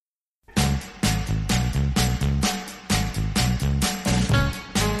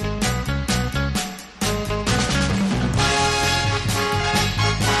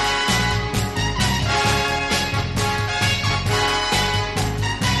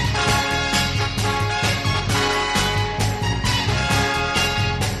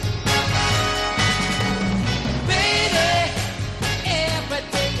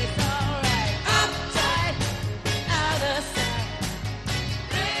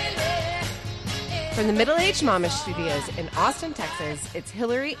From the Middle-Aged Mama Studios in Austin, Texas, it's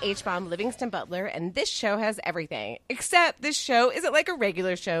Hillary H. Baum Livingston Butler, and this show has everything. Except this show isn't like a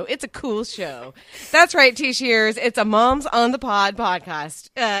regular show. It's a cool show. That's right, T-Shears. It's a Moms on the Pod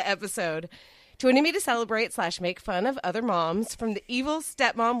podcast episode. Joining me to celebrate / make fun of other moms from the evil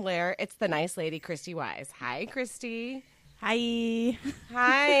stepmom lair, it's the nice lady, Christy Wise. Hi, Christy. Hi.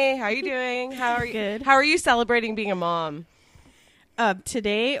 Hi. How are you doing? How are you? Good. How are you celebrating being a mom?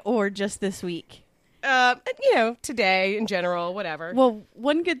 Today or just this week? Today in general, whatever. Well,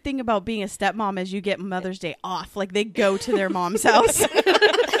 one good thing about being a stepmom is you get Mother's Day off. Like, they go to their mom's house.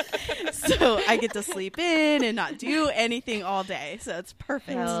 So I get to sleep in and not do anything all day. So it's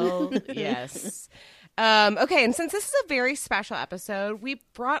perfect. Hell yes. Okay, and since this is a very special episode, we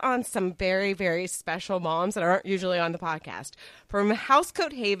brought on some very, very special moms that aren't usually on the podcast. From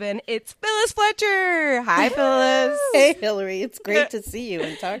Housecoat Haven, it's Phyllis Fletcher. Hi, Phyllis. Hey, Hillary. It's great to see you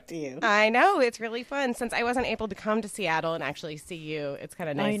and talk to you. I know. It's really fun. Since I wasn't able to come to Seattle and actually see you, it's kind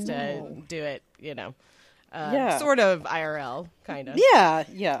of nice to do it, sort of IRL, kind of.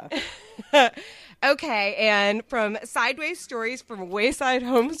 Yeah. Okay, and from Sideways Stories from Wayside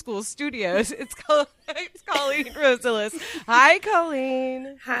Homeschool Studios, it's Colleen Rosalis. Hi,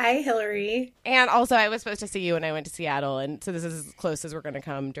 Colleen. Hi, Hillary. And also, I was supposed to see you when I went to Seattle, and so this is as close as we're going to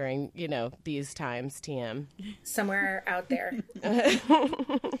come during, these times, TM. Somewhere out there.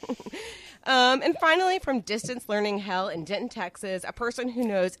 And finally, from Distance Learning Hell in Denton, Texas, a person who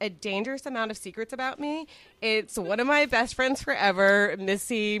knows a dangerous amount of secrets about me. It's one of my best friends forever,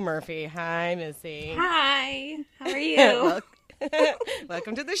 Missy Murphy. Hi, Missy. Hi. How are you?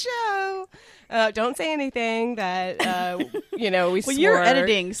 Welcome to the show. Don't say anything that, we swore. Well, you're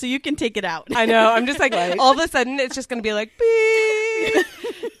editing, so you can take it out. I know. I'm just like, all of a sudden, it's just going to be like, beep.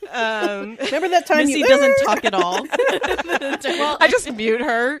 Remember that time Missy doesn't talk at all. Well, I just mute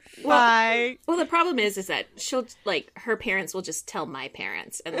her. Bye. Well, the problem is that she'll, her parents will just tell my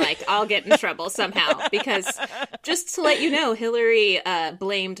parents, and, I'll get in trouble somehow. Because, just to let you know, Hillary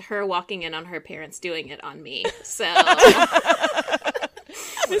blamed her walking in on her parents doing it on me. So...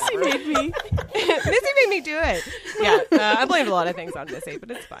 Missy made me. Missy made me do it. Yeah, I blamed a lot of things on Missy,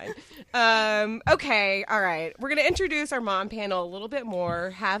 but it's fine. Okay, all right. We're going to introduce our mom panel a little bit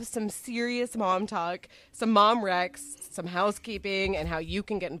more, have some serious mom talk, some mom recs, some housekeeping, and how you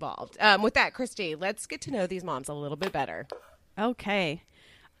can get involved. With that, Christy, let's get to know these moms a little bit better. Okay.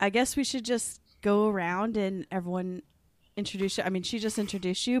 I guess we should just go around and everyone introduce you. I mean, she just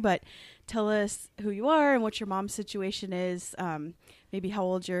introduced you, but tell us who you are and what your mom's situation is. Maybe how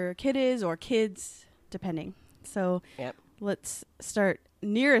old your kid is or kids, depending. So Let's start.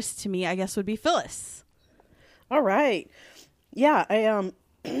 Nearest to me, I guess, would be Phyllis. All right. Yeah, I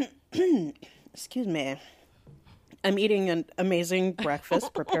excuse me. I'm eating an amazing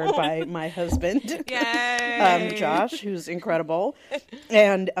breakfast prepared by my husband, Yay! Josh, who's incredible.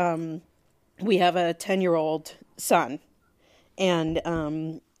 And we have a 10-year-old son.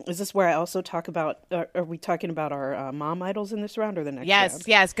 And is this where I also talk about, are we talking about our mom idols in this round or the next round?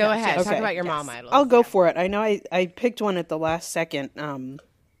 Yes, go ahead. Okay. Talk about your mom idols. I'll go for it. I know I picked one at the last second.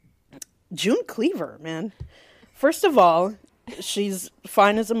 June Cleaver, man. First of all, she's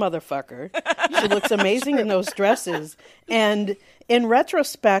fine as a motherfucker. She looks amazing in those dresses. And in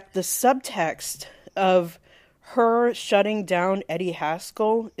retrospect, the subtext of her shutting down Eddie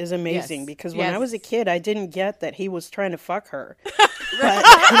Haskell is amazing because when I was a kid, I didn't get that he was trying to fuck her. But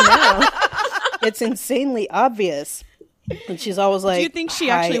now it's insanely obvious. And she's always like, do you think she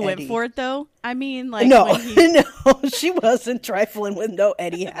actually went for it, though? I mean, no, she wasn't trifling with no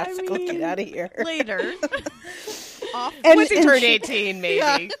Eddie Haskell. Get out of here. Later. Once he turned 18,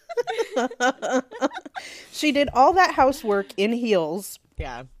 maybe. Yeah. She did all that housework in heels.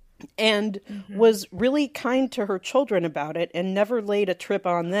 Yeah. And was really kind to her children about it and never laid a trip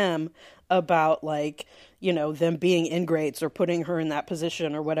on them about them being ingrates or putting her in that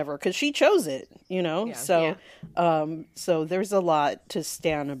position or whatever, because she chose it, so there's a lot to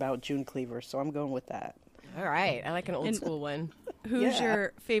stand about June Cleaver, so I'm going with that. All right. I like an old school one. Who's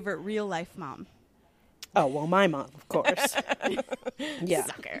your favorite real life mom? Oh, well, my mom, of course. Yeah.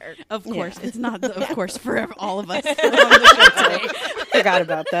 Sucker. Of course. Yeah. It's not, of course, for all of us. Forgot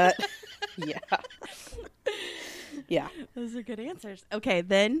about that. Yeah. Yeah. Those are good answers. Okay,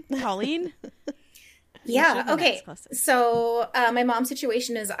 then, Colleen. Yeah, okay. So my mom's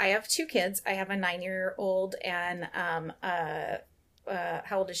situation is I have 2 kids. I have a 9-year-old and how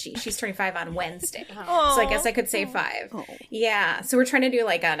old is she? She's turning 5 on Wednesday. So I guess I could say 5. Oh. Yeah. So we're trying to do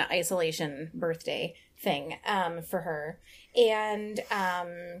an isolation birthday thing for her. And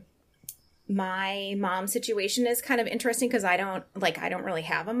my mom situation is kind of interesting because I don't really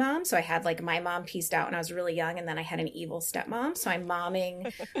have a mom. So I had like my mom pieced out when I was really young, and then I had an evil stepmom. So I'm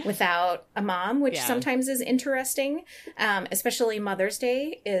momming without a mom, which sometimes is interesting. Especially Mother's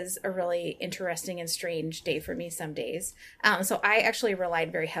Day is a really interesting and strange day for me some days. So I actually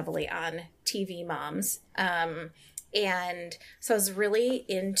relied very heavily on TV moms. And so I was really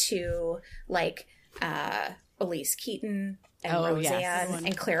into like Elise Keaton and Roseanne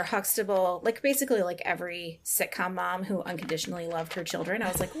and Claire Huxtable, like basically like every sitcom mom who unconditionally loved her children. I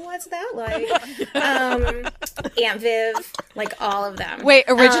was like, what's that like? Aunt Viv, like all of them. Wait,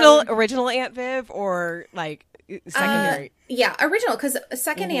 original Aunt Viv or like secondary? Yeah, original, because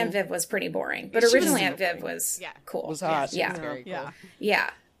second Aunt Viv was pretty boring, but original Aunt Viv was cool. Was hot. Yeah. Was very cool.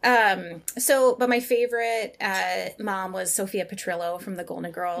 Yeah. But my favorite mom was Sophia Petrillo from the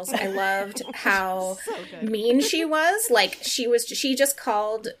Golden Girls. I loved how mean she was. Like she just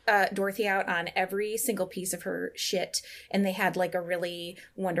called Dorothy out on every single piece of her shit, and they had like a really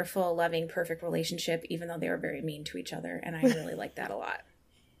wonderful, loving, perfect relationship, even though they were very mean to each other. And I really liked that a lot.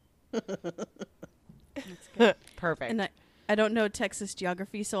 That's good. Perfect. And I don't know Texas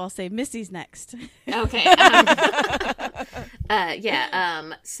geography, so I'll say Missy's next. Okay.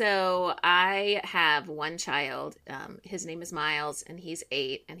 So I have one child. His name is Miles, and he's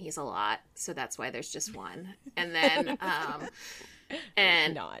 8, and he's a lot. So that's why there's just one. And then,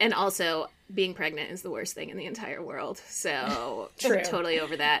 and also being pregnant is the worst thing in the entire world. So True. Totally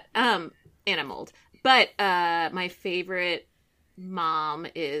over that. And I'm old. But my favorite mom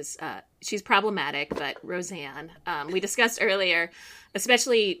is she's problematic, but Roseanne. We discussed earlier,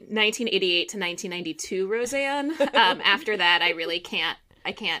 especially 1988 to 1992 Roseanne. After that,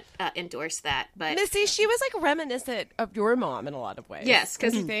 I can't endorse that. But Missy, she was like reminiscent of your mom in a lot of ways. yes,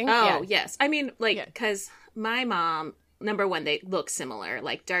 because think? yes, I mean because my mom, number one, they look similar,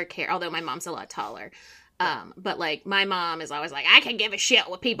 like dark hair. Although my mom's a lot taller. But like my mom is always like, I can give a shit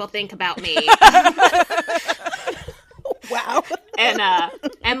what people think about me. Wow.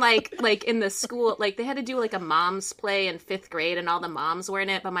 And like in the school, like they had to do like a mom's play in 5th grade, and all the moms were in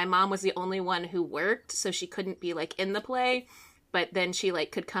it, but my mom was the only one who worked, so she couldn't be like in the play. But then she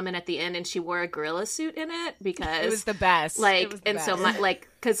like could come in at the end, and she wore a gorilla suit in it because It was the best. Like, It was the and best. so my like,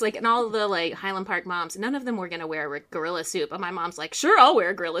 because like in all the like Highland Park moms, none of them were gonna wear a gorilla suit, but my mom's like, sure, I'll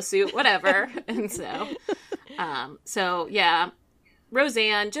wear a gorilla suit, whatever. And so yeah,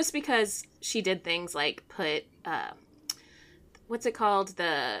 Roseanne, just because she did things like put what's it called?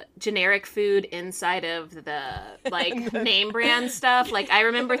 The generic food inside of the like name brand stuff. Like I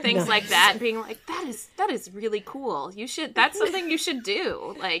remember things like that being like, that is really cool. That's something you should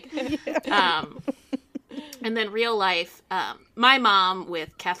do. Like, and then real life, my mom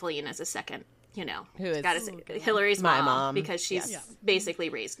with Kathleen as a second, who is gotta say, Hillary's my mom, because she's basically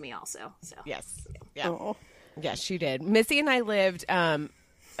raised me also. So Yes. Yeah. Oh. Yes, she did. Missy and I lived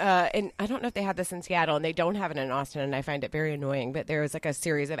and I don't know if they have this in Seattle, and they don't have it in Austin, and I find it very annoying, but there was like a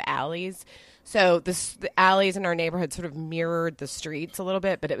series of alleys. So the alleys in our neighborhood sort of mirrored the streets a little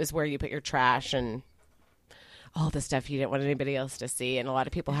bit, but it was where you put your trash and all the stuff you didn't want anybody else to see. And a lot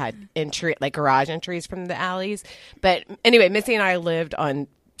of people had garage entries from the alleys. But anyway, Missy and I lived on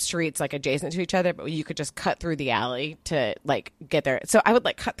streets like adjacent to each other, but you could just cut through the alley to like get there. So I would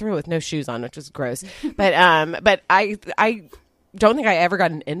like cut through with no shoes on, which was gross. But I don't think I ever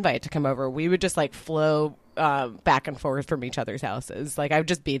got an invite to come over. We would just like flow back and forth from each other's houses. Like I would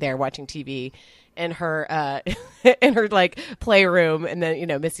just be there watching TV in her in her like playroom, and then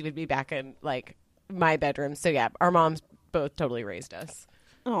Missy would be back in like my bedroom. So yeah, our moms both totally raised us.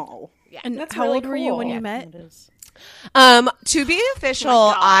 Oh, Yeah. And that's how really old were you cool. when you Yeah, met? it is. To be official,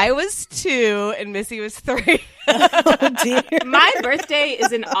 I was 2 and Missy was 3. Oh, dear. my birthday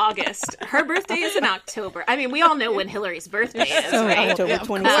is in August. Her birthday is in October. I mean, we all know when Hillary's birthday is, right? October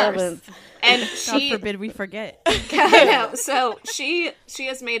 27th. And God she forbid we forget. I know. So she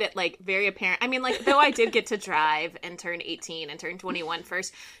has made it like very apparent. I mean, like though I did get to drive and turn 18 and turn 21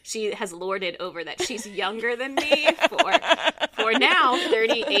 first, she has lorded over that she's younger than me for now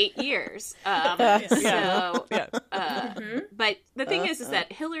 38 years. But the thing is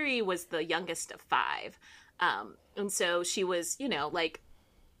that Hillary was the youngest of 5, and so she was like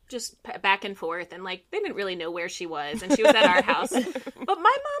just back and forth, and like they didn't really know where she was, and she was at our house. But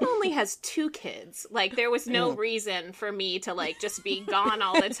my mom only has 2 kids. Like there was no reason for me to like just be gone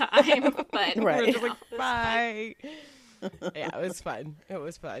all the time. But Right. We're just like, bye. Yeah, it was fun. It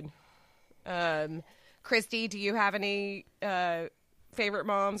was fun. Christy, do you have any favorite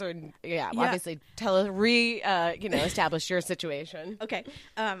moms? Or obviously tell us establish your situation. Okay.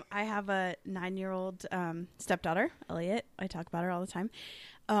 I have a 9-year-old stepdaughter, Elliot. I talk about her all the time.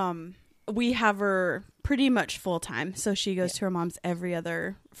 we have her pretty much full time. So she goes to her mom's every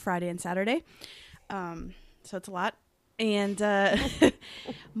other Friday and Saturday. So it's a lot. And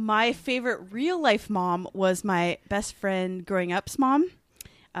my favorite real life mom was my best friend growing up's mom.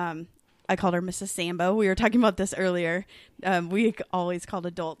 I called her Mrs. Sambo. We were talking about this earlier. We always called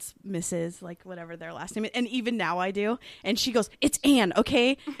adults Mrs., like whatever their last name is. And even now I do. And she goes, "It's Anne,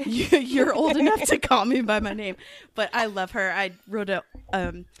 okay? You're old enough to call me by my name." But I love her. I wrote a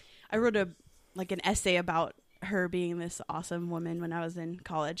like an essay about her being this awesome woman when I was in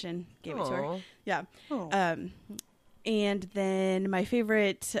college and gave it to her. Yeah. And then my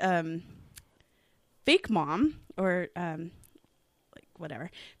favorite fake mom or like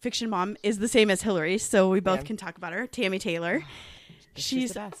whatever fiction mom is the same as Hillary, so we both can talk about her. Tammy Taylor.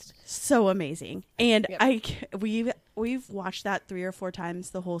 She's the best. So amazing, and we've watched that 3 or 4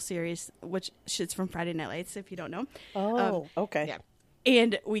 times, the whole series, which is from Friday Night Lights. If you don't know, Okay. Yeah.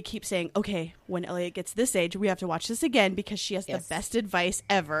 and we keep saying, okay, when Elliot gets this age, we have to watch this again because she has the best advice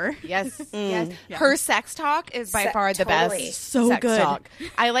ever. Yes. Yes. Her sex talk is by far the Totally. best. So sex good. talk.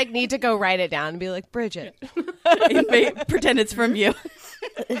 I like need to go write it down and be like, Bridget. Pretend it's from you.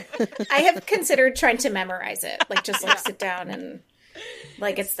 I have considered trying to memorize it, like just like sit down and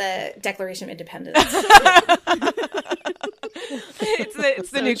like it's the Declaration of Independence. It's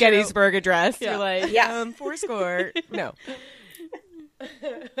the new Gettysburg Address. Yeah. You're like, Yeah. 4 No.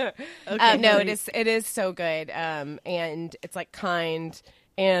 Okay, No, Hillary. it is so good. And it's like kind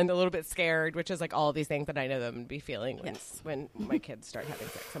and a little bit scared, which is like all of these things that I know them to be feeling when my kids start having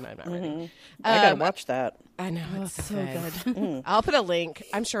sex and I'm not ready. I gotta watch that. I know it's so good. good. I'll put a link.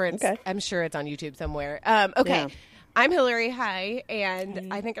 I'm sure it's Okay. on YouTube somewhere. Okay. Yeah. I'm Hillary. Hi.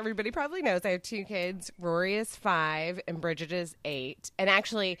 And I think everybody probably knows I have 2 kids. Rory is 5 and Bridget is 8. And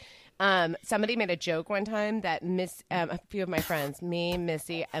actually, somebody made a joke one time that a few of my friends, me,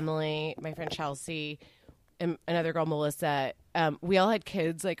 Missy, Emily, my friend Chelsea, and another girl, Melissa, we all had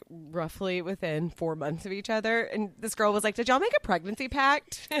kids like roughly within 4 months of each other. And this girl was like, "Did y'all make a pregnancy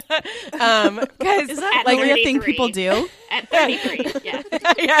pact?" Because Is that At really a thing 33. people do? At 33, yeah.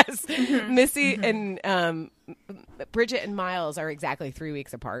 yes. Missy and Bridget and Miles are exactly 3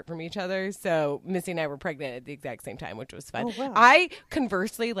 weeks apart from each other. So Missy and I were pregnant at the exact same time, which was fun. Oh, wow. I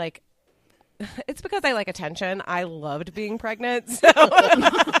conversely it's because I like attention. I loved being pregnant. So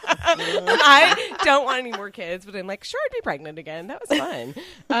I don't want any more kids, but I'm like, sure, I'd be pregnant again. That was fun.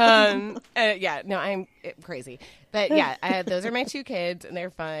 I'm crazy. But yeah, those are my 2 kids and they're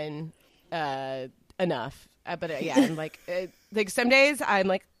fun enough. I'm like some days I'm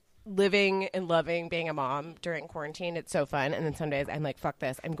like living and loving being a mom during quarantine. It's so fun. And then some days I'm like, fuck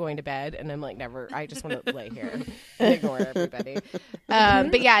this. I'm going to bed. And I'm like, I just want to lay here and ignore everybody.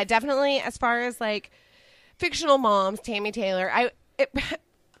 But yeah, definitely as far as like fictional moms, Tammy Taylor,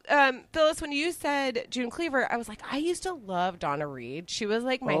 Phyllis, when you said June Cleaver, I was like, I used to love Donna Reed. She was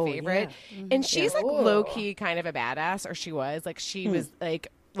like my favorite. Yeah. And she's like low key kind of a badass, or she was like, she was like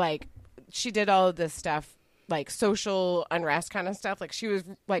she did all of this stuff, like social unrest kind of stuff. Like she was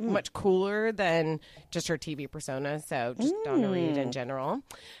like much cooler than just her TV persona. So just Donna Reed in general.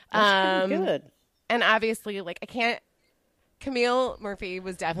 That's pretty good. And obviously, like Camille Murphy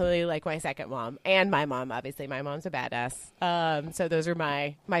was definitely like my second mom, and my mom. Obviously, my mom's a badass. So those are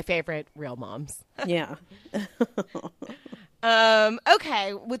my favorite real moms. Yeah.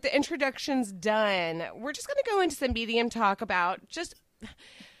 Okay, with the introductions done, we're just going to go into some medium talk about just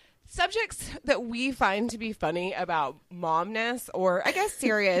subjects that we find to be funny about momness, or I guess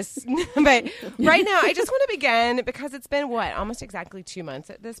serious. But right now, I just want to begin because it's been almost exactly 2 months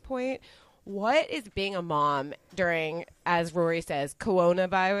at this point. What is being a mom during, as Rory says,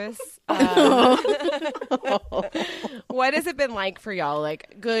 coronavirus? What has it been like for y'all?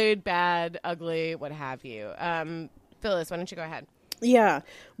 Like good, bad, ugly, what have you? Phyllis, why don't you go ahead? Yeah.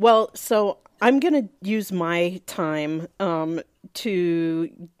 Well, so I'm going to use my time to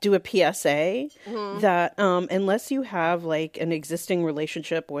do a PSA that unless you have like an existing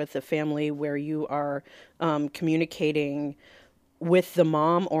relationship with a family where you are communicating with the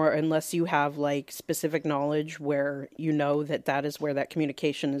mom, or unless you have like specific knowledge where you know that is where that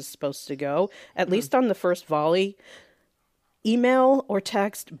communication is supposed to go, at least on the first volley, email or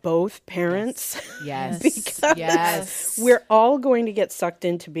text both parents. Yes. Because yes. we're all going to get sucked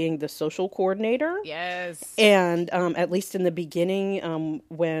into being the social coordinator. Yes. And at least in the beginning,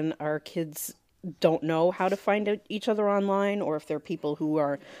 when our kids don't know how to find each other online, or if they're people who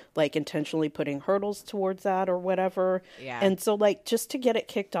are like intentionally putting hurdles towards that or whatever. Yeah. And so like just to get it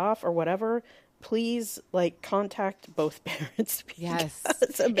kicked off or whatever, please like contact both parents. Yes. A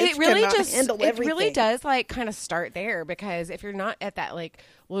bitch It really cannot just handle it really everything. does like kind of start there, because if you're not at that like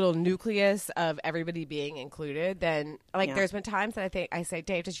little nucleus of everybody being included, then like Yeah. there's been times that I say,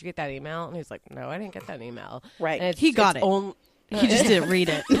 Dave, did you get that email? And he's like, no, I didn't get that email. Right. And He got it. He just didn't read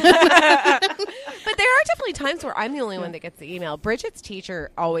it. But there are definitely times where I'm the only one that gets the email. Bridget's teacher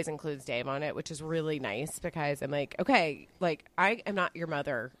always includes Dave on it, which is really nice, because I'm like, okay, like I am not your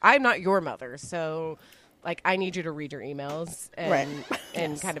mother. I'm not your mother. So like I need you to read your emails and Right.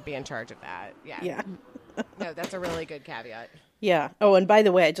 and kind of be in charge of that. Yeah. Yeah. No, that's a really good caveat. Yeah. Oh, and by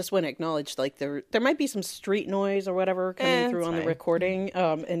the way, I just want to acknowledge, like, there might be some street noise or whatever coming through it's on the fine. recording.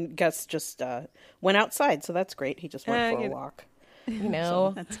 And Gus just went outside, so that's great. He just went for a you- walk. You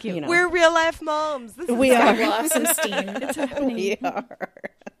know, That's cute. You know. we're real life moms. This is We are. Blow off some steam. We are.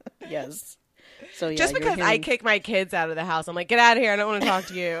 Yes. So yeah, just you're because I hearing- kick my kids out of the house, I'm like, get out of here. I don't want to talk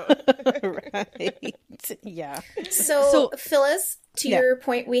to you. right. Yeah. So Phyllis, to Yeah. your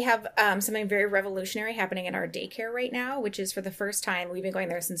point, we have something very revolutionary happening in our daycare right now, which is for the first time, we've been going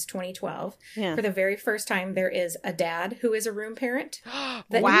there since 2012. Yeah. For the very first time, there is a dad who is a room parent.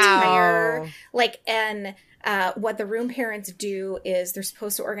 The Wow. What the room parents do is they're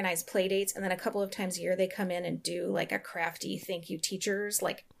supposed to organize play dates, and then a couple of times a year they come in and do like a crafty thank you teachers,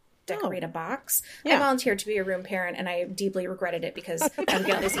 like decorate a box. Yeah. I volunteered to be a room parent, and I deeply regretted it because I'm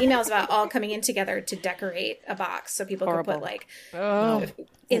getting these emails about all coming in together to decorate a box so people Horrible. could put like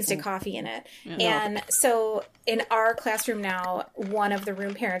instant coffee in it. And so in our classroom now, one of the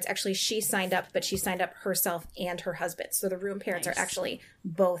room parents, actually she signed up, but she signed up herself and her husband. So the room parents are actually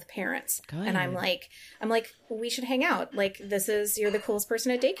both parents. And I'm like, we should hang out. Like, you're the coolest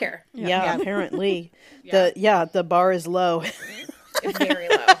person at daycare. Yeah. Apparently, the bar is low. Very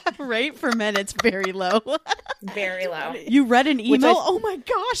low. Right? For men, it's very low. Very low. You read an email? I- Oh my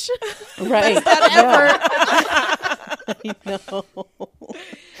gosh. Right. I know.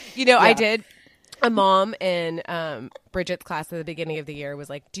 You know, I did. A mom in Bridget's class at the beginning of the year was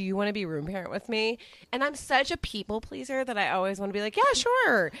like, do you want to be room parent with me? And I'm such a people pleaser that I always want to be like, yeah,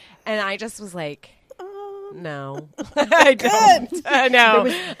 sure. And I just was like, no, I don't. No.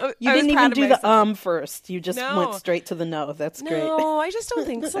 You didn't even do the first. You just No. went straight to the no. That's great. No, I just don't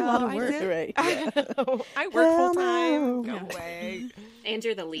think so. a lot of I work. did- Right. I know. I work Well, full time. no. Go away. And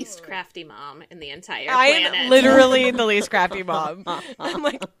you're the least crafty mom in the entire I planet. am literally the least crafty mom. I'm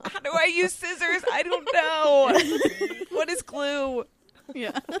like, how do I use scissors? I don't know. What is glue?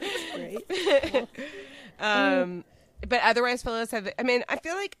 Yeah. Great. But otherwise, Phyllis I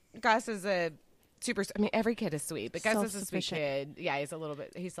feel like Gus is a super. I mean, every kid is sweet, but Gus is a sweet Self-sufficient. kid. Yeah,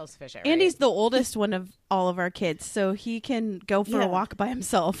 he's self-sufficient. And right? he's the oldest one of all of our kids, so he can go for Yeah. a walk by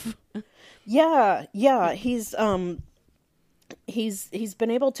himself. Yeah. He's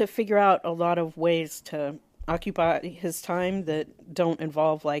been able to figure out a lot of ways to occupy his time that don't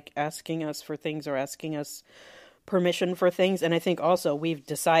involve like asking us for things or asking us permission for things. And I think also we've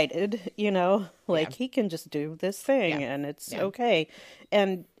decided, like he can just do this thing and it's okay.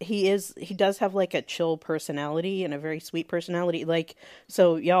 And he does have like a chill personality and a very sweet personality. Like,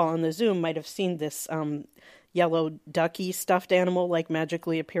 so y'all on the Zoom might have seen this yellow ducky stuffed animal like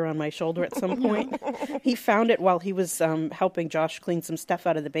magically appear on my shoulder at some point. He found it while he was helping Josh clean some stuff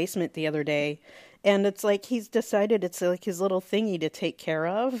out of the basement the other day. And it's like he's decided it's like his little thingy to take care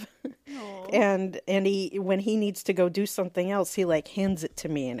of. And he, when he needs to go do something else, he like hands it to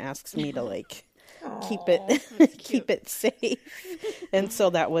me and asks me to like keep it safe. And so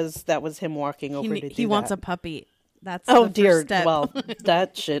that was him walking over to do He wants that. a puppy. That's Oh the dear! first step. Well,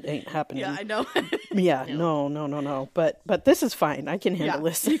 that shit ain't happening. Yeah, I know. Yeah, no. But this is fine. I can handle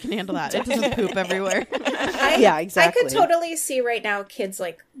this. You can handle that. It doesn't poop everywhere. Yeah, exactly. I could totally see right now kids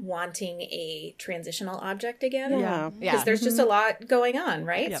like wanting a transitional object again. Yeah. Because there's just a lot going on,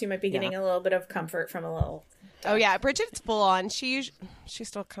 right? Yep. So you might be getting a little bit of comfort from a little. Oh yeah, Bridget's full on. She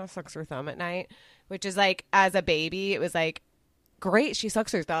still kind of sucks her thumb at night, which is like, as a baby, it was like, great, she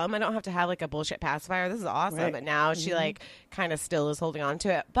sucks her thumb. I don't have to have like a bullshit pacifier. This is awesome. Right. But now she like kind of still is holding on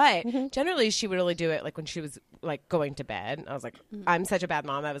to it. But generally she would only do it like when she was like going to bed. I was like, I'm such a bad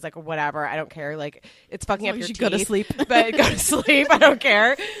mom. I was like, whatever, I don't care. Like, it's fucking up long your as you teeth. go to sleep. But go to sleep. I don't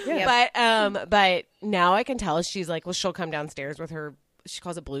care. Yeah. But now I can tell she's like, well, she'll come downstairs with her, she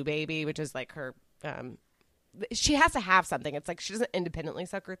calls it Blue Baby, which is like her she has to have something. It's like she doesn't independently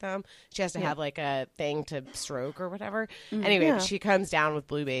suck her thumb. She has to have like a thing to stroke or whatever. Anyway, Yeah. she comes down with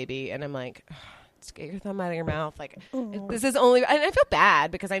Blue Baby, and I'm like, just get your thumb out of your mouth. Like, this is only, and I feel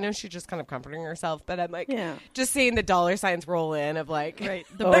bad because I know she's just kind of comforting herself, but I'm like, just seeing the dollar signs roll in of like, the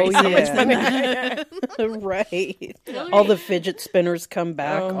right. All the fidget spinners come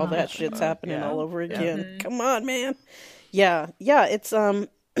back. All that shit's happening all over again. Come on, man. Yeah. It's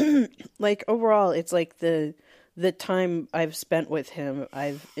like overall, it's like the time I've spent with him,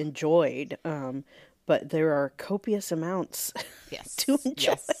 I've enjoyed. But there are copious amounts to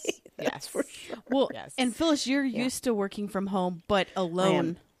enjoy. That's for sure. Well, and Phyllis, you're used to working from home, but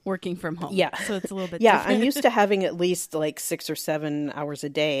alone working from home. Yeah. So it's a little bit different. I'm used to having at least like 6 or 7 hours a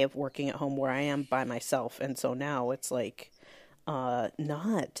day of working at home where I am by myself. And so now it's like,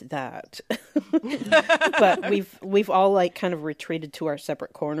 not that. But we've all like kind of retreated to our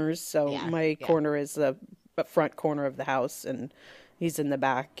separate corners. So my corner is the front corner of the house and he's in the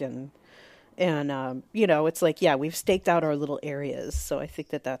back and it's like, we've staked out our little areas. So I think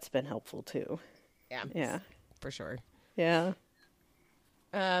that's been helpful too. Yeah. For sure. Yeah.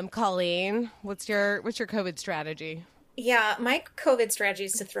 Colleen, what's your COVID strategy? Yeah, my COVID strategy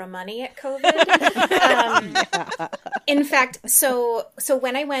is to throw money at COVID. In fact, so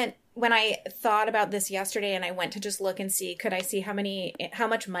when I thought about this yesterday and I went to just look and see, could I see how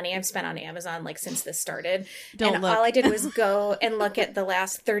much money I've spent on Amazon like since this started? All I did was go and look at the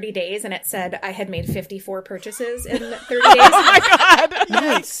last 30 days and it said I had made 54 purchases in 30 days. Oh my God.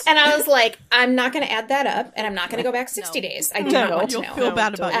 Nice. And I was like, I'm not going to add that up and I'm not going to go back 60 days. I do not want to know. You'll feel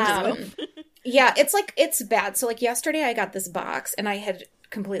bad about yourself. Yeah, it's bad. So like yesterday I got this box and I had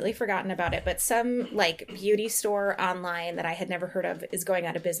completely forgotten about it, but some like beauty store online that I had never heard of is going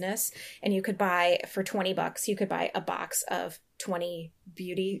out of business, and you could buy for $20, you could buy a box of 20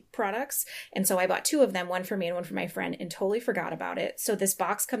 beauty products. And so I bought 2 of them, one for me and one for my friend, and totally forgot about it. So this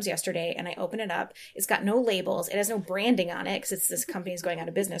box comes yesterday and I open it up. It's got no labels. It has no branding on it because it's this company's going out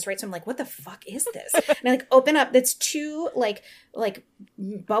of business, right? So I'm like, what the fuck is this? And I like open up, it's 2 like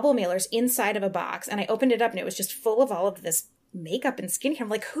bubble mailers inside of a box. And I opened it up and it was just full of all of this makeup and skincare. I'm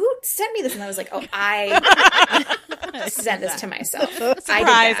like, who sent me this? And I was like, I sent this to myself.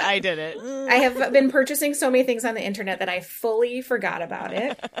 Surprise, I did it. I have been purchasing so many things on the internet that I fully forgot about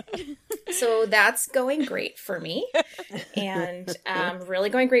it. So that's going great for me. And really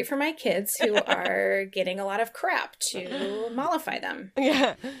going great for my kids who are getting a lot of crap to mollify them.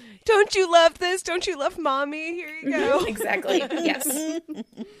 Yeah. Don't you love this? Don't you love mommy? Here you go. Exactly. Yes.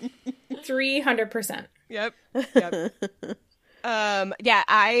 300%. Yep.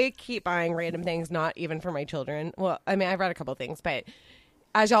 I keep buying random things, not even for my children. Well, I mean, I've read a couple things, but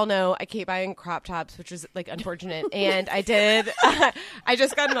as y'all know, I keep buying crop tops, which is like unfortunate. And I did, I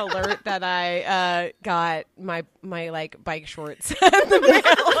just got an alert that I got my like bike shorts. You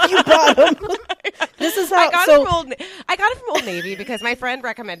bought them. This is how I got it from Old Navy because my friend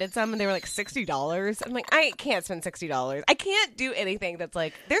recommended some and they were like $60. I'm like, I can't spend $60. I can't do anything that's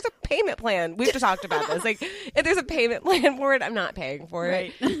like, there's a payment plan. We've just talked about this. Like, if there's a payment plan for it, I'm not paying for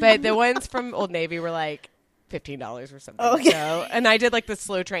it. But the ones from Old Navy were like $15 or something. Okay. So, and I did like the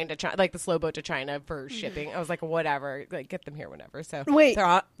slow train to China, like the slow boat to China for shipping. I was like, whatever, like get them here whenever. So wait,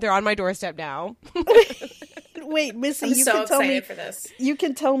 they're on my doorstep now. Wait, Missy, I'm you so can tell me excited for this. You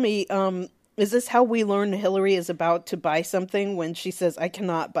can tell me. Is this how we learn Hillary is about to buy something when she says, "I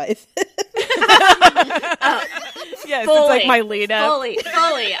cannot buy this"? Yes, it's like my lead up. Fully.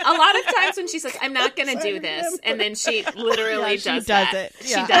 A lot of times when she says, I'm not going to do this, and then she literally does it. Yeah.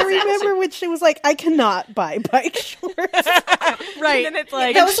 She does I remember when she was like, "I cannot buy bike shorts." Right. And then it's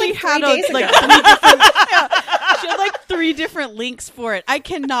like, that was she like had 3 days like ago. 3 different, she had like 3 different links for it. I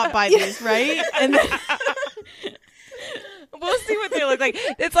cannot buy these, right? And then we'll see what they look like.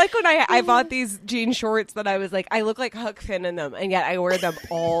 It's like when I bought these jean shorts that I was like, I look like Huck Finn in them, and yet I wear them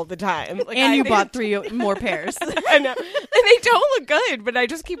all the time. Like, and you bought 3 more pairs. I know. And they don't look good, but I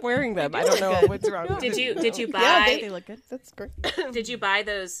just keep wearing them. I don't know what's wrong. Did you buy? Yeah, They look good. That's great. Did you buy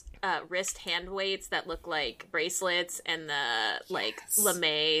those wrist hand weights that look like bracelets and the like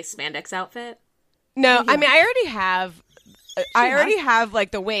lame spandex outfit? No, I mean I already have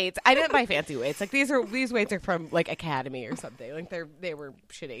like the weights. I didn't buy fancy weights. Like these weights are from like Academy or something. Like they were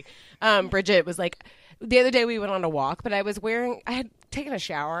shitty. Bridget was like, the other day we went on a walk, but I had taken a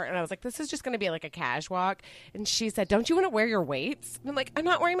shower and I was like, this is just going to be like a cash walk. And she said, don't you want to wear your weights? And I'm like, I'm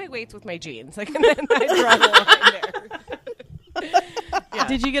not wearing my weights with my jeans. Like, and then I draw the line there. Yeah.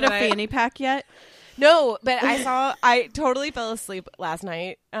 Did you get a fanny pack yet? No, but I totally fell asleep last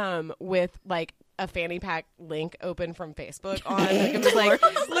night with like a fanny pack link open from Facebook on. Like, it was like,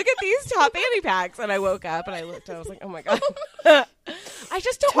 look at these top fanny packs. And I woke up and I looked and I was like, oh my God. I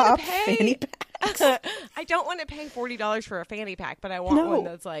just don't want to pay. Fanny pack. I don't want to pay $40 for a fanny pack, but I want No. one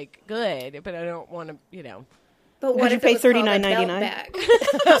that's like good. But I don't want to, But what you if pay it was called a $39.99?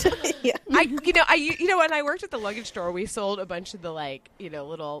 belt bag? Yeah. When I worked at the luggage store, we sold a bunch of the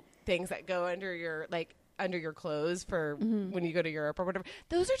little things that go under your clothes for when you go to Europe or whatever.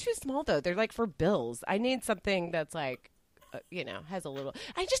 Those are too small though. They're like for bills. I need something that's like, has a little.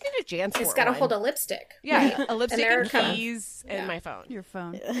 I just need a JanSport. It's got to one. hold a lipstick. Yeah, a lipstick they're and kind of- keys and my phone. Your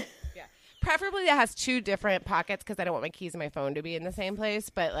phone. Yeah. Preferably that has 2 different pockets because I don't want my keys and my phone to be in the same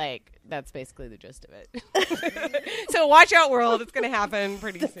place. But that's basically the gist of it. So watch out, world. It's going to happen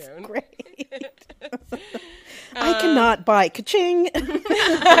pretty soon. Great. I cannot buy ka-ching.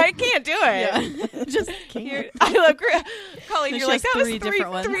 I can't do it. Yeah. Just can't. I love Colleen. She You're like, has that was 3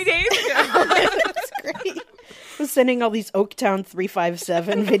 different ones. 3 days ago. That's great. I was sending all these Oaktown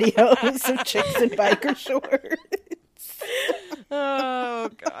 357 videos of chicks in biker shorts. Oh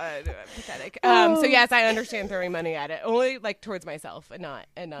God, pathetic. So yes, I understand throwing money at it, only towards myself and not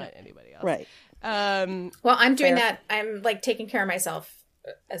anybody else. Right. Well, I'm doing that. I'm taking care of myself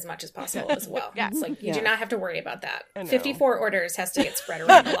as much as possible as well. Yeah. It's you do not have to worry about that. I know. 54 orders has to get spread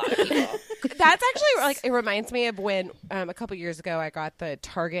around a lot of people. That's actually it reminds me of when a couple years ago I got the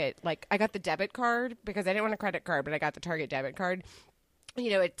Target, I got the debit card because I didn't want a credit card, but I got the Target debit card.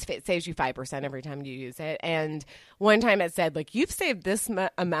 It saves you 5% every time you use it. And one time it said, you've saved this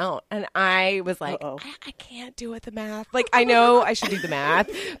amount. And I was like, I can't do it, the math. I know I should do the math,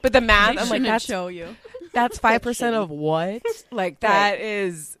 but the math, I'm like, that's show you. That's 5% of what? That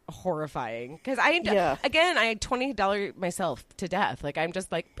is horrifying. Because I had $20 myself to death. I'm just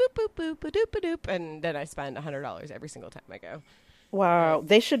boop, boop, boop, boop, doop, doop. And then I spend $100 every single time I go. Wow.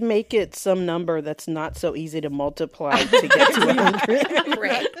 They should make it some number that's not so easy to multiply to get to 100.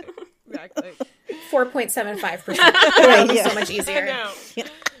 Right. Exactly. 4.75%. Right, yeah. So much easier.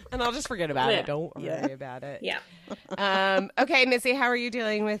 And I'll just forget about it. Don't worry Yeah. about it. Yeah. Okay, Missy, how are you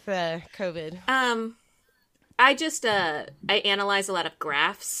dealing with COVID? I just I analyze a lot of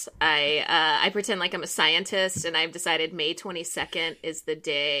graphs. I pretend like I'm a scientist, and I've decided May 22nd is the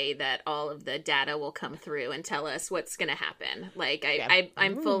day that all of the data will come through and tell us what's going to happen.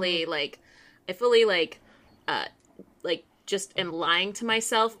 I'm fully just am lying to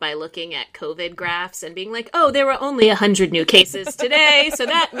myself by looking at COVID graphs and being like, oh, there were only 100 new cases today. So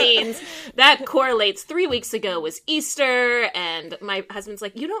that means that correlates 3 weeks ago was Easter. And my husband's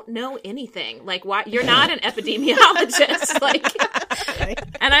like, you don't know anything. Why? You're not an epidemiologist.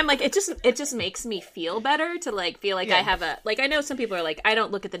 And I'm like, it just makes me feel better to feel like I have I know some people are like, I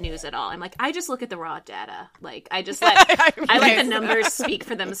don't look at the news at all. I'm like, I just look at the raw data. I just let the numbers speak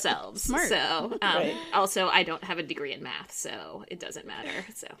for themselves. Smart. So Right. Also I don't have a degree in math, so it doesn't matter.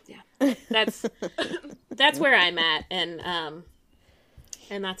 So yeah, that's where I'm at, and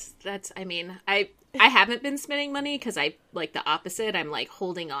that's. I mean, I haven't been spending money because I the opposite. I'm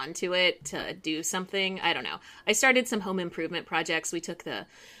holding on to it to do something. I don't know. I started some home improvement projects. We took the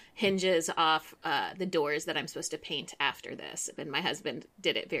hinges off the doors that I'm supposed to paint after this, and my husband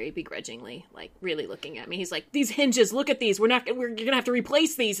did it very begrudgingly, really looking at me. He's like, "These hinges, look at these. You're gonna have to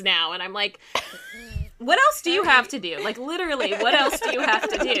replace these now." And I'm like, what else do you have to do? Literally, what else do you have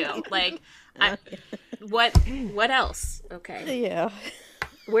to do? What else? Okay. Yeah.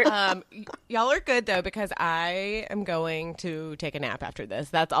 Y'all are good though, because I am going to take a nap after this.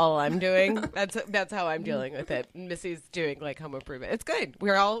 That's all I'm doing. That's how I'm dealing with it. Missy's doing home improvement. It's good.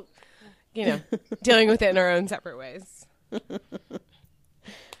 We're all, dealing with it in our own separate ways.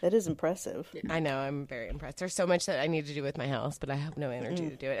 That is impressive. I know. I'm very impressed. There's so much that I need to do with my house, but I have no energy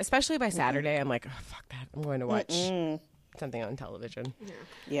to do it. Especially by Saturday, I'm like, oh, fuck that. I'm going to watch something on television.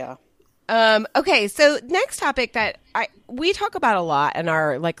 Yeah. Okay, so next topic that we talk about a lot in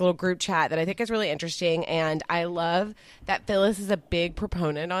our little group chat that I think is really interesting, and I love that Phyllis is a big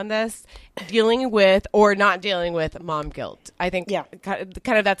proponent on this, dealing with or not dealing with mom guilt. I think kind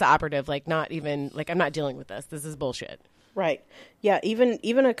of that's the operative. Not even I'm not dealing with this. This is bullshit. Right. Yeah.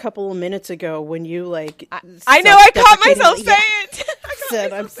 Even a couple of minutes ago when you I know I caught myself saying it.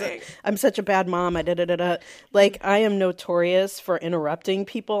 said I'm such a bad mom. I I am notorious for interrupting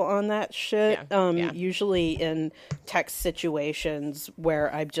people on that shit. Usually in text situations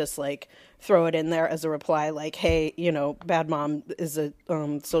where I just throw it in there as a reply, hey, bad mom is a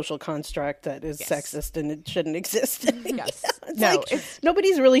social construct that is sexist and it shouldn't exist. Yes.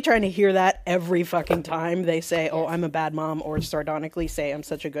 Nobody's really trying to hear that every fucking time they say, oh, I'm a bad mom, or sardonically say I'm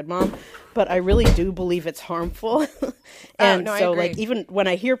such a good mom. But I really do believe it's harmful. And I so agree. even when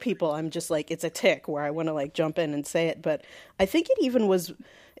I hear people, I'm just it's a tick where I want to jump in and say it. But I think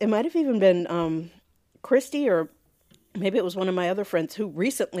it might have even been Christy or maybe it was one of my other friends who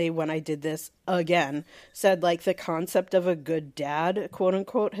recently, when I did this again, said like the concept of a good dad, quote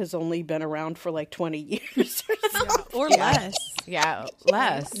unquote, has only been around for like 20 years or something. Or less. Yeah,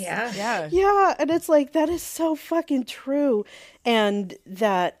 less. Yeah. Yeah. Yeah, and it's like that is so fucking true. And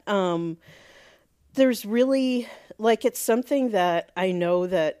that there's really like it's something that I know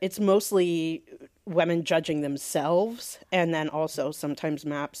that it's mostly women judging themselves and then also sometimes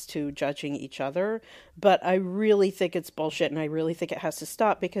maps to judging each other, but I really think it's bullshit and I really think it has to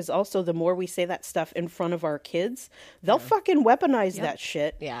stop, because also the more we say that stuff in front of our kids, they'll fucking weaponize that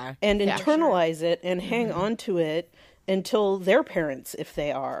shit Yeah. and Yeah. internalize it and hang on to it until their parents, if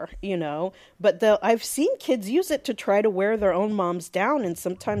they are, you know. But I've seen kids use it to try to wear their own moms down, and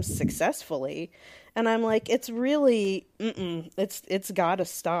sometimes successfully. And I'm like, it's really, it's got to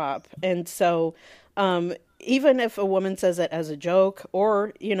stop. And so, even if a woman says it as a joke,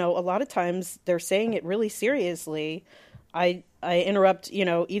 or, you know, a lot of times they're saying it really seriously, I interrupt, you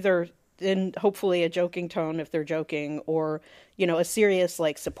know, either in hopefully a joking tone if they're joking, or, you know, a serious,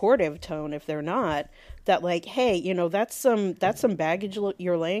 like, supportive tone if they're not, that like, hey, you know, that's some baggage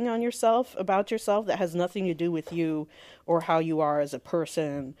you're laying on yourself about yourself that has nothing to do with you or how you are as a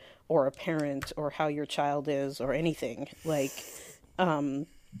person or a parent or how your child is or anything. Like,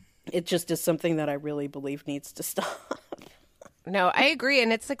 it just is something that I really believe needs to stop. No, I agree.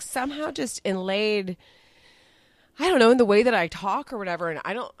 And it's like somehow just inlaid, I don't know, in the way that I talk or whatever. And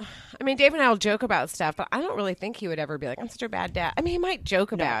I mean, Dave and I will joke about stuff, but I don't really think he would ever be like, I'm such a bad dad. I mean, he might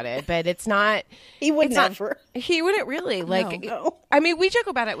joke about it, but it's not. He would it's not- never. He wouldn't really. Like, No. I mean, we joke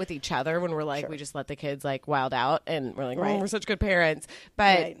about it with each other when we're like, we just let the kids like wild out and we're like, oh, Right. we're such good parents.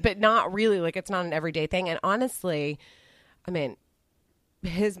 But, Right. but not really. Like, it's not an everyday thing. And honestly, I mean,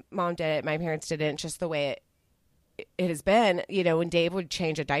 his mom did it, my parents did it, and just the way it has been, you know, when Dave would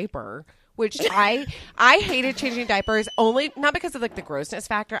change a diaper, which I hated changing diapers, only not because of like the grossness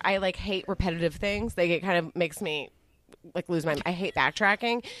factor. I like hate repetitive things. Like it kind of makes me like lose my, I hate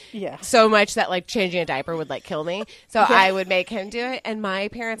backtracking so much that like changing a diaper would like kill me. So I would make him do it. And my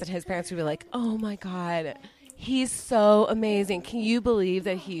parents and his parents would be like, oh my God, he's so amazing. Can you believe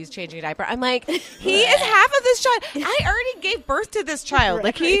that he's changing a diaper? I'm like, he is half of this child. I already gave birth to this child.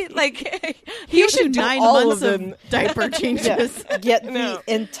 Like he should do 9 all months of them. diaper changes. Get the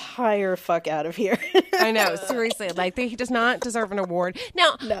entire fuck out of here. I know, seriously. Like he does not deserve an award.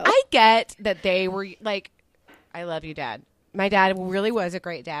 Now, I get that they were like, I love you, Dad. My dad really was a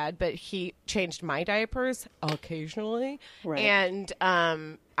great dad, but he changed my diapers occasionally. Right. And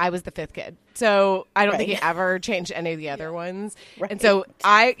I was the 5th kid. So I don't think he Right. ever changed any of the other ones. Right. And so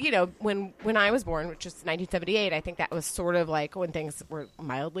I, you know, when I was born, which was 1978, I think that was sort of like when things were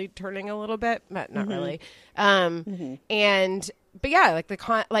mildly turning a little bit, but not really. But yeah,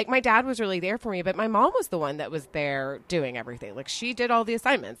 like my dad was really there for me, but my mom was the one that was there doing everything. Like she did all the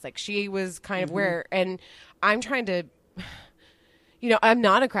assignments. Like she was kind of where, and I'm trying to, you know, I'm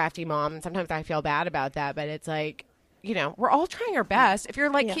not a crafty mom, and sometimes I feel bad about that, but it's like, you know, we're all trying our best. If you're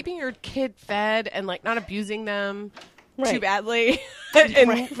like keeping your kid fed and like not abusing them too badly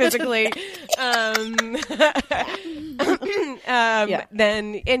and physically,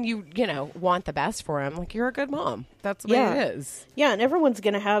 then, and you know, want the best for him, like you're a good mom. That's the way it is. Yeah, and everyone's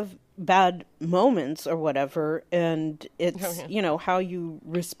going to have bad moments or whatever, and it's, you know, how you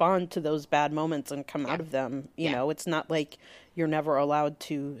respond to those bad moments and come out of them. You know, it's not like you're never allowed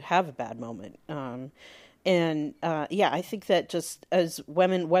to have a bad moment. I think that just as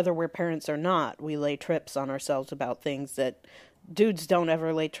women, whether we're parents or not, we lay trips on ourselves about things that dudes don't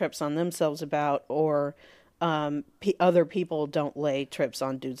ever lay trips on themselves about, or other people don't lay trips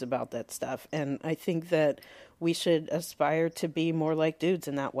on dudes about that stuff. And I think that we should aspire to be more like dudes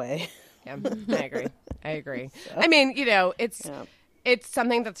in that way. Yeah, I agree. So, I mean, you know, it's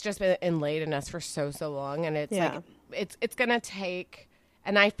something that's just been inlaid in us for so long, and it's like it's gonna take.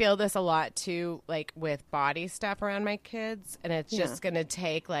 And I feel this a lot too, like with body stuff around my kids, and it's just gonna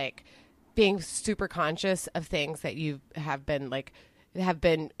take like being super conscious of things that you have been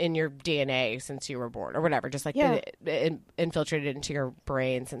in your DNA since you were born or whatever, just like been infiltrated into your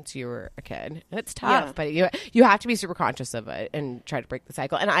brain since you were a kid. And it's tough, but you have to be super conscious of it and try to break the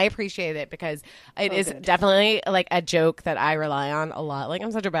cycle. And I appreciate it because it is definitely like a joke that I rely on a lot. Like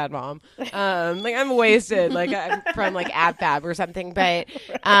I'm such a bad mom. Like I'm wasted, like I'm from like AbFab or something. But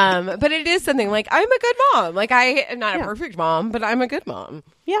it is something like I'm a good mom. Like I am not a perfect mom, but I'm a good mom.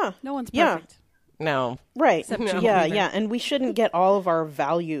 Yeah. No one's perfect. No. Right. And we shouldn't get all of our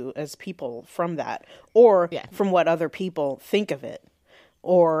value as people from that, or from what other people think of it,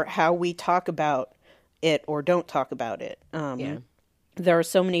 or how we talk about it or don't talk about it. There are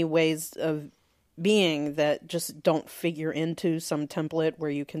so many ways of being that just don't figure into some template where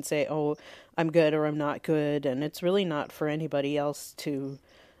you can say, oh, I'm good or I'm not good. And it's really not for anybody else to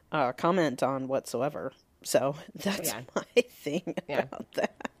comment on whatsoever. So that's my thing about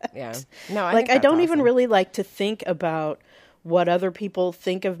that. Yeah. No, I don't even really like to think about what other people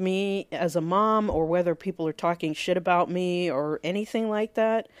think of me as a mom or whether people are talking shit about me or anything like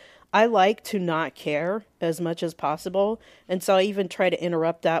that. I like to not care as much as possible. And so I even try to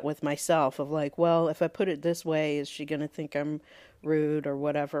interrupt that with myself of like, well, if I put it this way, is she going to think I'm rude or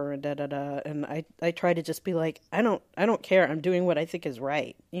whatever? And And I try to just be like, I don't care. I'm doing what I think is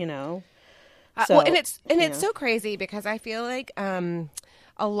right, you know? So, well, and it's so crazy because I feel like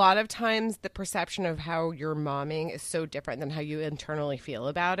a lot of times the perception of how you're momming is so different than how you internally feel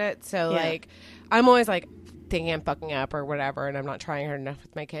about it. So like, I'm always like thinking I'm fucking up or whatever, and I'm not trying hard enough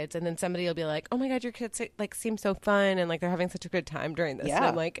with my kids. And then somebody will be like, "Oh my God, your kids like seem so fun and like they're having such a good time during this." And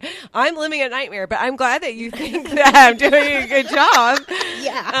I'm like, I'm living a nightmare, but I'm glad that you think that I'm doing a good job.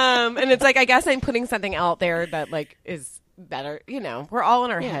 And it's like, I guess I'm putting something out there that like is better. You know, we're all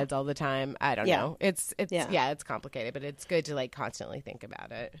in our heads all the time. I don't know. It's complicated, but it's good to like constantly think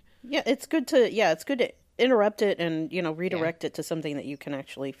about it. Yeah, it's good to interrupt it and, you know, redirect it to something that you can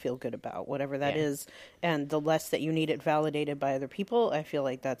actually feel good about, whatever that is. And the less that you need it validated by other people, I feel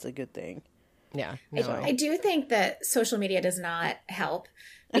like that's a good thing. Yeah. I do think that social media does not help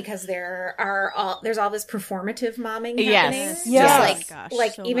because there's all this performative momming happening. Yes.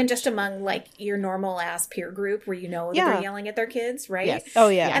 Just even just among like your normal ass peer group where you know that they're yelling at their kids, right? Yes. Oh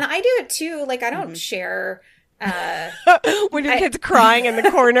yeah. And I do it too. Like I don't share when your kid's crying in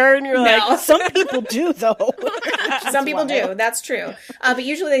the corner and you're like, some people do though. Some people do. That's true. But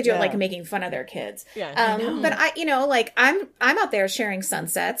usually they do it like making fun of their kids. Yeah. But I'm out there sharing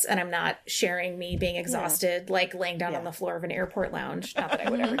sunsets and I'm not sharing me being exhausted, like laying down on the floor of an airport lounge. Not that I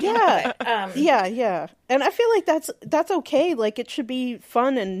would ever do that. But, yeah. And I feel like that's okay. Like it should be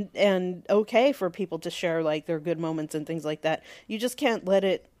fun and okay for people to share like their good moments and things like that. You just can't let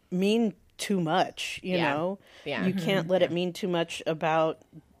it mean too much, you know? Yeah. You can't let it mean too much about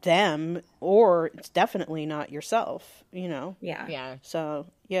them, or it's definitely not yourself, you know? Yeah. Yeah. So,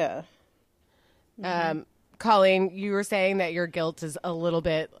 yeah. Colleen, you were saying that your guilt is a little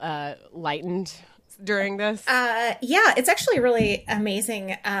bit lightened during this. It's actually really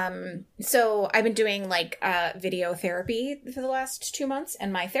amazing. So I've been doing like video therapy for the last 2 months,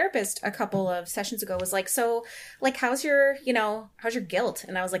 and my therapist a couple of sessions ago was like, so like, how's your guilt?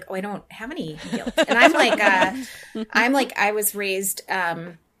 And I was like, oh, I don't have any guilt. And I'm like, I was raised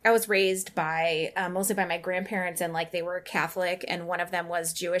by mostly by my grandparents, and like they were Catholic, and one of them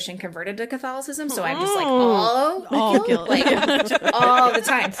was Jewish and converted to Catholicism. So I'm just like all guilt. Like all the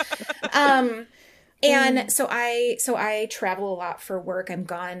time. And so I travel a lot for work. I'm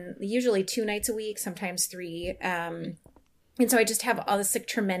gone usually 2 nights a week, sometimes 3. And so I just have all this like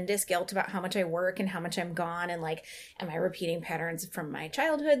tremendous guilt about how much I work and how much I'm gone. And like, am I repeating patterns from my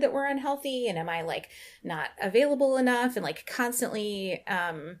childhood that were unhealthy? And am I like not available enough? And like constantly,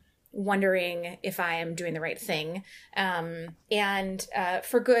 wondering if I am doing the right thing. And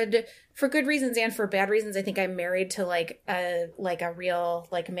for good reasons and for bad reasons, I think I'm married to like a real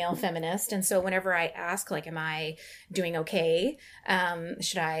like male feminist. And so whenever I ask, like, am I doing okay?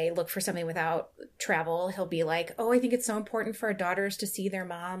 Should I look for something without travel? He'll be like, oh, I think it's so important for our daughters to see their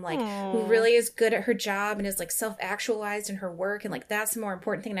mom, like who really is good at her job and is like self-actualized in her work. And like, that's the more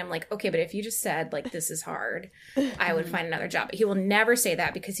important thing. And I'm like, okay, but if you just said like, this is hard, I would find another job. But he will never say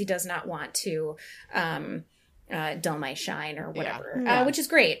that because he does not want to, dull my shine or whatever, which is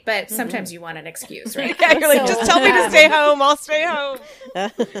great. But sometimes you want an excuse, right? Yeah, you're like, just tell me to stay home. I'll stay home.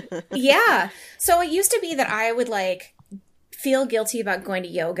 Yeah. So it used to be that I would like feel guilty about going to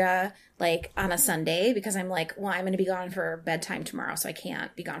yoga like on a Sunday because I'm like, well, I'm going to be gone for bedtime tomorrow, so I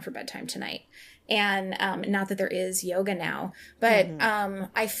can't be gone for bedtime tonight. And not that there is yoga now, but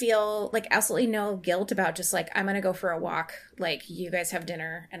I feel like absolutely no guilt about just like, I'm going to go for a walk. Like, you guys have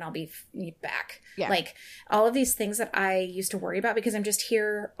dinner and I'll be back. Yeah. Like all of these things that I used to worry about because I'm just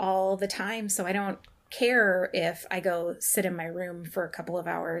here all the time. So I don't care if I go sit in my room for a couple of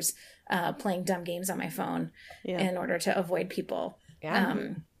hours playing dumb games on my phone in order to avoid people.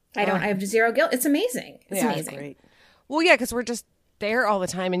 Yeah. I have zero guilt. It's amazing. It's amazing. Great. Well, yeah, because we're just there all the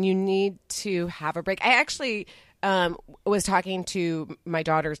time and you need to have a break. I actually was talking to my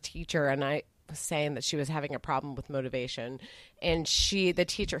daughter's teacher and I was saying that she was having a problem with motivation, and the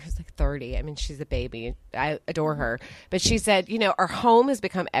teacher who's like 30, I mean, she's a baby, I adore her, but she said, you know, our home has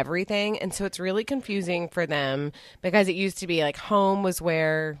become everything, and so it's really confusing for them because it used to be like home was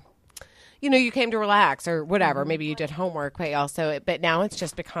where, you came to relax or whatever. Maybe you did homework, but now it's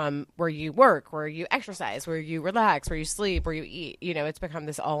just become where you work, where you exercise, where you relax, where you sleep, where you eat. It's become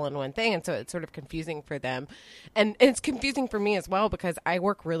this all-in-one thing. And so it's sort of confusing for them. And it's confusing for me as well because I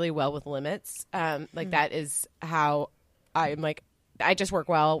work really well with limits. That is how I'm like, I just work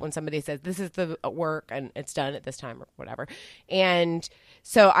well when somebody says this is the work and it's done at this time or whatever. And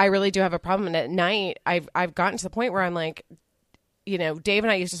so I really do have a problem. And at night, I've gotten to the point where I'm like, Dave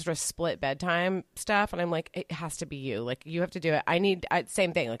and I used to sort of split bedtime stuff. And I'm like, it has to be you. Like, you have to do it.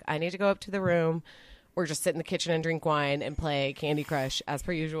 Same thing. Like, I need to go up to the room or just sit in the kitchen and drink wine and play Candy Crush as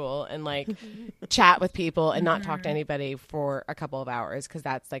per usual and like chat with people and not talk to anybody for a couple of hours. Cause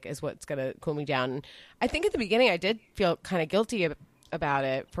that's like, is what's going to cool me down. And I think at the beginning I did feel kind of guilty about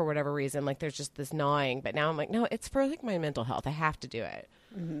it for whatever reason. Like there's just this gnawing, but now I'm like, no, it's for like my mental health. I have to do it.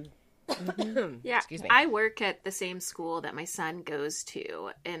 Yeah. Excuse me. I work at the same school that my son goes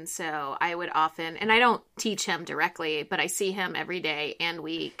to. And so I would often, and I don't teach him directly, but I see him every day and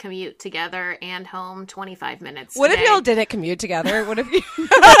we commute together and home 25 minutes. What if today. y'all didn't commute together? What if you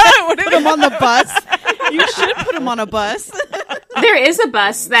Put him on the bus. You should put him on a bus. There is a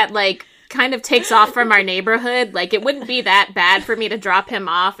bus that like kind of takes off from our neighborhood. Like it wouldn't be that bad for me to drop him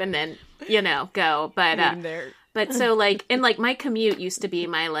off and then, go. But so like, and like my commute used to be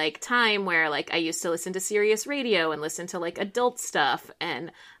my like time where like I used to listen to Sirius Radio and listen to like adult stuff.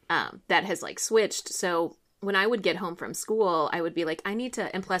 And that has like switched. So when I would get home from school, I would be like, I need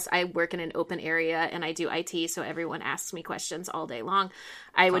to, and plus I work in an open area and I do IT. So everyone asks me questions all day long.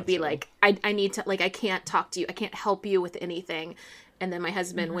 I would be like, I need to, like, I can't talk to you. I can't help you with anything. And then my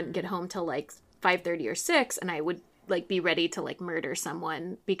husband wouldn't get home till like 5:30 or 6. And I would like be ready to like murder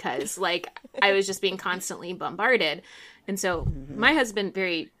someone because like I was just being constantly bombarded. And so my husband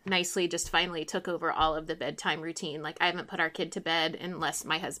very nicely just finally took over all of the bedtime routine. Like I haven't put our kid to bed unless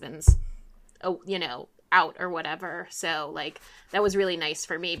my husband's, out or whatever. So like that was really nice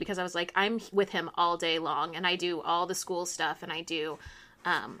for me because I was like, I'm with him all day long and I do all the school stuff and I do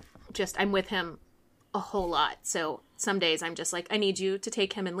I'm with him a whole lot. So some days I'm just like, I need you to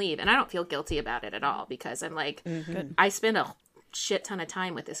take him and leave. And I don't feel guilty about it at all because I'm like, I spend a shit ton of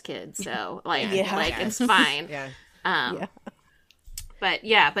time with this kid. So like, it's fine.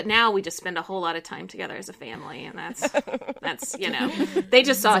 But now we just spend a whole lot of time together as a family. And that's, they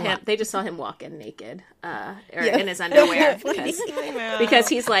just saw him walk in naked, in his underwear because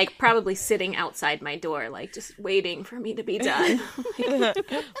he's like probably sitting outside my door, like just waiting for me to be done.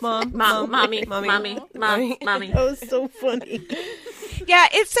 Mommy. That was so funny. Yeah,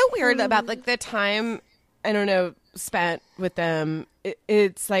 it's so weird about like the time, I don't know, spent with them.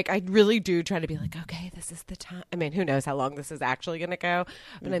 It's like I really do try to be like, okay, this is the time. I mean, who knows how long this is actually going to go,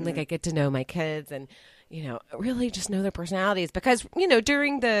 but I'm like, I get to know my kids and really just know their personalities because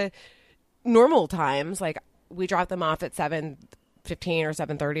during the normal times, like we drop them off at 7:15 or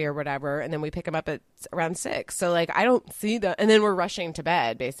 7:30 or whatever, and then we pick them up at around 6. So like I don't see them, and then we're rushing to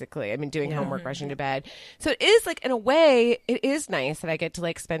bed basically. I mean, doing homework, rushing to bed. So it is like in a way, it is nice that I get to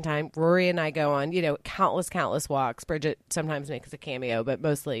like spend time. Rory and I go on countless walks. Bridget sometimes makes a cameo, but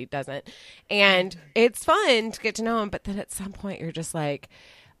mostly doesn't, and it's fun to get to know him. But then at some point, you're just like,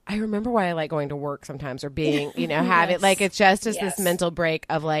 I remember why I like going to work sometimes or being, have it like it's just this mental break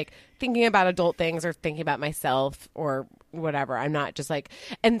of like thinking about adult things or thinking about myself or whatever. I'm not just like,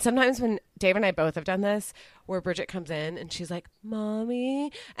 and sometimes when Dave and I both have done this where Bridget comes in and she's like,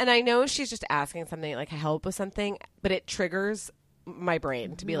 Mommy, and I know she's just asking something like help with something, but it triggers my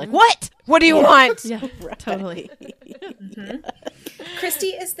brain to be like, what do you want? Yeah, totally. Christy,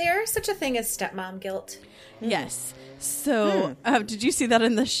 is there such a thing as stepmom guilt? Yes. So, did you see that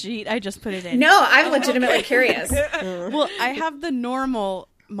in the sheet? I just put it in. No, I'm legitimately curious. Well, I have the normal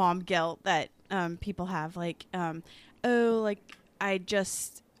mom guilt that people have, like,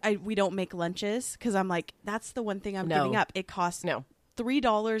 we don't make lunches because I'm like, that's the one thing I'm giving up. It costs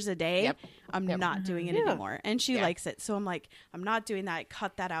 $3 a day. Yep. I'm not doing it anymore, and she likes it, so I'm like, I'm not doing that. I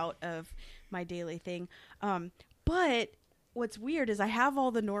cut that out of my daily thing. But what's weird is I have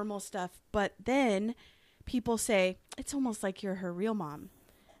all the normal stuff, but then people say it's almost like you're her real mom,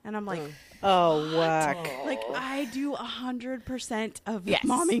 and I'm like, oh, whack. Like I do 100% of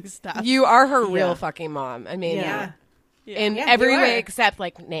momming stuff. You are her real fucking mom. I mean, in every way except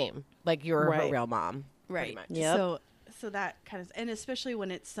like name, like you're her real mom, right? Yep. So that kind of, and especially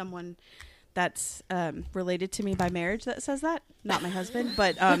when it's someone that's related to me by marriage that says that, not my husband,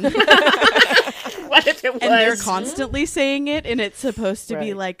 but what if it was? And they're constantly saying it, and it's supposed to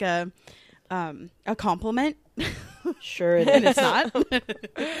be like a compliment. Sure it is. And it's not.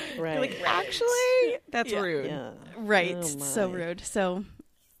 Right. Like, actually, that's rude. Yeah. Right. Oh, So rude. So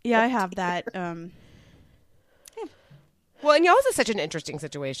Yeah, I have that. Well, and y'all's is such an interesting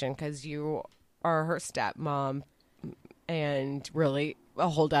situation because you are her stepmom and really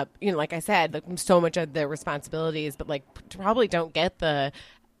hold up, like I said, like so much of the responsibilities, but like probably don't get the,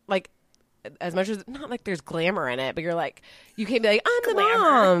 like, as much as, not like there's glamour in it, but you're like, you can't be like, I'm the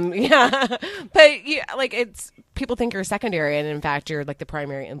mom. Yeah. But like it's, people think you're secondary. And in fact, you're like the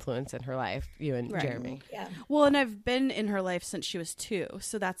primary influence in her life, you and Jeremy. Yeah. Well, and I've been in her life since she was 2.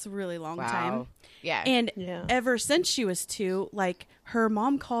 So that's a really long time. Yeah. And ever since she was 2, like her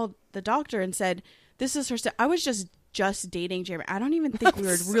mom called the doctor and said, this is her I was just dating Jeremy. I don't even think we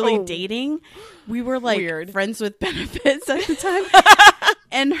were really dating. We were like friends with benefits at the time.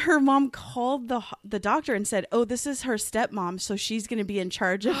 And her mom called the doctor and said, oh, this is her stepmom, so she's going to be in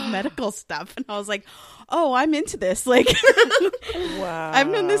charge of medical stuff. And I was like, oh, I'm into this. Like, wow. I've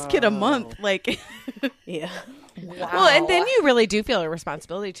known this kid a month. Like, yeah. Wow. Well, and then you really do feel a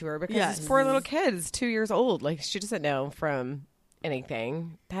responsibility to her because this poor little kid is 2 years old. Like, she doesn't know from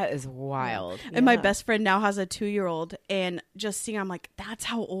anything. That is wild. And my best friend now has a 2-year-old, and just seeing, I'm like, that's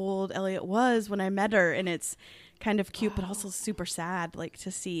how old Elliot was when I met her. And it's kind of cute, but also super sad, like,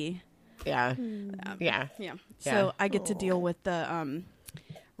 to see. Yeah. Yeah. So I get to deal with the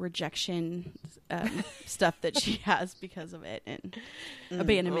rejection stuff that she has because of it, and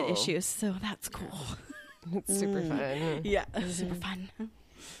abandonment issues. So that's cool. It's super fun. Yeah, super fun.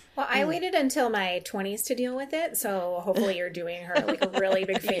 Well, I waited until my 20s to deal with it, so hopefully you're doing her like a really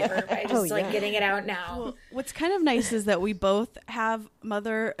big favor by just getting it out now. Well, what's kind of nice is that we both have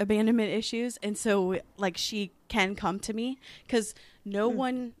mother abandonment issues, and so like she can come to me because no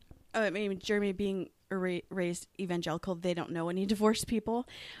one, I mean, Jeremy being raised evangelical, they don't know any divorced people,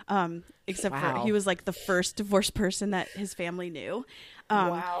 except for he was like the first divorced person that his family knew.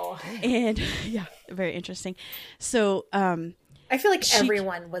 Wow. And yeah, very interesting. So, I feel like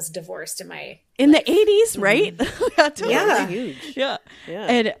everyone was divorced in the 80s, right? Yeah. Huge. Yeah.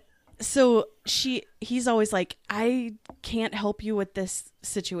 And so he's always like, I can't help you with this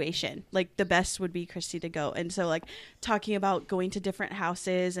situation. Like, the best would be Christy to go. And so like talking about going to different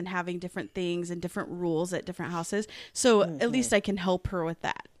houses and having different things and different rules at different houses. So at least I can help her with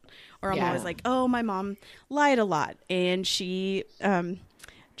that. Or I'm always like, oh, my mom lied a lot and she,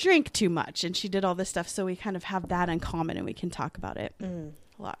 drank too much and she did all this stuff, so we kind of have that in common and we can talk about it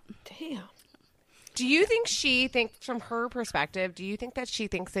a lot. Damn. Do you think she thinks, from her perspective, do you think that she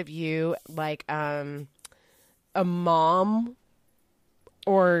thinks of you like a mom,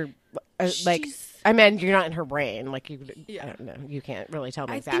 or like, I mean, you're not in her brain, like, you I don't know, you can't really tell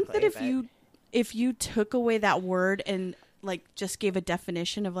me exactly. I think that if you took away that word and like just gave a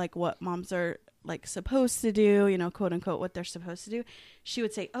definition of like what moms are like supposed to do, quote unquote, what they're supposed to do, she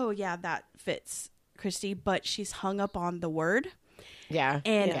would say, oh yeah, that fits Christy, but she's hung up on the word. Yeah.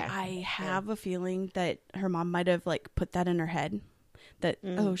 And I have a feeling that her mom might have like put that in her head that,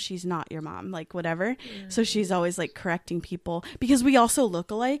 oh, she's not your mom, like whatever. So she's always like correcting people because we also look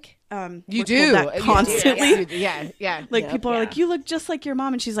alike. You do that constantly. Yeah. Like people are like, you look just like your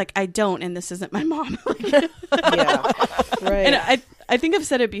mom. And she's like, I don't. And this isn't my mom. Right. And I think I've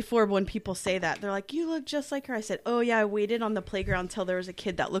said it before when people say that. They're like, you look just like her. I said, oh yeah, I waited on the playground until there was a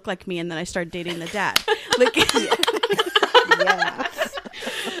kid that looked like me. And then I started dating the dad. Like,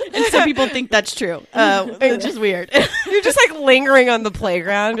 and some people think that's true. Which is weird. You're just like lingering on the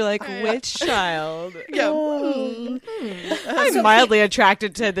playground. You're like, which child? I'm mildly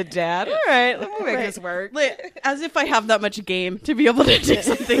attracted to the dad. All right, let me make this work. As if I have that much game to be able to do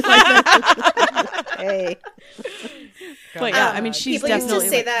something like that. Hey. But yeah, I mean, she's people definitely used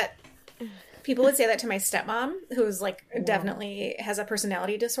to say that. People would say that to my stepmom, who's like definitely has a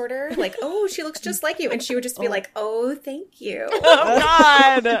personality disorder. Like, oh, she looks just like you, and she would just be like, "Oh, thank you." Oh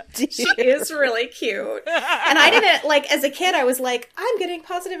God, she is really cute. And I didn't like as a kid. I was like, I'm getting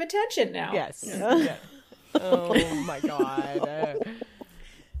positive attention now. Yes. Yeah. Oh my God.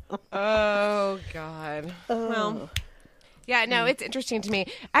 Oh God. Well, yeah. No, it's interesting to me.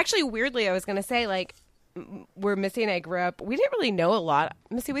 Actually, weirdly, I was going to say like, where Missy and I grew up, we didn't really know a lot.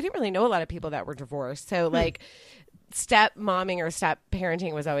 Missy, we didn't really know a lot of people that were divorced. So like step momming or step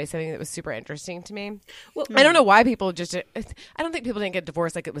parenting was always something that was super interesting to me. Well, I don't know why people just, I don't think people didn't get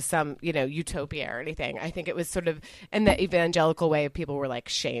divorced like it was some, utopia or anything. I think it was sort of in the evangelical way, people were like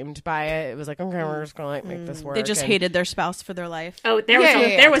shamed by it. It was like, okay, we're just going to like make this work. They just hated their spouse for their life. Oh, there was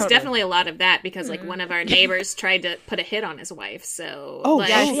totally. Definitely a lot of that because like one of our neighbors tried to put a hit on his wife. So Cool.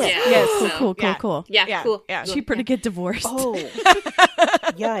 Yeah, cool. She'd pretty get divorced. Oh,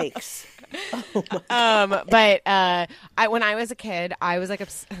 yikes. But when I was a kid, I was like,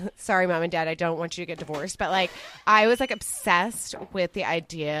 sorry, mom and dad, I don't want you to get divorced, but like, I was like obsessed with the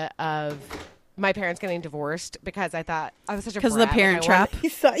idea of my parents getting divorced because I thought I was such a Because of the brat. Parent Like, Trap. You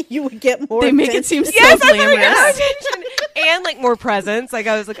thought you would get more. They make it attention. seem so Yes, I thought glamorous. I'd get more attention and like more presents. Like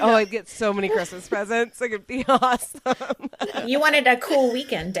I was like, oh, I'd get so many Christmas presents. Like it'd be awesome. You wanted a cool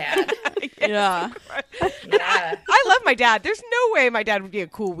weekend, Dad. Yeah. Yeah. I love my dad. There's no way my dad would be a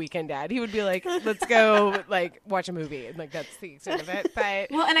cool weekend dad. He would be like, let's go like watch a movie, and like that's the extent of it.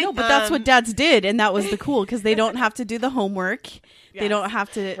 But Well, and I No, but that's what dads did, and that was the cool because they don't have to do the homework. They Yes. don't have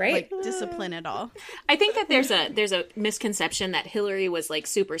to Right. like discipline at all. I think that there's a misconception that Hillary was like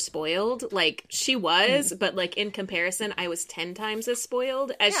super spoiled. Like she was, but like in comparison, I was 10 times as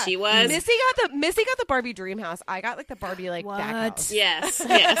spoiled as she was. Missy got the Barbie dream house. I got like the Barbie like back house. Yes,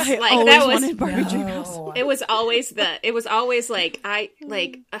 I like always that was. wanted Barbie Dream House. It was always like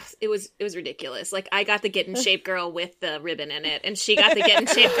it was ridiculous. Like I got the Get in Shape girl with the ribbon in it, and she got the Get in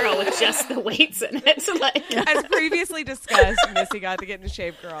Shape girl with just the weights in it. Like As previously discussed, Missy got to get in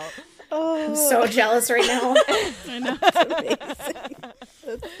shape, girl. I'm so jealous right now. I know.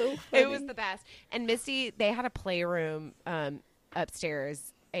 That's so funny. It was the best. And Missy, they had a playroom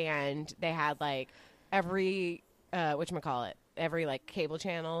upstairs, and they had like every whatchamacallit, every like cable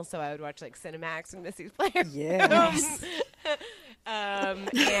channel. So I would watch like Cinemax and Missy's playroom. Yes.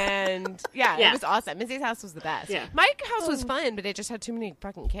 And yeah, Yeah. it was awesome. Missy's house was the best. Yeah. My house was fun, but it just had too many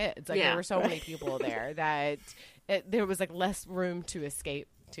fucking kids. Like Yeah. there were so many people there that there was like less room to escape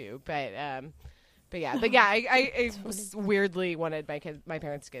to. But yeah, I weirdly wanted my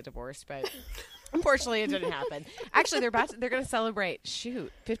parents to get divorced, but unfortunately it didn't happen. Actually, they're going to celebrate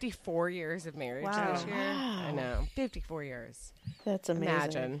 54 years of marriage Wow. this year. I know, 54 years. That's amazing.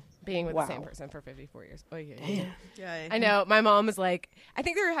 Imagine being with Wow. the same person for 54 years. Oh yeah. Damn. Yeah. I know. My mom was like, I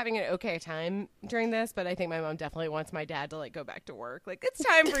think they were having an okay time during this, but I think my mom definitely wants my dad to like go back to work. Like, it's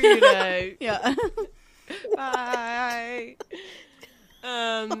time for you to Yeah. bye.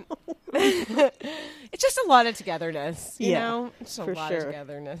 It's just a lot of togetherness, you Yeah, know? It's a for lot sure. of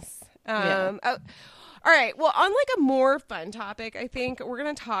togetherness. Yeah. All right. Well, on like a more fun topic, I think we're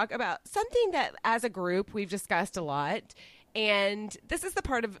going to talk about something that as a group we've discussed a lot. And this is the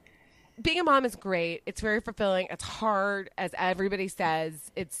part of being a mom is great. It's very fulfilling. It's hard, as everybody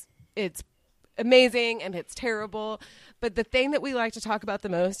says. It's amazing and it's terrible. But the thing that we like to talk about the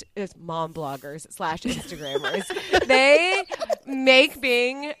most is mom bloggers / Instagrammers. They make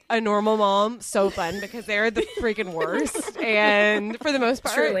being a normal mom so fun because they're the freaking worst. And for the most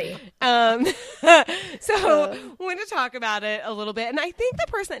part. Truly. So we want to talk about it a little bit. And I think the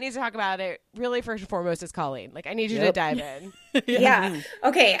person that needs to talk about it really first and foremost is Colleen. Like, I need you to Yep. dive in. Yeah.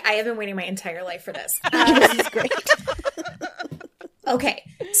 Okay. I have been waiting my entire life for this. This is great. Okay,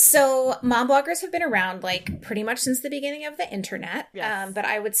 so mom bloggers have been around like pretty much since the beginning of the internet. Yes. But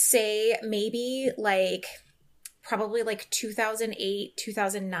I would say maybe like probably like 2008,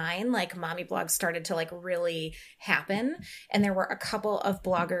 2009, like mommy blogs started to like really happen. And there were a couple of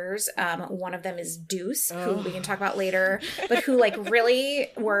bloggers. One of them is Deuce, who we can talk about later, but who like really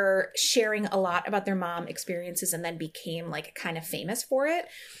were sharing a lot about their mom experiences and then became like kind of famous for it.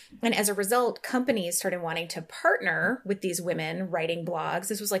 And as a result, companies started wanting to partner with these women writing blogs.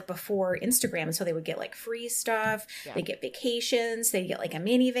 This was like before Instagram. So they would get like free stuff. Yeah. They get vacations. They get like a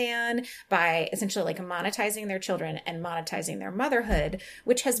minivan by essentially like monetizing their children and monetizing their motherhood,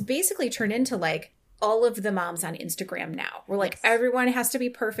 which has basically turned into like all of the moms on Instagram now. We're like, everyone has to be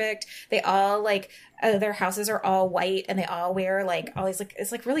perfect. They all like, their houses are all white and they all wear like all these like,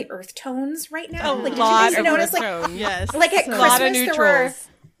 it's like really earth tones right now. Like, did you lot guys of notice like, tone. Yes. like at A lot of Christmas there were neutrals.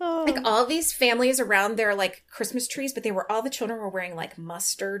 like all these families around their like Christmas trees, but all the children were wearing like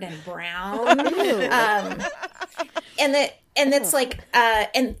mustard and brown. And it's like,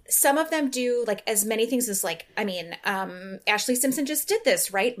 and some of them do like as many things as like, I mean, Ashley Simpson just did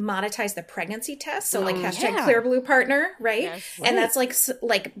this, right? Monetize the pregnancy test. So like hashtag yeah. Clear Blue Partner, right? Yes. And that's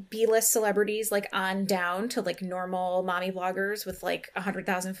like B-list celebrities, like on down to like normal mommy bloggers with like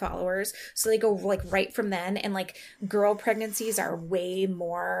 100,000 followers. So they go like right from then. And like girl pregnancies are way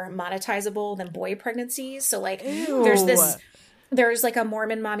more monetizable than boy pregnancies. So like there's like a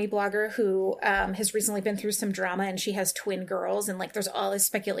Mormon mommy blogger who has recently been through some drama and she has twin girls. And like there's all this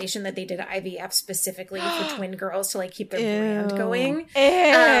speculation that they did IVF specifically for twin girls to like keep their brand going.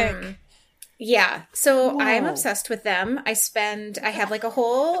 Yeah. So Whoa. I'm obsessed with them. I have like a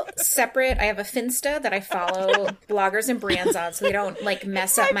whole separate, I have a Finsta that I follow bloggers and brands on so they don't like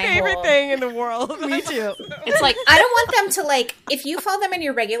mess up my favorite whole thing in the world. Me too. It's like, I don't want them to like, if you follow them in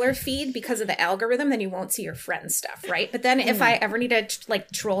your regular feed because of the algorithm, then you won't see your friend stuff, right? But then if I ever need to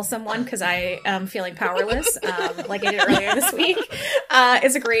like troll someone because I am feeling powerless, like I did earlier this week,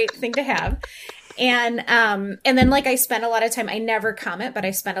 it's a great thing to have. And then like I spend a lot of time, I never comment, but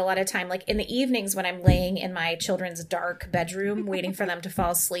I spend a lot of time like in the evenings when I'm laying in my children's dark bedroom waiting for them to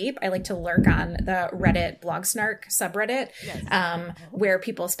fall asleep. I like to lurk on the Reddit Blog Snark subreddit, where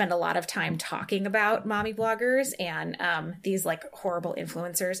people spend a lot of time talking about mommy bloggers and these like horrible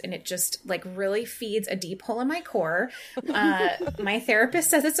influencers. And it just like really feeds a deep hole in my core. My therapist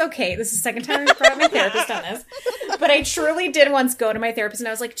says it's okay. This is the second time I've brought up my therapist on this. But I truly did once go to my therapist and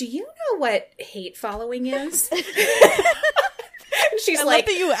I was like, do you know what hate following is? She's I like, love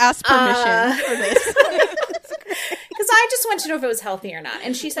that you asked permission for this. because I just wanted to know if it was healthy or not,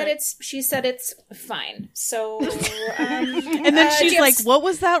 and she said it's fine. So, And then she's like, "What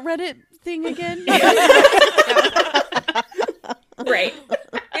was that Reddit thing again?" right.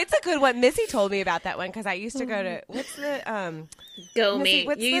 It's a good one. Missy told me about that one because I used to go to what's the Go Missy, Me.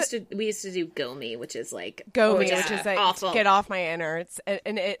 what's We used to do Go Me, which is like Go Me, yeah, which is like awful. get off my innards,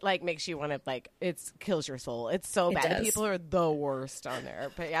 and it like makes you want to like it kills your soul. It's so It bad. does. People are the worst on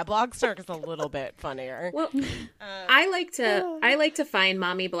there. But yeah, Blog Snark is a little bit funnier. Well, I like to find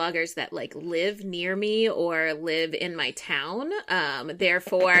mommy bloggers that like live near me or live in my town.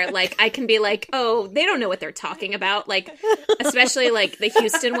 Therefore, like I can be like, oh, they don't know what they're talking about. Like, especially like the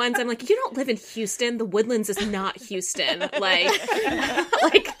Houston ones. I'm like, you don't live in Houston. The Woodlands is not Houston. Like,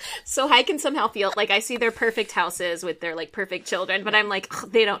 so I can somehow feel like I see their perfect houses with their like perfect children, but I'm like, oh,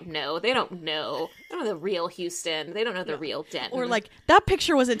 they don't know. They don't know the real Houston. They don't know the real Denton. Or like, that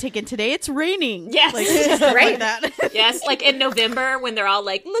picture wasn't taken today. It's raining. Yes. Like, stuff Right. like that. Yes, like in November when they're all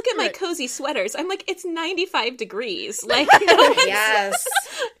like, look at my cozy sweaters. I'm like, it's 95 degrees. Like, Yes.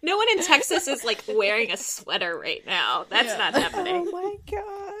 no one in Texas is like wearing a sweater right now. That's not happening. Oh my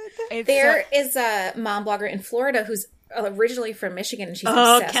god. It's There is a mom blogger in Florida who's originally from Michigan, and she's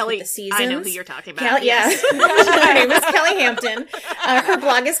Oh, obsessed Kelly. with the seasons. I know who you're talking about. Kelly, Yes. Her name is Kelly Hampton. Her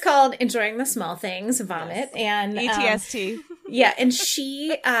blog is called Enjoying the Small Things, Vomit. And ETST. yeah, and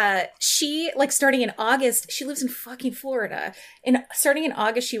she like starting in August, she lives in fucking Florida. And starting in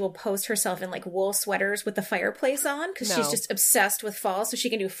August, she will post herself in like wool sweaters with the fireplace on because she's just obsessed with fall, so she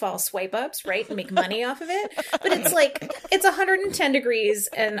can do fall swipe ups, right, and make money off of it. But it's like it's 110 degrees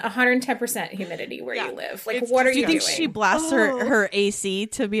and 110% humidity where you live. Like, what are Do you you think doing? she blasts her AC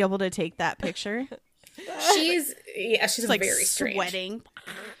to be able to take that picture? She's She's like very strange. sweating.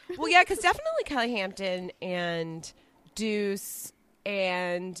 Well, yeah, because definitely Kelly Hampton and Deuce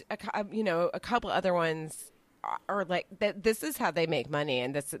and a couple other ones are like that. This is how they make money,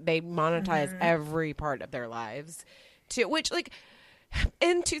 and they monetize every part of their lives. To which, like,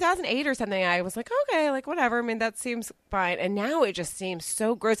 in 2008 or something, I was like, okay, like whatever. I mean, that seems fine. And now it just seems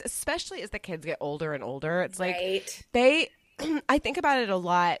so gross, especially as the kids get older and older. It's like Right. I think about it a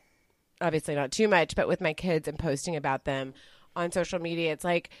lot. Obviously not too much, but with my kids and posting about them on social media, it's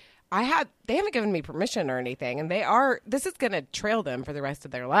like they haven't given me permission or anything, and this is going to trail them for the rest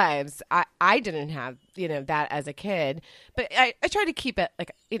of their lives. I didn't have, that as a kid, but I try to keep it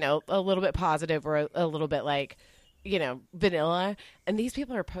like, a little bit positive or a little bit like, vanilla. And these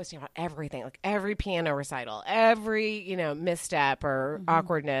people are posting about everything, like every piano recital, every, misstep or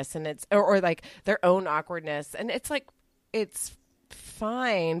awkwardness, and it's, or like their own awkwardness. And it's like, it's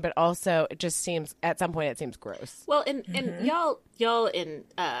fine, but also it just seems at some point it seems gross. Well, and y'all in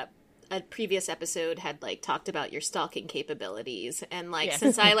a previous episode had like talked about your stalking capabilities, and like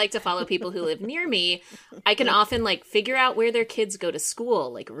since I like to follow people who live near me, I can often like figure out where their kids go to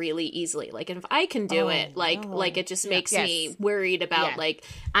school like really easily. Like, and if I can do it, like it just makes me worried about like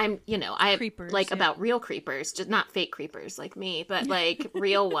I Creepers, like about real creepers, just not fake creepers like me, but like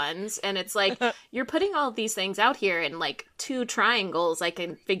real ones. And it's like you're putting all of these things out here in like 2 triangles. I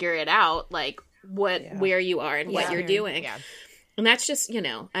can figure it out like where you are and what you're doing. Yeah. And that's just,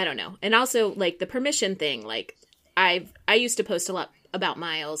 I don't know. And also, like, the permission thing, like, I used to post a lot about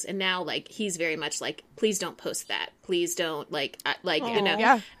Miles, and now, like, he's very much like, please don't post that. Please don't, like.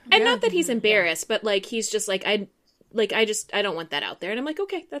 Yeah. And not that he's embarrassed, but, like, he's just like, I don't want that out there. And I'm like,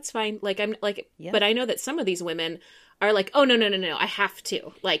 okay, that's fine. Like, I'm like, but I know that some of these women are like, oh, no, I have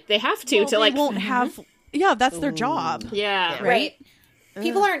to. Like, they have to They like. won't have. Yeah, that's their job. Yeah. Right.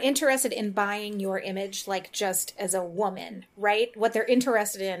 People aren't interested in buying your image like just as a woman, right? What they're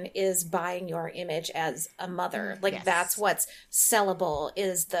interested in is buying your image as a mother. Like that's what's sellable,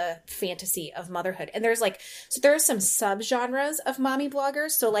 is the fantasy of motherhood. And there's there are some subgenres of mommy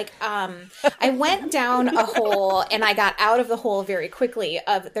bloggers. So I went down a hole and I got out of the hole very quickly.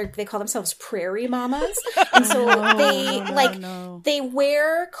 They call themselves prairie mamas. And so they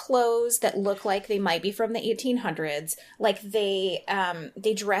wear clothes that look like they might be from the 1800s. Like they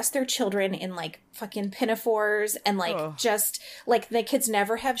dress their children in like fucking pinafores and just like the kids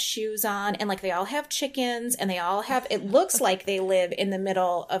never have shoes on, and like they all have chickens, and they all have, it looks like they live in the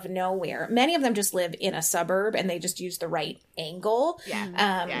middle of nowhere. Many of them just live in a suburb and they just use the right angle.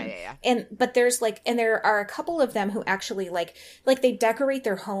 But there's and there are a couple of them who actually like they decorate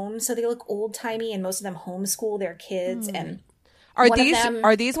their homes so they look old timey, and most of them homeschool their kids. And are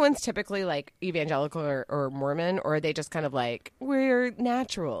these ones typically like evangelical or Mormon, or are they just kind of like, we're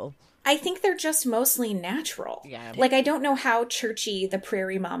natural? I think they're just mostly natural. Yeah. Like, I don't know how churchy the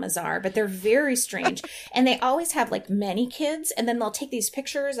prairie mamas are, but they're very strange. And they always have like many kids. And then they'll take these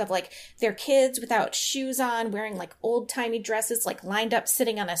pictures of like their kids without shoes on, wearing like old timey dresses, like lined up,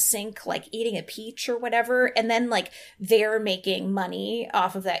 sitting on a sink, like eating a peach or whatever. And then like they're making money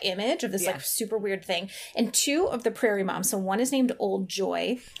off of that image of this like super weird thing. And two of the prairie moms, so one is named Old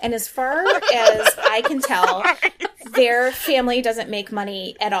Joy. And as far as I can tell, their family doesn't make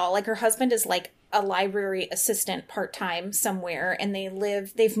money at all. Like, her husband is like a library assistant part-time somewhere, and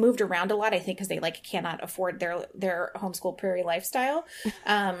they've moved around a lot, I think, because they like cannot afford their homeschool prairie lifestyle.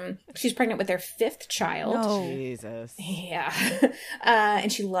 She's pregnant with their fifth child. Oh, Jesus. Yeah.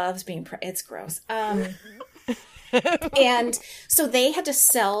 And she loves being it's gross. And so they had to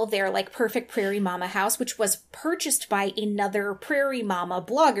sell their like perfect prairie mama house, which was purchased by another prairie mama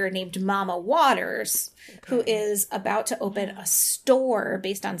blogger named Mama Waters, who is about to open a store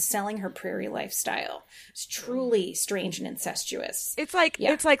based on selling her prairie lifestyle. It's truly strange and incestuous. It's like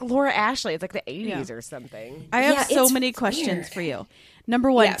Laura Ashley. It's like the 80s or something. I have so many questions for you.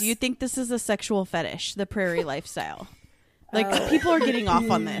 Number one, do you think this is a sexual fetish, the prairie lifestyle? Like, people are getting off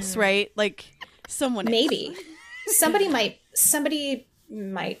on this, right? Like, someone maybe. Somebody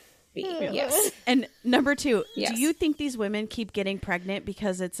might be, yes. And number two, do you think these women keep getting pregnant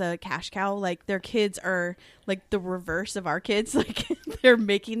because it's a cash cow? Like, their kids are like the reverse of our kids. Like, they're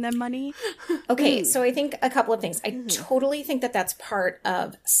making them money. Okay, so I think a couple of things. I totally think that that's part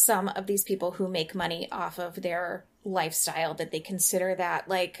of some of these people who make money off of their lifestyle, that they consider that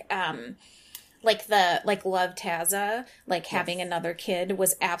like Love Taza, like having another kid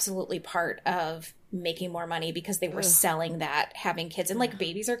was absolutely part of making more money because they were selling that, having kids, and like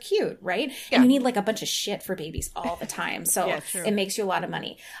babies are cute, right? Yeah. And you need like a bunch of shit for babies all the time. So it makes you a lot of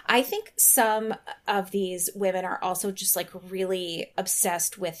money. I think some of these women are also just like really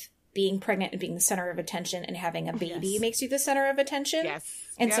obsessed with being pregnant and being the center of attention, and having a baby makes you the center of attention.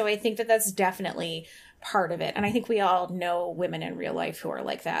 And so I think that that's definitely part of it. And I think we all know women in real life who are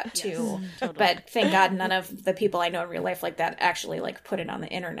like that too. Totally. But thank God none of the people I know in real life like that actually like put it on the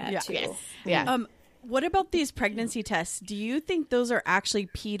internet too. What about these pregnancy tests? Do you think those are actually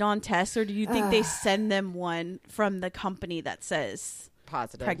peed on tests, or do you think they send them one from the company that says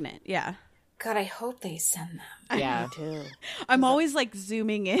positive pregnant? Yeah. God, I hope they send them. Yeah. Me too. I'm always like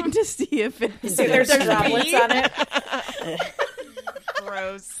zooming in to see if it's there's droplets on it.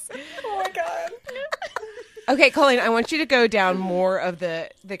 Gross. Oh my God. Okay, Colleen, I want you to go down more of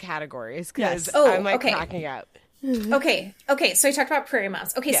the categories, because I'm like cracking up. Okay. So I talked about prairie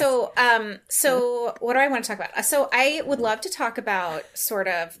moms. Okay. So what do I want to talk about? So I would love to talk about sort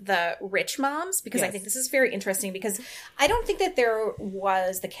of the rich moms, because I think this is very interesting, because I don't think that there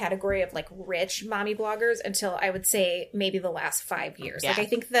was the category of like rich mommy bloggers until I would say maybe the last 5 years. Like, I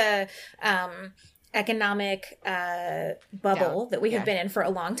think the, economic bubble that we have been in for a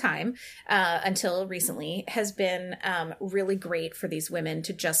long time until recently has been really great for these women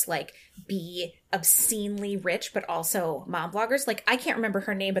to just like be obscenely rich, but also mom bloggers. Like, I can't remember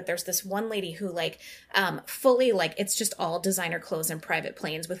her name, but there's this one lady who like fully like it's just all designer clothes and private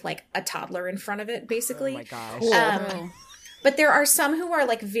planes with like a toddler in front of it, basically. Oh my gosh. But there are some who are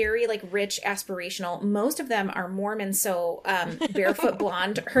like very like rich, aspirational. Most of them are Mormon. So Barefoot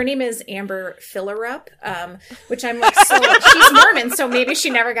Blonde, her name is Amber Fillerup, which I'm like, so she's Mormon, so maybe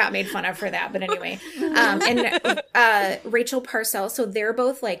she never got made fun of for that. But anyway, and Rachel Parcell. So they're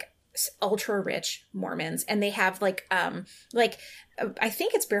both like ultra rich Mormons, and they have like I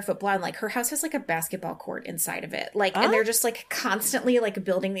think it's Barefoot Blonde, like her house has like a basketball court inside of it. Like, and they're just like constantly like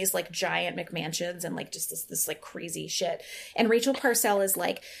building these like giant McMansions and like just this like crazy shit. And Rachel Parcell is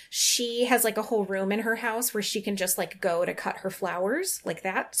like, she has like a whole room in her house where she can just like go to cut her flowers, like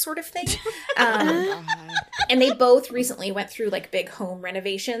that sort of thing. And they both recently went through like big home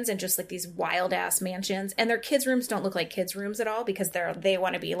renovations and just like these wild ass mansions. And their kids' rooms don't look like kids' rooms at all because they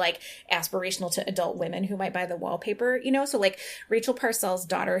want to be like aspirational to adult women who might buy the wallpaper, you know? So like Rachel Parcell's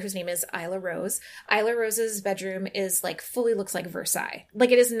daughter, whose name is Isla Rose's bedroom is like fully looks like Versailles.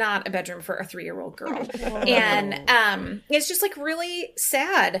 Like it is not a bedroom for a 3-year-old girl. And it's just like really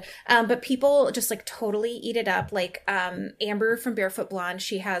sad. But people just like totally eat it up. Like Amber from Barefoot Blonde,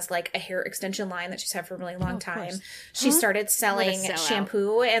 she has like a hair extension line that she's had for a really long time. She started selling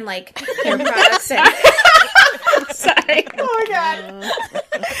shampoo and like hair products and sorry. Oh my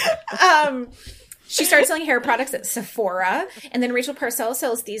god. She started selling hair products at Sephora, and then Rachel Parcell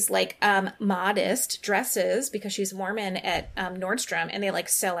sells these like modest dresses because she's Mormon at Nordstrom, and they like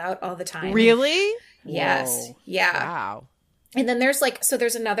sell out all the time. Really? Yes. Whoa. Yeah. Wow. And then there's like, so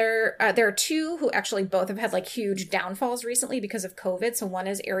there's another, there are two who actually both have had like huge downfalls recently because of COVID. So one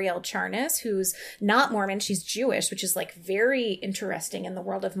is Ariel Charnas, who's not Mormon. She's Jewish, which is like very interesting in the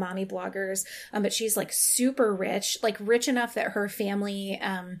world of mommy bloggers. But she's like super rich, like rich enough that her family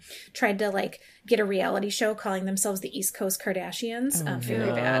tried to like get a reality show calling themselves the East Coast Kardashians. Very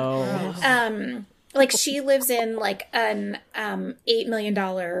bad. Like she lives in like an $8 million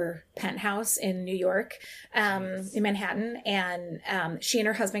penthouse in New York, in Manhattan, and she and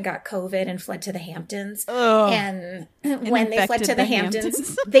her husband got COVID and fled to the Hamptons. And when they fled to the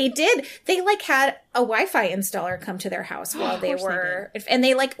Hamptons, they like had a Wi-Fi installer come to their house while they were, and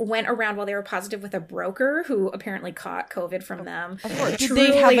they like went around while they were positive with a broker who apparently caught COVID from them. Of course. Did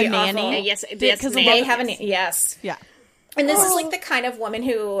they have a nanny? Yes, because they have a yes. Yeah. And this is like the kind of woman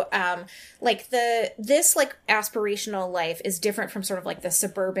who, like this like aspirational life is different from sort of like the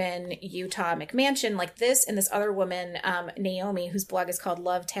suburban Utah McMansion. Like this and this other woman, Naomi, whose blog is called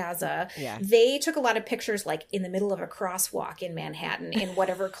Love Taza. Yeah. They took a lot of pictures like in the middle of a crosswalk in Manhattan in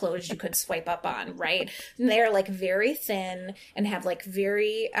whatever clothes you could swipe up on, right? And they're like very thin and have like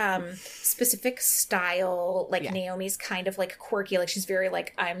very specific style. Like Naomi's kind of like quirky. Like she's very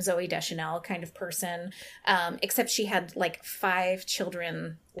like I'm Zooey Deschanel kind of person, except she had like 5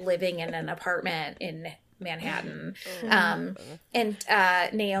 children living in an apartment in Manhattan. And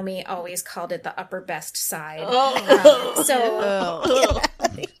Naomi always called it the Upper Best Side.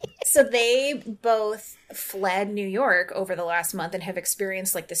 So they both fled New York over the last month and have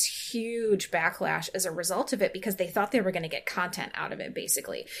experienced like this huge backlash as a result of it because they thought they were going to get content out of it,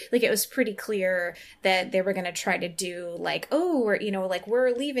 basically. Like it was pretty clear that they were going to try to do like, oh, we're, you know, like we're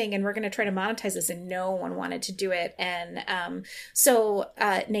leaving and we're going to try to monetize this, and no one wanted to do it. And so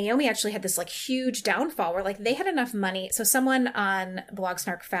Naomi actually had this like huge downfall where like they had enough money. So someone on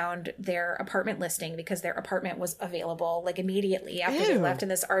Blogsnark found their apartment listing because their apartment was available like immediately after they left in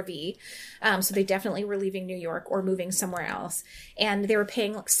this RV. So they definitely were leaving New York or moving somewhere else. And they were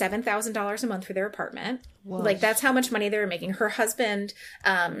paying like $7,000 a month for their apartment. Whoa. Like that's how much money they were making. Her husband,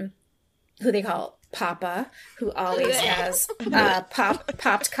 who they call Papa, who always has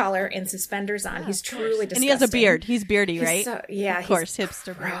popped collar and suspenders on. He's truly disgusting. And he has a beard. He's beardy, right? So, yeah. Of course,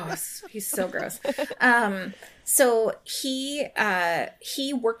 hipster. Gross. He's so gross. So he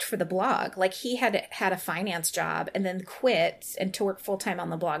worked for the blog. Like he had a finance job and then quit and to work full time on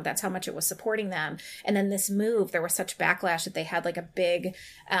the blog. That's how much it was supporting them. And then this move, there was such backlash that they had like a big,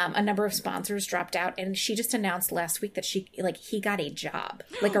 a number of sponsors dropped out. And she just announced last week that he got a job,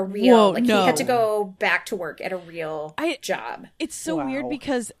 like a real, he had to go back to work at a real job. It's so weird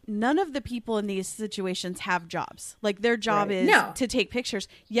because none of the people in these situations have jobs. Like their job is to take pictures,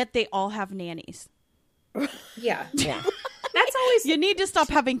 yet they all have nannies. Yeah. That's always you need to stop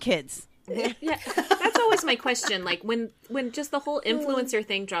having kids. Yeah, that's always my question. Like when just the whole influencer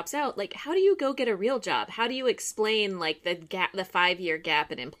thing drops out, like how do you go get a real job? How do you explain like the 5-year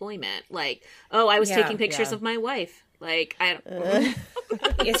gap in employment? Like, oh, I was taking pictures of my wife. Like I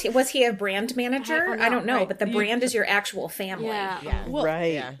don't. Was he a brand manager? I don't know, right. But the brand is your actual family. Yeah. Well,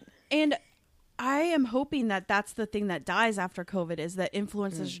 right. Yeah. And I am hoping that that's the thing that dies after COVID is that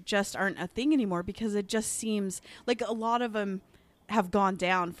influencers just aren't a thing anymore, because it just seems like a lot of them have gone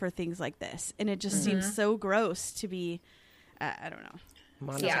down for things like this. And it just seems so gross to be, I don't know.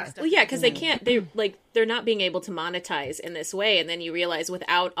 monetize. Yeah. Well, yeah, because they can't. They're not being able to monetize in this way, and then you realize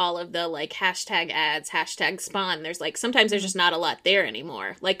without all of the like hashtag ads, hashtag spawn, there's like sometimes there's just not a lot there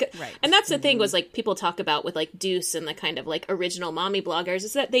anymore. Like, Right. and that's the thing was like people talk about with like Deuce and the kind of like original mommy bloggers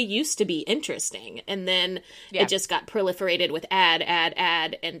is that they used to be interesting, and then Yeah. it just got proliferated with ad,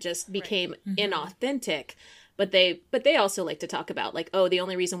 and just became inauthentic. But they also like to talk about like, oh, the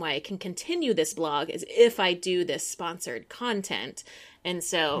only reason why I can continue this blog is if I do this sponsored content. And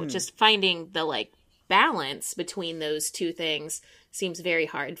so just finding the like balance between those two things seems very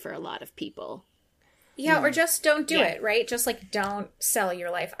hard for a lot of people. Yeah, or just don't do it, right? Just like don't sell your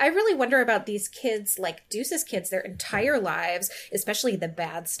life. I really wonder about these kids, like Deuce's kids, their entire lives, especially the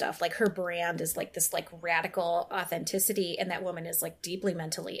bad stuff. Like her brand is like this like radical authenticity, and that woman is like deeply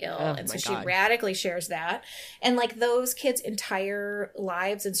mentally ill. And so she radically shares that. And like those kids' entire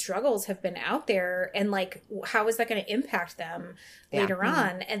lives and struggles have been out there, and like how is that going to impact them later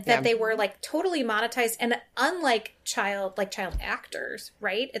on? And that they were like totally monetized, and unlike child actors,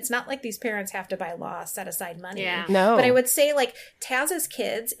 right? It's not like these parents have to by law set aside money. Yeah. No. But I would say like Taz's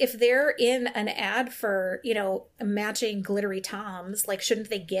kids, if they're in an ad for, you know, matching glittery Toms, like shouldn't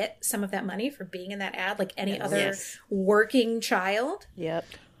they get some of that money for being in that ad like any other working child? Yep.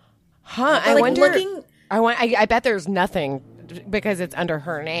 Huh? I like wonder. looking- I bet there's nothing because it's under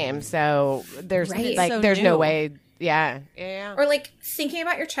her name. So there's Right. like So there's no new. way. Yeah. Yeah. Or like thinking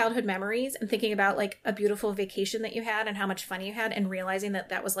about your childhood memories and thinking about like a beautiful vacation that you had and how much fun you had, and realizing that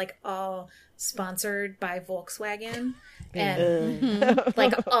that was like all sponsored by Volkswagen, and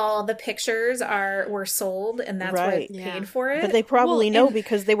like all the pictures were sold, and that's Right. what paid for it. But they probably Well, know and-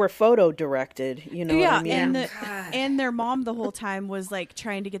 because they were photo directed. You know what I mean? and God. and their mom the whole time was like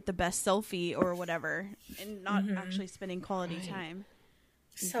trying to get the best selfie or whatever, and not actually spending quality time.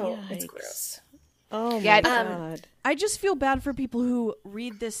 So it's Yikes. gross. Oh my Yeah, god. I just feel bad for people who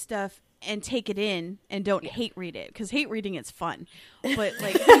read this stuff and take it in and don't hate read it, because hate reading it's fun, but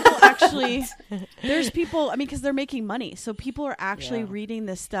like people actually, there's people. I mean, because they're making money, so people are actually reading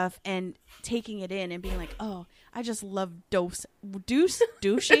this stuff and taking it in and being like, oh, I just love Deuce. What is it?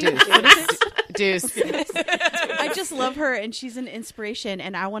 Deuce. I just love her, and she's an inspiration,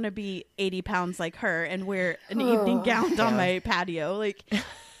 and I want to be 80 pounds like her and wear an evening gown on my patio. Like,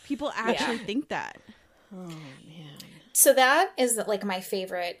 people actually think that. So that is like my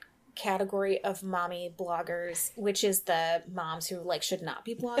favorite category of mommy bloggers, which is the moms who like should not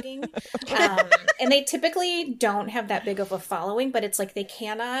be blogging. And they typically don't have that big of a following, but it's like they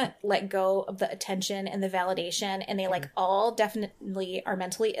cannot let go of the attention and the validation, and they like all definitely are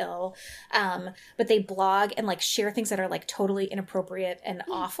mentally ill. But they blog and like share things that are like totally inappropriate and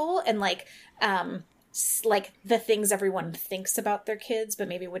awful, and like the things everyone thinks about their kids but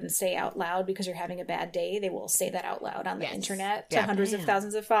maybe wouldn't say out loud because you're having a bad day, they will say that out loud on the internet to hundreds of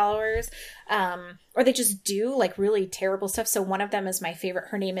thousands of followers. Or they just do like really terrible stuff. So one of them is my favorite.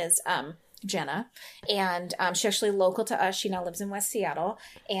 Her name is Jenna, and she's actually local to us. She now lives in West Seattle,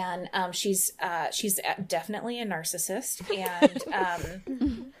 and she's definitely a narcissist.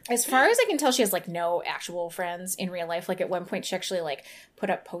 And as far as I can tell, she has like no actual friends in real life. Like at one point, she actually like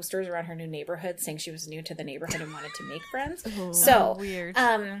put up posters around her new neighborhood saying she was new to the neighborhood and wanted to make friends. So Weird.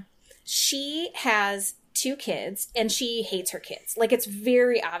 she has 2 kids, and she hates her kids. Like it's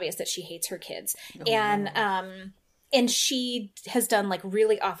very obvious that she hates her kids. And she has done like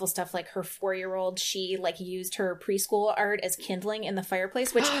really awful stuff. Like her 4-year-old, she like used her preschool art as kindling in the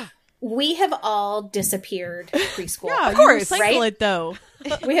fireplace, which we have all disappeared preschool. Yeah, Of course, you recycle right? it though.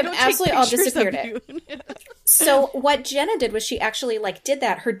 We have absolutely all Pictures of disappeared it. you. So what Jenna did was she actually like did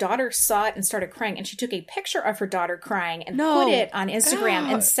that. Her daughter saw it and started crying, and she took a picture of her daughter crying and No. put it on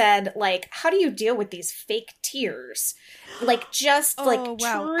Instagram and said like, how do you deal with these fake tears? Like just like Oh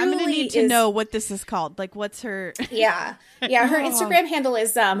wow! truly I'm gonna need to is- know what this is called. Like, what's her? Yeah. Her Instagram handle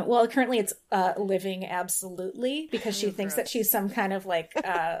is currently it's living absolutely, because she thinks that she's some kind of like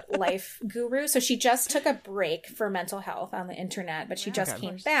life guru. So she just took a break for mental health on the internet, but she just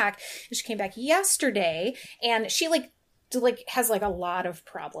came back. And she came back yesterday, and she like has like a lot of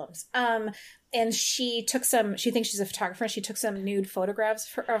problems. And she took she thinks she's a photographer, and she took some nude photographs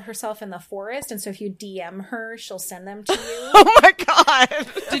of herself in the forest. And so if you DM her, she'll send them to you. Oh my god.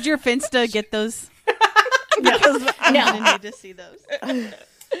 Did your Finsta get those? Because I'm No. gonna need to see those.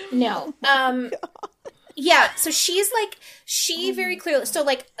 No. Yeah, so she very clearly, so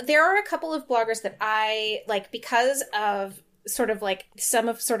like there are a couple of bloggers that I like because of sort of like some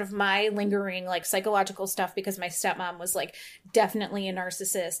of sort of my lingering like psychological stuff, because my stepmom was like definitely a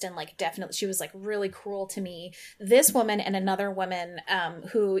narcissist and like definitely she was like really cruel to me. This woman and another woman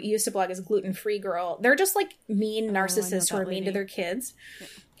who used to blog as Gluten Free Girl, they're just like mean narcissists who are mean to their kids. Yeah.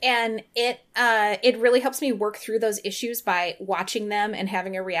 And it really helps me work through those issues by watching them and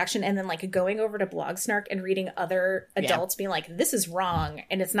having a reaction, and then like going over to Blog Snark and reading other adults being like, this is wrong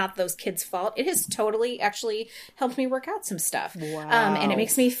and it's not those kids' fault. It has totally actually helped me work out some stuff. Wow. And it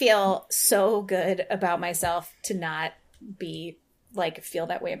makes me feel so good about myself to not be like feel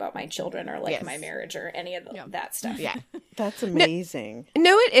that way about my children or like my marriage or any of that stuff. Yeah. That's amazing.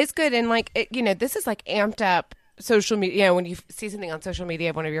 No, it is good. And like, this is like amped up social media. When you see something on social media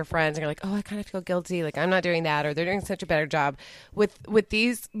of one of your friends and you're like, oh, I kind of feel guilty, like I'm not doing that, or they're doing such a better job with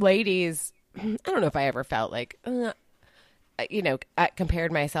these ladies. I don't know if I ever felt like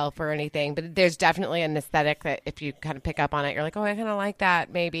compared myself or anything, but there's definitely an aesthetic that if you kind of pick up on it, you're like, oh, I kind of like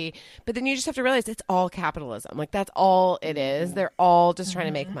that maybe, but then you just have to realize it's all capitalism. Like that's all it is. They're all just trying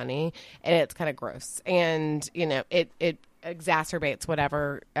to make money, and it's kind of gross, and it exacerbates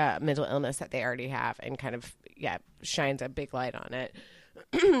whatever mental illness that they already have, and kind of shines a big light on it.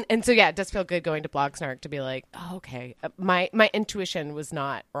 And so it does feel good going to Blog Snark to be like, oh, okay, my intuition was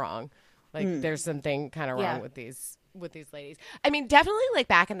not wrong. Like there's something kind of wrong with these ladies. I mean, definitely like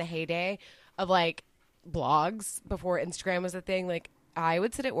back in the heyday of like blogs before Instagram was a thing, like I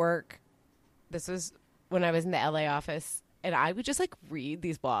would sit at work. This was when I was in the LA office, and I would just like read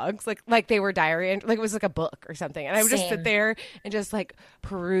these blogs like they were diary, and like it was like a book or something. And I would just sit there and just like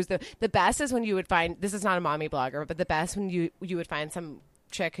peruse them. The best is when you would find, this is not a mommy blogger, but the best when you would find some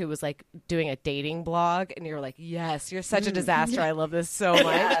chick who was like doing a dating blog, and you're like, yes, you're such a disaster. I love this so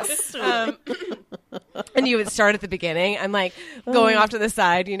much. And you would start at the beginning. I'm like going off to the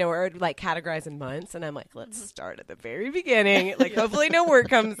side, where it would like categorize in months, and I'm like, let's start at the very beginning. Like hopefully no work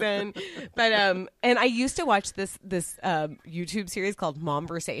comes in. But and I used to watch this YouTube series called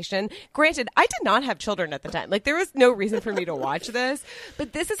Momversation. Granted, I did not have children at the time. Like there was no reason for me to watch this,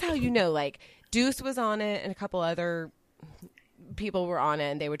 but this is how like Deuce was on it and a couple other people were on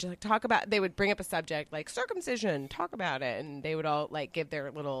it, and they would just like they would bring up a subject like circumcision, talk about it, and they would all like give their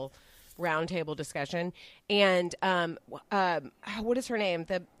little roundtable discussion. And what is her name?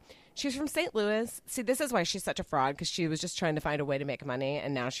 She's from St. Louis. See, this is why she's such a fraud, because she was just trying to find a way to make money,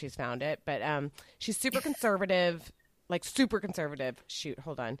 and now she's found it. But she's super conservative, like super conservative. Shoot,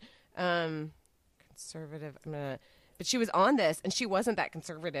 hold on. Conservative. But she was on this, and she wasn't that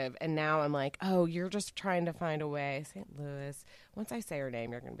conservative. And now I'm like, oh, you're just trying to find a way. St. Louis. Once I say her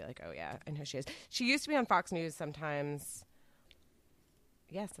name, you're going to be like, oh, yeah, I know who she is. She used to be on Fox News sometimes.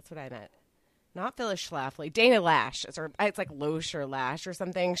 Yes, that's what I meant. Not Phyllis Schlafly. Dana Lash. It's like Loesch or Lash or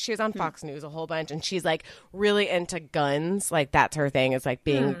something. She was on Fox News a whole bunch, and she's like really into guns. Like that's her thing, is like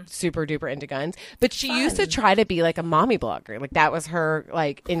being super duper into guns. But she used to try to be like a mommy blogger. Like that was her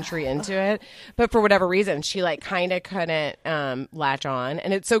like entry into it. But for whatever reason, she like kind of couldn't latch on.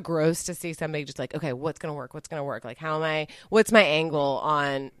 And it's so gross to see somebody just like, okay, what's going to work? What's going to work? Like what's my angle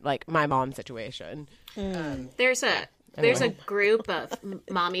on like my mom situation? There's a group of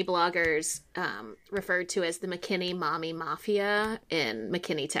mommy bloggers referred to as the McKinney Mommy Mafia in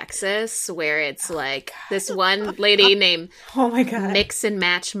McKinney, Texas, where it's like this one lady named Mix and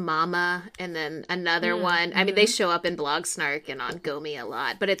Match Mama, and then another one. I mean, they show up in Blog Snark and on Gomi a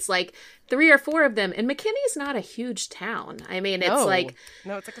lot, but it's like 3 or 4 of them. And McKinney's not a huge town. I mean, it's like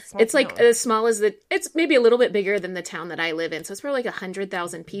a small town. Like as small as it's maybe a little bit bigger than the town that I live in. So it's probably like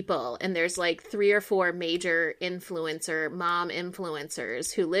 100,000 people. And there's like 3 or 4 major mom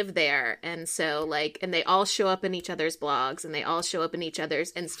influencers who live there. And so like, and they all show up in each other's blogs, and they all show up in each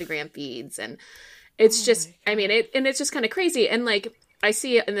other's Instagram feeds. And it's it's just kind of crazy. And like, I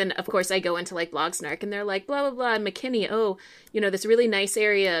see it, and then of course I go into like Blog Snark, and they're like blah blah blah, McKinney, this really nice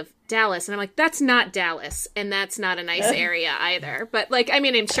area of Dallas, and I'm like, that's not Dallas, and that's not a nice area either. But like, I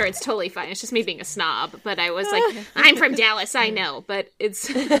mean, I'm sure it's totally fine. It's just me being a snob. But I was like, I'm from Dallas, I know, but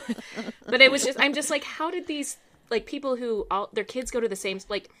but it was just, I'm just like, how did these like people who all their kids go to the same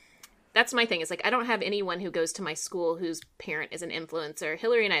like. That's my thing. Is like I don't have anyone who goes to my school whose parent is an influencer.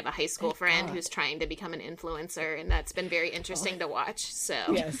 Hillary and I have a high school friend who's trying to become an influencer, and that's been very interesting to watch. So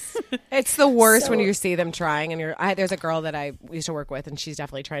yes, it's the worst when you see them trying. And there's a girl that I used to work with, and she's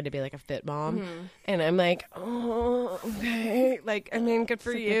definitely trying to be like a fit mom, and I'm like, oh, okay, like I mean, good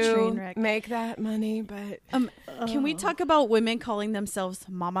for you, make that money, but can we talk about women calling themselves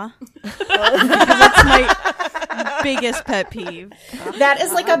mama? Because that's my biggest pet peeve. That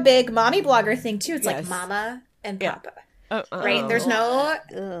is like a big mommy blogger thing too. It's like mama and papa. right? There's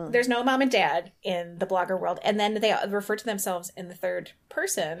no mom and dad in the blogger world, and then they refer to themselves in the third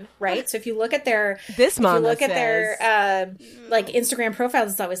person, right? So if you look at their like Instagram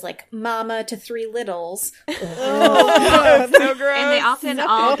profiles, it's always like mama to 3 littles. So gross. And they often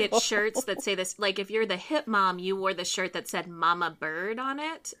all get shirts that say this. Like if you're the hip mom, you wore the shirt that said "Mama Bird" on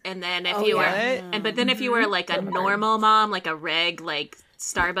it, and then if but then if you were like a normal mom, like a reg, like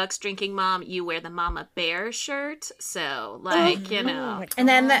Starbucks drinking mom, you wear the Mama Bear shirt. So like and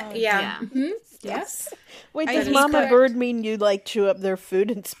then yes. Wait, does Mama Bird mean you like chew up their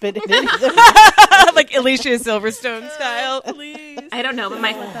food and spit it in? Like Alicia Silverstone style, please. I don't know, but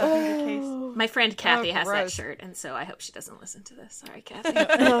my friend Kathy has that shirt, and so I hope she doesn't listen to this. Sorry, Kathy.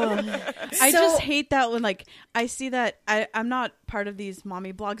 I just hate that when like I see that I'm not part of these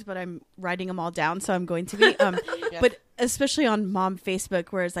mommy blogs, but I'm writing them all down, so I'm going to be. But especially on mom Facebook,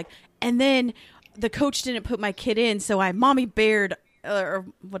 where it's like, and then the coach didn't put my kid in, so I mommy bared. Or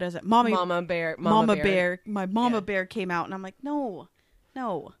what is it? Mama Bear. My Mama Bear came out, and I'm like, no.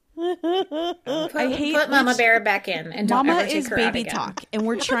 I hate put Mama Bear back in, and don't Mama ever take is her baby out again. talk, and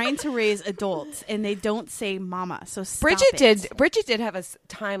we're trying to raise adults, and they don't say Mama. So stop Bridget did have a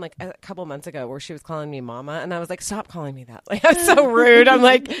time like a couple months ago where she was calling me Mama, and I was like, stop calling me that. Like I'm so rude. I'm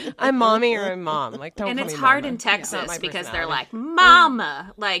like, I'm mommy or I'm mom. Like don't. And call it's me hard Mama. in Texas because they're personality. like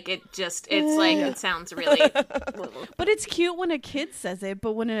Mama. Like it's like it sounds really. But it's cute when a kid says it,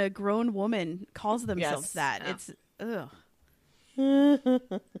 but when a grown woman calls themselves that, it's ugh.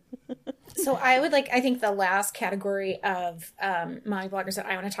 So I think the last category of mommy bloggers that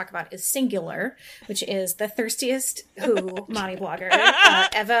I want to talk about is singular, which is the thirstiest mommy blogger,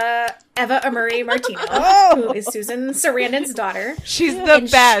 Eva Amuri Martino, who is Susan Sarandon's daughter. She's the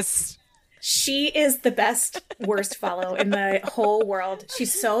best. She is the best, worst follow in the whole world.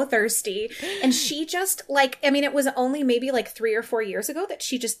 She's so thirsty. And she just it was only maybe like 3 or 4 years ago that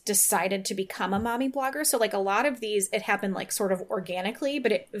she just decided to become a mommy blogger. So like a lot of these, it happened like sort of organically,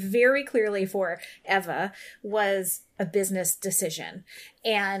 but it very clearly for Eva was a business decision.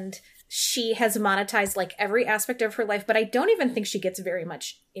 And she has monetized like every aspect of her life, but I don't even think she gets very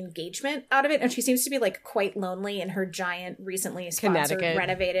much engagement out of it. And she seems to be like quite lonely in her giant, recently sponsored,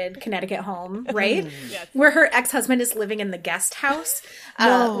 renovated Connecticut home, right? Yes. Where her ex-husband is living in the guest house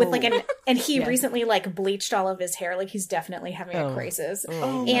with like and he recently like bleached all of his hair. Like he's definitely having a crisis.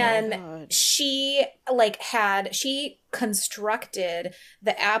 And she she constructed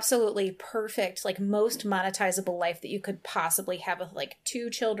the absolutely perfect, like most monetizable life that you could possibly have with like 2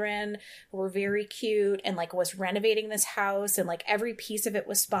 children who were very cute and like was renovating this house and like every piece of it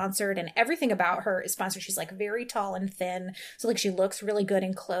was sponsored and everything about her is sponsored. She's like very tall and thin. So like she looks really good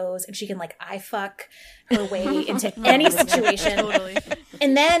in clothes and she can like eye fuck her way into any situation. Totally.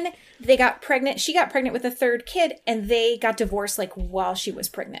 And then they got pregnant. She got pregnant with a 3rd kid and they got divorced like while she was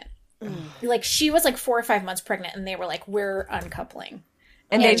pregnant. Like she was like 4 or 5 months pregnant and they were like, we're uncoupling.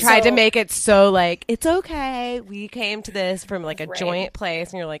 And they tried to make it so like, it's okay. We came to this from like a joint place.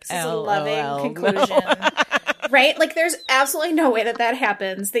 And you're like, this is a loving conclusion. Right? Like there's absolutely no way that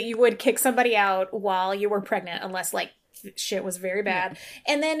happens, that you would kick somebody out while you were pregnant unless like shit was very bad.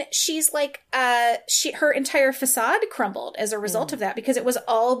 And then she's like, her entire facade crumbled as a result of that because it was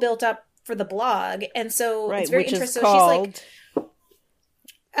all built up for the blog. And so it's very interesting. So she's like,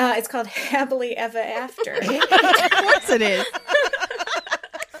 it's called Happily Ever After. Of course it is.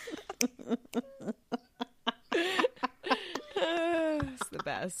 It's the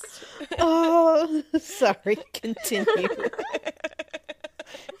best. Oh, sorry. Continue.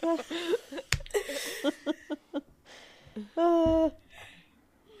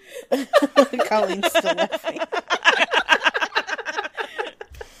 Colleen's still laughing.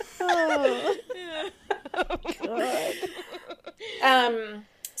 Oh, God.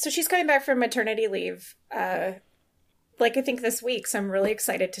 So she's coming back from maternity leave. Like I think this week, so I'm really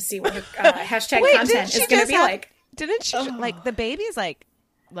excited to see what her hashtag content is going to be like. Didn't she like the baby's like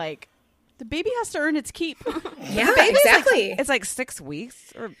the baby has to earn its keep. Yeah, exactly. It's like 6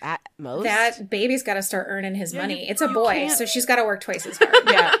 weeks or at most. That baby's got to start earning his money. It's a boy, so she's got to work twice as hard.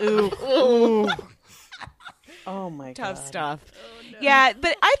 Yeah. Ooh. Oh my God. Tough stuff. Oh, no. Yeah,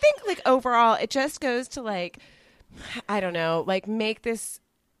 but I think like overall it just goes to like, I don't know, like make this,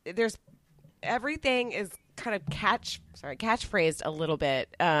 there's everything is kind of catchphrased a little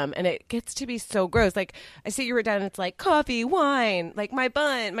bit, and it gets to be so gross. Like I see you were down, it's like coffee, wine, like my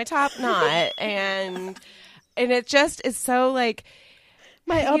bun, my top knot, and it just is so like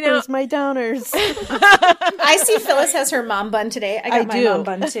my uppers, my downers. I see Phyllis has her mom bun today. I got my mom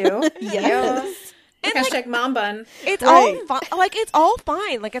bun too. Yes. Hashtag like, mom bun. It's all fine. Like it's all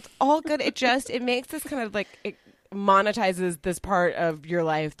fine. Like it's all good. It makes this kind of like monetizes this part of your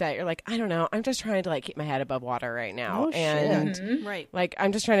life that you're like, I don't know, I'm just trying to like keep my head above water right now. Oh, and shit. Right. like,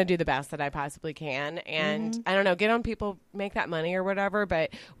 I'm just trying to do the best that I possibly can. And I don't know, get on people, make that money or whatever. But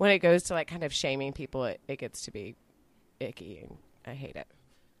when it goes to like kind of shaming people, it gets to be icky, and I hate it.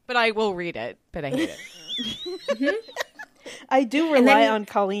 But I will read it, but I hate it. I do rely on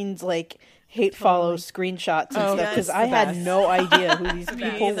Colleen's like hate follow screenshots and stuff because I had no idea who these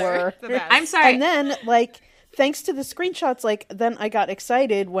people were. I'm sorry. And then like thanks to the screenshots, like then I got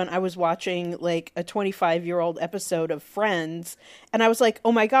excited when I was watching like a 25-year-old episode of Friends, and I was like,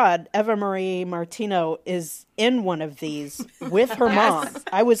 oh my god, Eva Marie Martino is in one of these with her mom.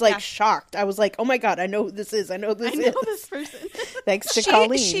 I was like shocked. I was like, oh my god, I know who this is. I know this person. Thanks to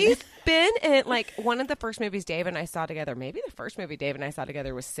Colleen. She's been in like one of the first movies Dave and I saw together. Maybe the first movie Dave and I saw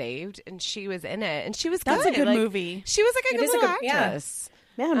together was Saved, and she was in it, and she was That's good. a good Like, movie. She was like a It good is a little good- yeah. actress.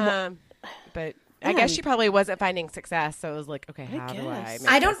 Man, But I guess she probably wasn't finding success, so it was like, okay, how do I guess.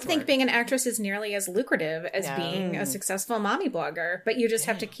 make I don't this think work? being an actress is nearly as lucrative as being a successful mommy blogger, but you just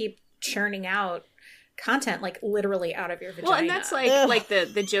have to keep churning out content like literally out of your vagina. Well, and that's like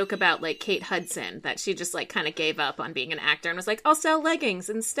the joke about like Kate Hudson, that she just like kind of gave up on being an actor and was like, I'll sell leggings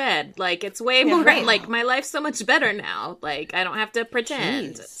instead. Like it's way more right. like my life's so much better now. Like I don't have to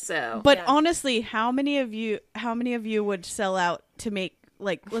pretend. So But honestly, how many of you would sell out to make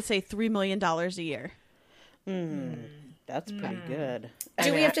like let's say $3 million a year? that's pretty good.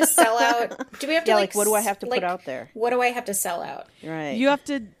 do we have to sell out? Do we have to Yeah, like what do I have to like, put out there? What do I have to sell out? Right. You have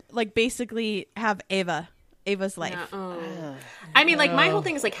to like basically have Ava's life. I mean, like my whole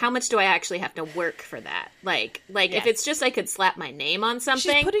thing is like, how much do I actually have to work for that? Like if it's just I could slap my name on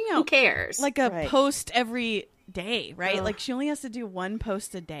something, putting who out, cares? Like a Right. post every day, right? Like she only has to do one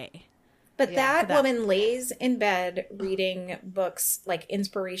post a day. But that woman lays in bed reading books, like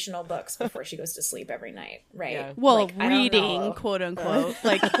inspirational books, before she goes to sleep every night, right? Yeah. Well, Like, I don't reading, know. quote unquote.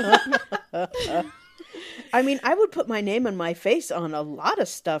 Like I mean, I would put my name and my face on a lot of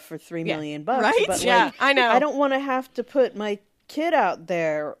stuff for $3 million bucks, Right? but Yeah, like, I know. I don't want to have to put my kid out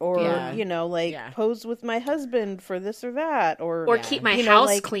there or Yeah. you know like Yeah. pose with my husband for this or that or keep my you know, house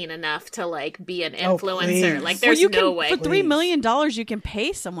like- clean enough to like be an Oh, influencer. please. Like well, there's you no can, way. for $3 million you can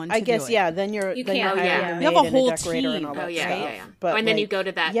pay someone to I guess do it. yeah. Then you're You then can. you're Oh, yeah. hiring You have a maid and whole decorator and all team. that Oh yeah, stuff. yeah, yeah. But and then you like, go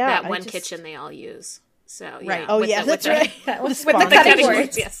to that I one just- kitchen they all use. So yeah, Right. Oh with yeah, the- that's with the- right. Yeah, with the sponsor. cutting boards,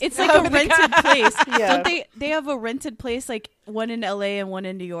 boards. yes. It's like a rented place. Yeah. Don't they have a rented place like one in LA and one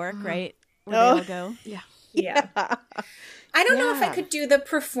in New York, right? Where Oh. they all go. Yeah. Yeah. I don't know if I Yeah. could do the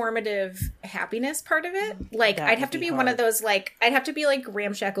performative happiness part of it. Like, That I'd have would to be be one of hard. those, like, I'd have to be like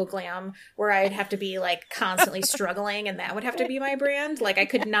Ramshackle Glam, where I'd have to be like constantly struggling, and that would have to be my brand. Like, I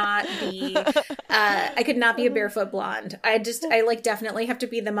could not be a barefoot blonde. I like definitely have to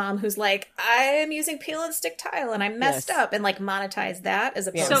be the mom who's like, I am using peel and stick tile and I messed Yes. up, and like monetize that as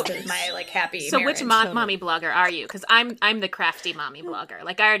opposed So- to my like happy So marriage. which mommy blogger are you? Because I'm the crafty mommy blogger.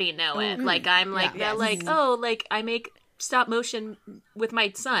 Like I already know it. Like I'm like they're like, oh, like I make stop motion with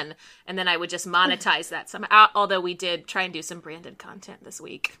my son, and then I would just monetize that somehow. Although we did try and do some branded content this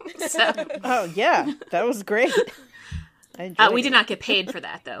week, so Oh yeah, that was great. I enjoyed we it. did not get paid for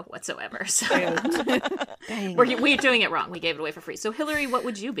that though whatsoever. So Dang. we're doing it wrong. We gave it away for free. So Hillary, what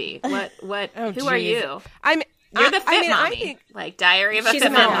would you be? What? Oh, who are geez. you? You're You're the fit mommy, I think like Diary of a She's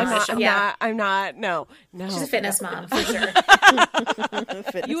Fit a Mom mom. official. I'm not. No. She's a fitness mom for sure.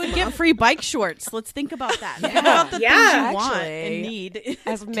 You would get free bike shorts. Let's think about that. Think about the Yeah, things you want actually. and need.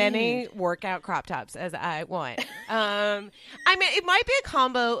 As many workout crop tops as I want. I mean, it might be a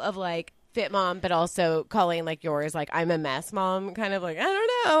combo of like fit mom, but also calling like yours, like I'm a mess mom, kind of like, I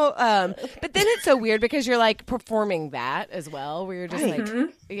don't know. But then it's so weird because you're like performing that as well, where you're just like,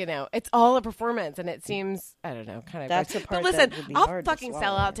 you know, it's all a performance, and it seems, I don't know, kind of. That's gross. the part But listen, that would be I'll hard to fucking sell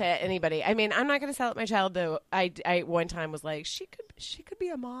swallow. out to anybody. I mean, I'm not going to sell out my child though. I one time was like, she could be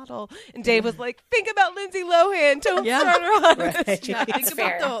a model, and Dave was like, think about Lindsay Lohan. Don't Yeah. start her on this Right. track. Think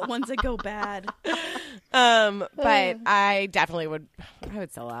fair. about the ones that go bad. But I definitely would. I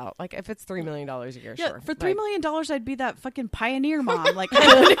would sell out. Like if it's $3 million a year, Yeah, sure. for $3 Like, million, I'd be that fucking pioneer mom. Like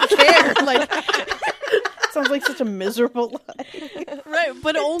I wouldn't care. Like Sounds like such a miserable life. right,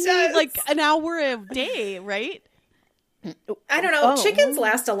 but only does. like an hour a day, right? I don't know. Oh. Chickens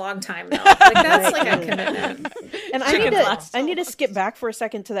last a long time though. Like that's like a commitment. And I need to skip back for a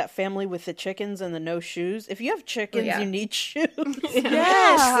second to that family with the chickens and the no shoes. If you have chickens, Yeah. you need shoes.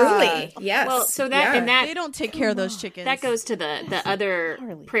 Yes, truly. Yes. Well, so that Yeah. and that They don't take care of those chickens. that goes to the other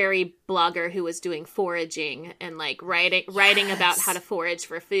Harley. prairie blogger who was doing foraging and like writing about how to forage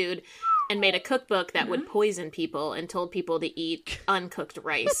for food. and made a cookbook that would poison people and told people to eat uncooked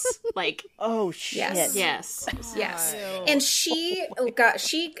rice. Like, Oh shit. yes. Yes. And she got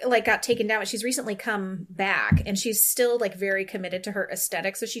taken down, but she's recently come back, and she's still like very committed to her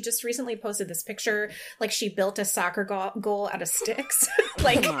aesthetic. So she just recently posted this picture, like she built a soccer goal out of sticks.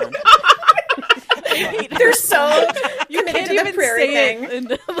 Like Come on. they're so committed to the prairie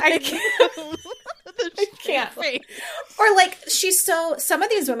thing. I can't. Or like some of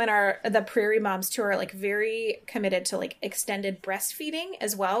these women are the prairie moms too, are like very committed to like extended breastfeeding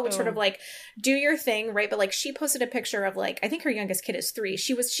as well, which sort of like do your thing, right? But like she posted a picture of like, I think her youngest kid is 3.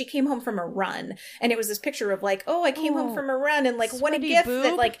 She came home from a run, and it was this picture of like, oh, I came home from a run, and like what a gift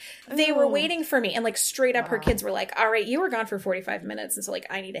that like they were waiting for me, and like straight up her kids were like, all right, you were gone for 45 minutes, and so like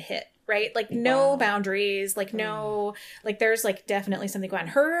I need a hit. Right? Like no boundaries, like no, like there's like definitely something going on.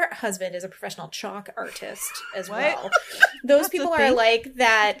 Her husband is a professional chalk artist as well. Those people are like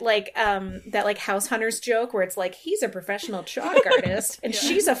that house hunters joke where it's like, he's a professional chalk artist and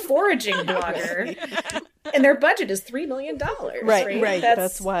she's a foraging blogger and their budget is $3 million. Right.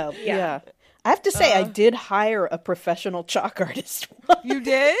 That's wild. Yeah. I have to say, I did hire a professional chalk artist. You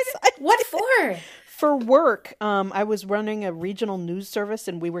did? What for? For work, I was running a regional news service,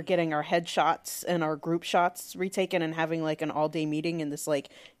 and we were getting our headshots and our group shots retaken and having like an all-day meeting in this like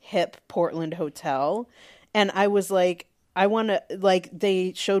hip Portland hotel. And I was like, I want to, like,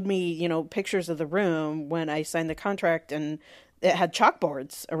 they showed me, you know, pictures of the room when I signed the contract, and it had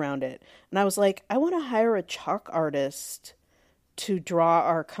chalkboards around it. And I was like, I want to hire a chalk artist to draw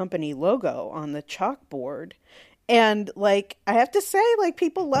our company logo on the chalkboard. And like, I have to say, like,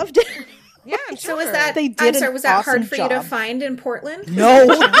 people loved it. Yeah, I'm sure. So was that? They did I'm sorry. Was that awesome hard for you to job. find in Portland? No,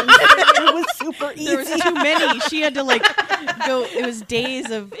 it was super easy. There was too many. She had to like go. It was days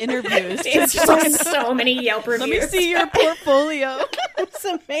of interviews. It's just so many Yelp reviews. Let me see your portfolio. It's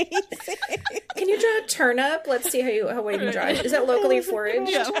amazing. Can you draw a turnip? Let's see how well you can draw it. Is that locally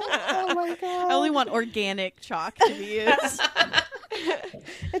foraged? Oh my god! I only want organic chalk to be used.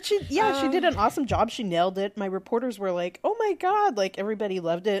 And she did an awesome job. She nailed it. My reporters were like, "Oh my god!" Like everybody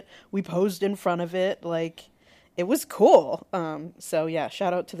loved it. We posed in front of it. Like it was cool. So yeah,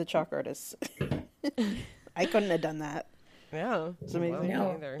 shout out to the chalk artists. I couldn't have done that. Yeah. It's amazing.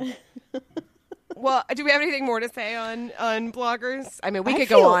 No. Either. Well, do we have anything more to say on bloggers? I mean, we could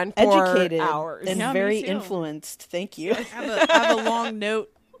feel go on for educated hours. and Yeah, me very too. influenced. Thank you. I have a long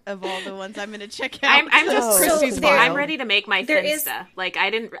note of all the ones I'm going to check out. I'm just Christy's there- I'm file. ready to make my There Finsta. is- Like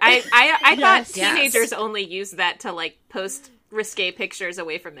I thought Yes. teenagers only use that to like post risque pictures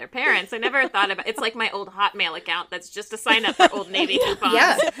away from their parents. I never thought about it's like my old Hotmail account that's just a sign up for Old Navy coupons.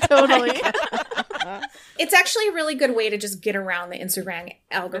 Yeah. Totally. It's actually a really good way to just get around the Instagram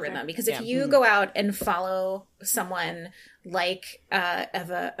algorithm, because if you go out and follow someone like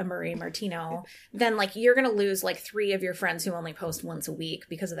Eva Marie Martino, then like you're going to lose like 3 of your friends who only post once a week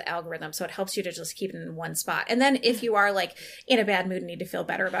because of the algorithm. So it helps you to just keep it in one spot. And then if you are like in a bad mood and need to feel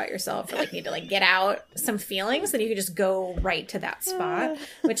better about yourself, or like need to like get out some feelings, then you can just go right to that spot,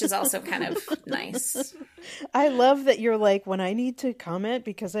 which is also kind of nice. I love that you're like, when I need to comment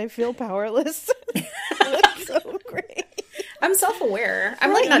because I feel powerless. That's so great. I'm self-aware.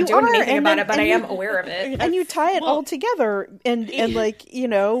 I'm like Right, not you doing are, anything and about then- it, but I and am aware of it. And you tie it all together, and like, you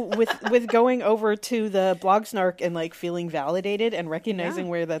know, with going over to the blog snark and like feeling validated and recognizing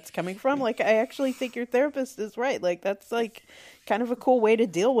where that's coming from. Like, I actually think your therapist is right. Like, that's like kind of a cool way to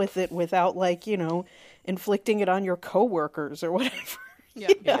deal with it without like, you know, inflicting it on your coworkers or whatever. Yeah.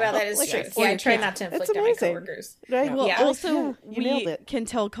 Well, that is Like, true. it's Yeah, I like- try not to inflict on my amazing. coworkers. Right? Well, Yeah. also, you nailed we it. can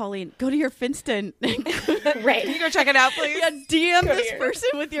tell Colleen, go to your Finsta and Right. Can you go check it out, please? DM Go to this your- person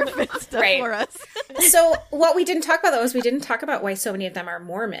with your Finsta Right. for us. So what we didn't talk about though is we didn't talk about why so many of them are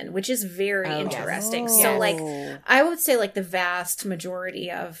Mormon, which is very interesting. So Oh. like I would say like the vast majority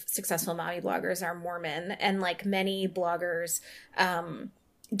of successful mommy bloggers are Mormon, and like many bloggers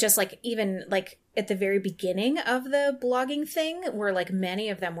just like even like at the very beginning of the blogging thing where like many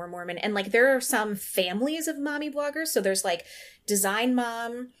of them were Mormon, and like there are some families of mommy bloggers. So there's like Design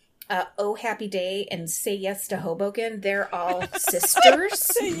Mom, Oh Happy Day, and Say Yes to Hoboken. They're all sisters.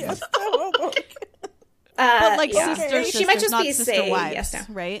 Yes, Hoboken. But like yeah. sister, She might just not be sister say wives, yes now.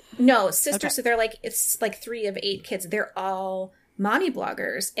 right? No, sisters. Okay. So they're like, it's like 3 of 8 kids. They're all mommy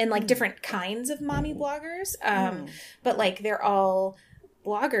bloggers, and like different kinds of mommy bloggers. But like they're all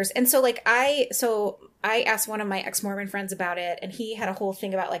bloggers. And so like I asked one of my ex-Mormon friends about it, and he had a whole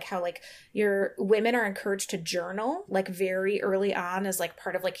thing about like how like your women are encouraged to journal like very early on as like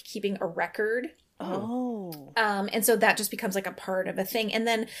part of like keeping a record Oh. And so that just becomes like a part of a thing. And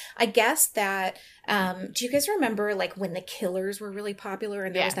then I guess that, do you guys remember like when the Killers were really popular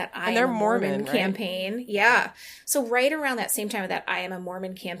and there was that I And they're Am a Mormon Mormon, right? campaign? Yeah. So right around that same time of that I Am a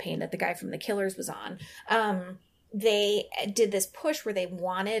Mormon campaign that the guy from the Killers was on, they did this push where they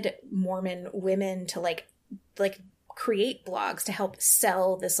wanted Mormon women to like create blogs to help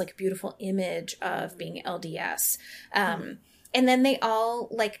sell this like beautiful image of being LDS. And then they all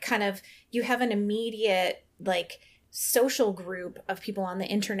like kind of, you have an immediate like social group of people on the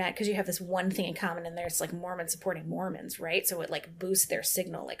internet because you have this one thing in common and there's like Mormons supporting Mormons, right? So it like boosts their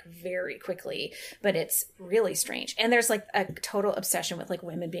signal like very quickly, but it's really strange. And there's like a total obsession with like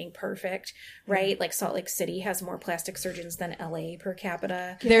women being perfect, right? Like Salt Lake City has more plastic surgeons than LA per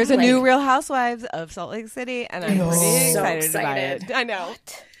capita. There's a Like, new Real Housewives of Salt Lake City, and I'm pretty So excited about excited. it. I know.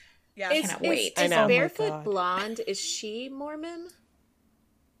 Yeah. cannot wait. I Is know. Barefoot God. Blonde, is she Mormon?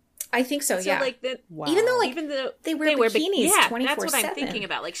 I think so, So yeah. like the Wow. Even though like even though they wear bikinis yeah, 24/7. that's what I'm thinking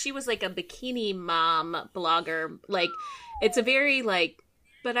about. Like she was like a bikini mom blogger. Like it's a very like,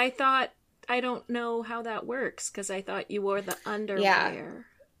 but I thought I don't know how that works because I thought you wore the underwear.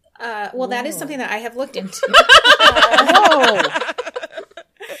 well, that is something that I have looked into. Whoa.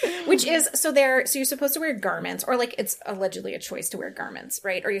 Which is so you're supposed to wear garments, or like it's allegedly a choice to wear garments,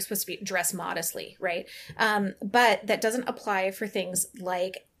 right? Or you're supposed to be dressed modestly, right? But that doesn't apply for things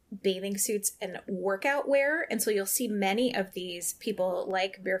like bathing suits and workout wear. And so you'll see many of these people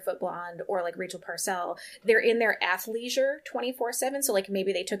like Barefoot Blonde or like Rachel Parcell, they're in their athleisure 24/7. So like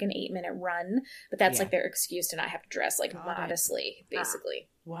maybe they took an 8-minute run, but that's like their excuse to not have to dress like modestly, basically.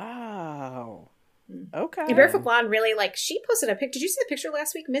 Wow. Okay. And Barefoot Blonde really like, she posted a pic. Did you see the picture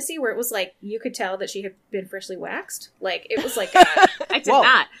last week, Missy, where it was like you could tell that she had been freshly waxed? Like it was like I did Whoa.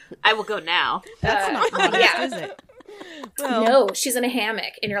 not. I will go now. That's not modest, yeah. is it? No, she's in a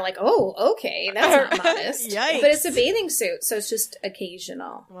hammock, and you're like, oh, okay, that's not modest. Yikes. But it's a bathing suit, so it's just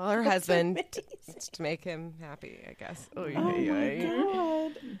occasional. Well, her husband to make him happy, I guess. Oh,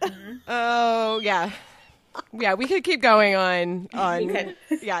 God. Oh, yeah. Yeah, we could keep going on. could.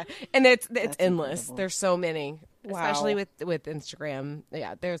 Yeah, and it's endless. incredible. There's so many, Wow. especially with Instagram.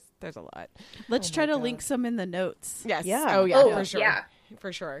 Yeah, there's a lot. Let's try to link some in the notes. Yes. Yeah. Oh yeah, Oh, for sure. yeah.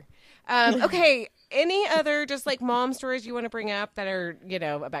 For sure. Okay. Any other just like mom stories you want to bring up that are,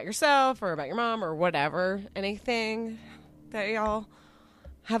 about yourself or about your mom or whatever? Anything that y'all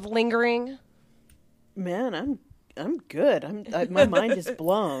have lingering? Man, I'm good. My mind is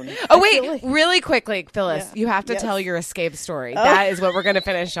blown. Oh, I wait, feel like- really quickly, Phyllis, Yeah. you have to Yes. tell your escape story. That is what we're going to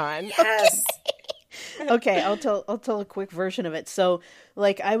finish on. Yes. Okay, I'll tell a quick version of it. So,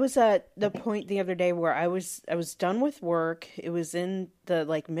 like, I was at the point the other day where I was done with work. It was in the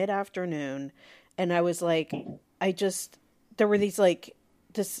like mid-afternoon, and I was like, there were these like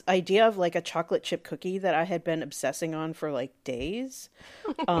this idea of like a chocolate chip cookie that I had been obsessing on for like days,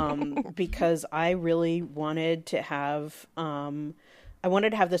 because I really wanted to have I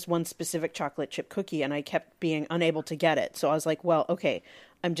wanted to have this one specific chocolate chip cookie, and I kept being unable to get it. So I was like, well, okay,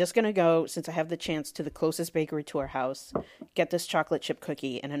 I'm just going to go, since I have the chance, to the closest bakery to our house, get this chocolate chip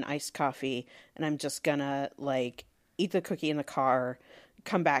cookie and an iced coffee, and I'm just going to, like, eat the cookie in the car,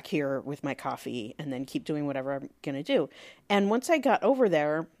 come back here with my coffee, and then keep doing whatever I'm going to do. And once I got over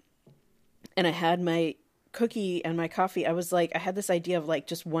there and I had my cookie and my coffee, I was like, I had this idea of like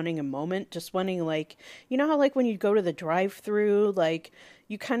just wanting a moment, just wanting like, you know how like when you go to the drive-through, like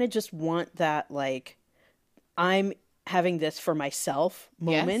you kind of just want that like I'm having this for myself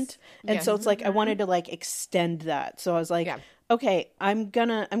moment. And Yes. so it's like I wanted to like extend that. So I was like, okay, I'm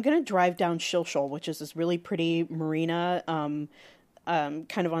gonna drive down Shilshole, which is this really pretty marina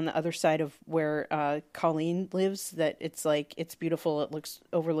kind of on the other side of where Colleen lives, that it's like, it's beautiful. It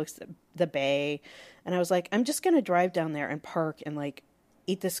overlooks the bay. And I was like, I'm just going to drive down there and park and like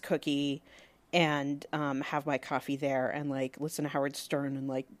eat this cookie and have my coffee there and like listen to Howard Stern and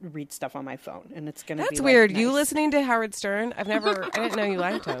like read stuff on my phone. And it's going to be That's like, weird. nice. You listening to Howard Stern? I didn't know you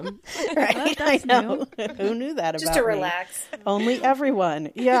liked him. Right? Well, that's I know. Who knew that Just about to me? relax. Only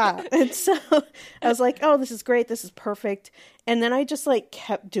everyone. Yeah. And so I was like, oh, this is great. This is perfect. And then I just like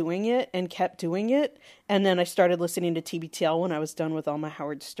kept doing it. And then I started listening to TBTL when I was done with all my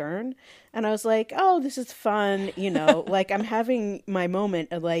Howard Stern. And I was like, oh, this is fun. Like I'm having my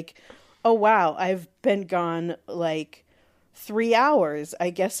moment of like, oh, wow, I've been gone like 3 hours. I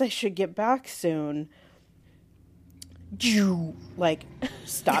guess I should get back soon. Like,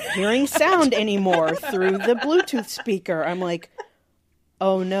 stop hearing sound anymore through the Bluetooth speaker. I'm like,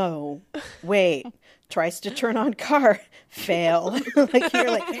 oh no, wait, tries to turn on car, fail. Like,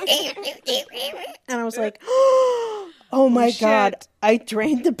 you're like, and I was like, oh my shit. God, I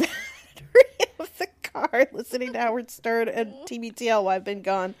drained the battery. of the car listening to Howard Stern and TBTL while I've been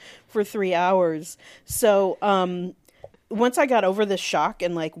gone for 3 hours. So once I got over the shock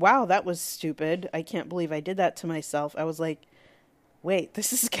and like, wow, that was stupid. I can't believe I did that to myself. I was like, wait,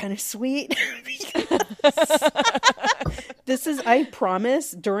 this is kind of sweet. This is, I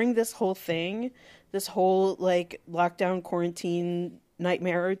promise, during this whole thing, this whole like lockdown quarantine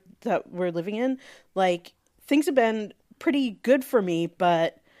nightmare that we're living in, like things have been pretty good for me,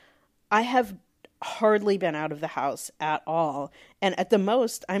 but I have hardly been out of the house at all. And at the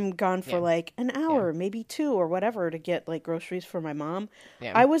most, I'm gone for like an hour, maybe 2 or whatever to get like groceries for my mom.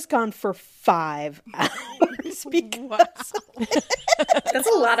 Yeah. I was gone for 5 hours because that's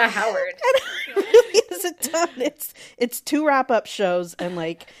a lot of Howard. It really is a ton. It's 2 wrap-up shows and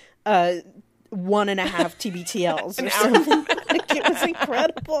like 1.5 TBTLs or something. Like, it was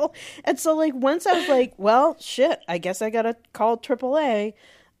incredible. And so like once I was like, well, shit, I guess I gotta call AAA.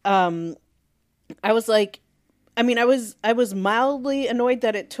 I was like, I mean, I was mildly annoyed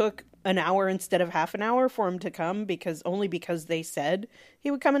that it took an hour instead of half an hour for him to come because they said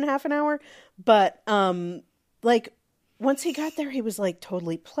he would come in half an hour. But like once he got there, he was like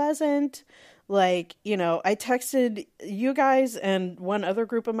totally pleasant. Like, you know, I texted you guys and one other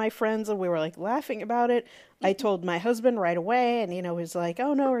group of my friends and we were like laughing about it. I told my husband right away and, you know, he was like,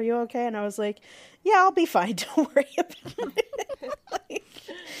 oh no, are you okay? And I was like, yeah, I'll be fine. Don't worry about it. Like,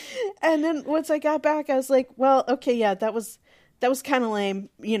 and then once I got back, I was like, well, okay, yeah, that was kind of lame,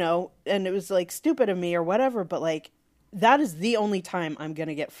 you know, and it was like stupid of me or whatever. But like, that is the only time I'm going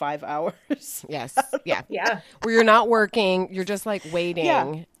to get 5 hours. Yes. Yeah. Yeah. Where you're not working. You're just like waiting.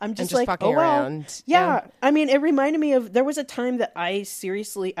 Yeah. I'm just like, fucking around. Yeah. I mean, it reminded me of, there was a time that I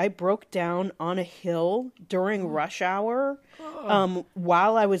broke down on a hill during rush hour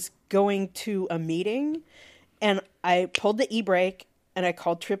while I was going to a meeting. And I pulled the e-brake and I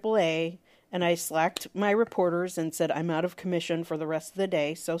called AAA and I slacked my reporters and said, I'm out of commission for the rest of the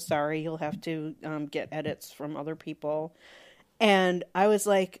day. So sorry, you'll have to get edits from other people. And I was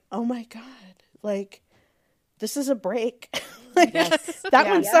like, oh my God, like, this is a break. Like, yes. That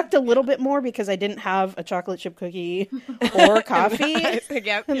one sucked a little bit more because I didn't have a chocolate chip cookie or coffee.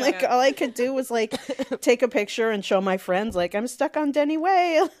 And like, all I could do was like take a picture and show my friends, like, I'm stuck on Denny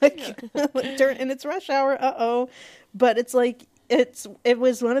Way. Like, and it's rush hour. But it's like, it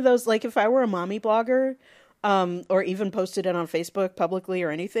was one of those, like, if I were a mommy blogger, or even posted it on Facebook publicly or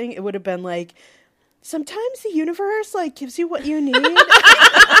anything, it would have been like, sometimes the universe like gives you what you need.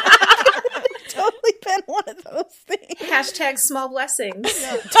 Totally been one of those things. Hashtag small blessings.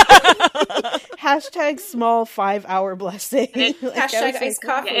 Hashtag small 5-hour blessing. Hashtag iced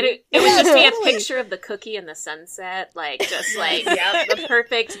coffee. Yeah, it would just be a picture of the cookie in the sunset, like just like the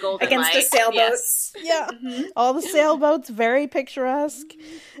perfect golden against light. the sailboats. Yes. Yeah, all the sailboats, very picturesque,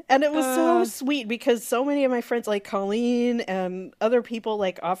 and it was so sweet because so many of my friends, like Colleen and other people,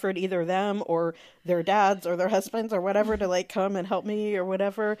 like offered either them or their dads or their husbands or whatever to like come and help me or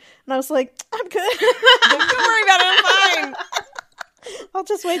whatever, and I was like, I'm good. Don't worry about it. I'm fine. I'll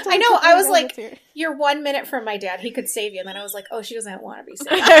just wait till I know. I was like, you're 1 minute from my dad. He could save you. And then I was like, oh, she doesn't want to be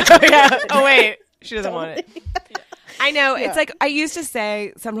saved. Oh, wait. She doesn't want it. Yeah. I know. It's like I used to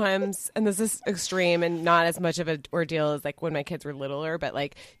say sometimes, and this is extreme and not as much of an ordeal as like when my kids were littler, but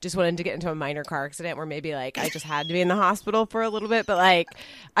like just wanted to get into a minor car accident where maybe like I just had to be in the hospital for a little bit, but like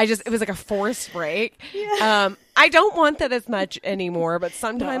it was like a forced break. Yeah. I don't want that as much anymore, but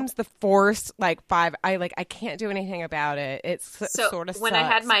sometimes the forced I can't do anything about it. It's sort of when sucks,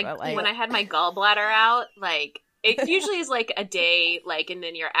 I had my gallbladder out, like. It usually is like a day, like, and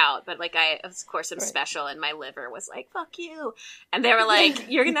then you're out. But like, I of course am special, and my liver was like, "Fuck you," and they were like,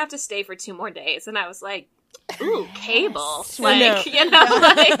 "You're gonna have to stay for 2 more days." And I was like, "Ooh, cable!" Like, you know,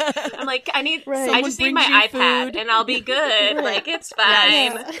 like I'm like, I just need my iPad, and I'll be good. Like, it's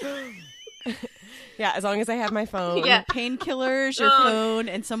fine. Yeah, as long as I have my phone. Yeah, painkillers, your phone,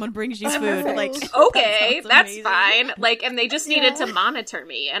 and someone brings you food. Like, okay, that's fine. Like, and they just needed to monitor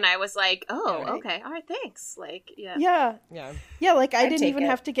me, and I was like, oh, okay, all right, thanks. Like, yeah. Like, I didn't even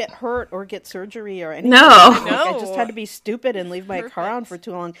have to get hurt or get surgery or anything. No, I just had to be stupid and leave my car on for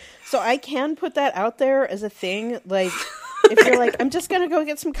too long. So I can put that out there as a thing. Like, if you're like, I'm just gonna go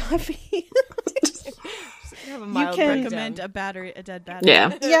get some coffee. You can recommend a dead battery.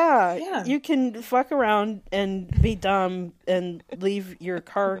 Yeah. You can fuck around and be dumb and leave your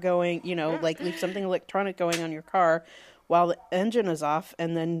car going, you know, like leave something electronic going on your car while the engine is off,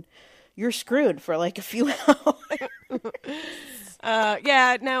 and then you're screwed for like a few hours. I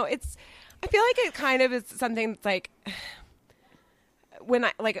feel like it kind of is something that's like, when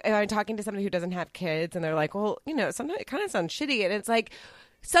I'm talking to somebody who doesn't have kids and they're like, well, you know, sometimes it kind of sounds shitty, and it's like,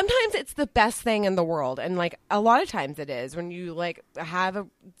 sometimes it's the best thing in the world, and like a lot of times it is when you like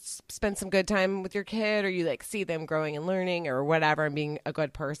spend some good time with your kid, or you like see them growing and learning or whatever and being a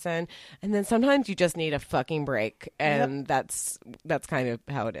good person. And then sometimes you just need a fucking break, and that's kind of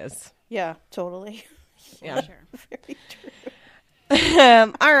how it is. Yeah, totally. Yeah. Sure. Very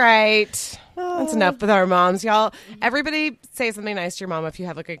true. All right. That's enough with our moms, y'all. Everybody say something nice to your mom if you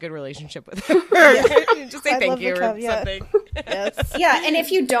have like a good relationship with her. Just say I love thank you the or caveat. something. Yes. Yeah, and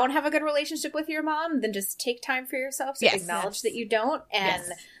if you don't have a good relationship with your mom, then just take time for yourself to Yes. acknowledge that you don't, and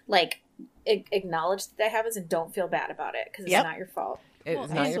Yes. like acknowledge that happens, and don't feel bad about it because it's Yep. not your fault. It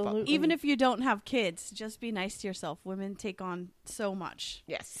is not your fault. Absolutely. Even if you don't have kids, just be nice to yourself. Women take on so much.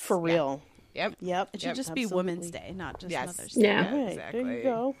 Yes. For Yeah. real. Yep. Yep. It should just be Women's Day, not just Yes. Mother's Day. Yeah. Right, Exactly. there you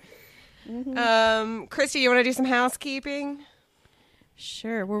go. Christy, you want to do some housekeeping?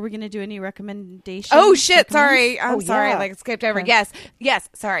 Sure. Were we going to do any recommendations? Oh shit! recommends? Sorry, I'm Oh, sorry. yeah. I like skipped over. Okay. Yes.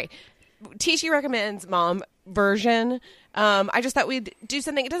 Sorry. Tishy recommends mom version. I just thought we'd do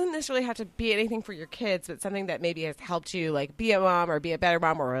something. It doesn't necessarily have to be anything for your kids, but something that maybe has helped you like be a mom or be a better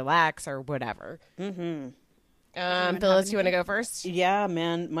mom or relax or whatever. Phyllis, you want to go first? Yeah,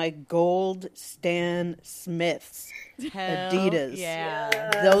 man. My gold Stan Smiths. Adidas. Yeah.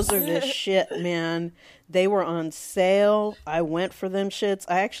 Those are the shit, man. They were on sale. I went for them shits.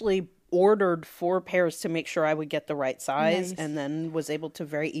 I actually ordered 4 pairs to make sure I would get the right size, Nice. and then was able to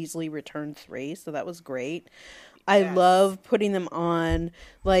very easily return 3. So that was great. I love putting them on,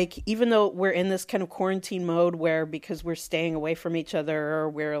 like, even though we're in this kind of quarantine mode where because we're staying away from each other,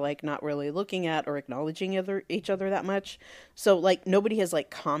 we're like not really looking at or acknowledging each other that much. So like nobody has like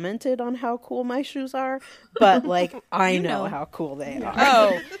commented on how cool my shoes are, but like I know how cool they are.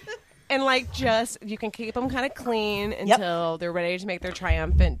 Oh. And like just you can keep them kind of clean until they're ready to make their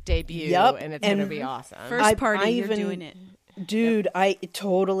triumphant debut, Yep. and it's gonna And be awesome. First party, you're even- doing it. Dude, I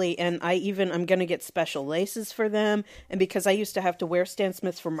totally, and I'm going to get special laces for them. And because I used to have to wear Stan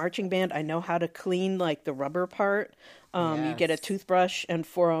Smiths for marching band, I know how to clean like the rubber part. You get a toothbrush and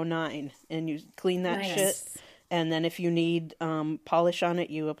 409 and you clean that Nice. shit. And then if you need polish on it,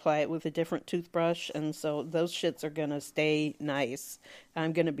 you apply it with a different toothbrush. And so those shits are going to stay nice.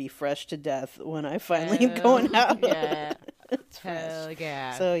 I'm going to be fresh to death when I finally am going out. Yeah. It's fresh. Hell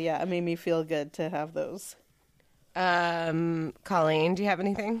yeah. So yeah, it made me feel good to have those. Colleen, do you have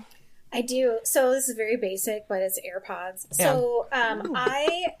anything? I do. So this is very basic, but it's AirPods. So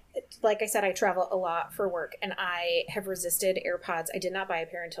like I said, I travel a lot for work, and I have resisted AirPods. I did not buy a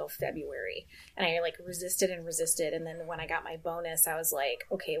pair until February, and I like resisted, and then when I got my bonus, I was like,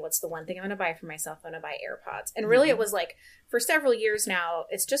 okay, what's the one thing I'm going to buy for myself? I'm going to buy AirPods. And really, it was like for several years now,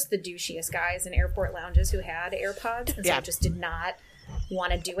 it's just the douchiest guys in airport lounges who had AirPods, and so I just did not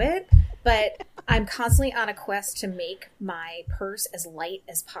want to do it. But I'm constantly on a quest to make my purse as light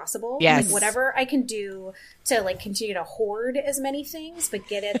as possible. Yes. Like whatever I can do to like continue to hoard as many things, but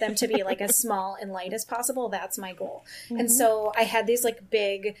get them to be like as small and light as possible. That's my goal. And so I had these like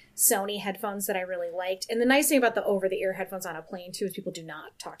big Sony headphones that I really liked. And the nice thing about the over-the-ear headphones on a plane too is people do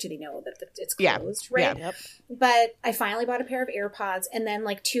not talk to you. They know that it's closed, right? Yeah. Yep. But I finally bought a pair of AirPods, and then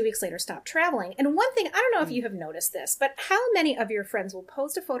like 2 weeks later stopped traveling. And one thing, I don't know if you have noticed this, but how many of your friends will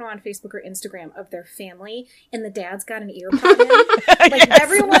post a photo on Facebook or Instagram of their family and the dad's got an earpod in? Like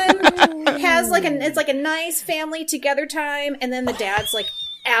everyone has like it's like a nice family together time, and then the dad's like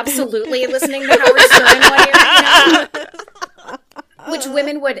absolutely listening to Howard Stern one ear, which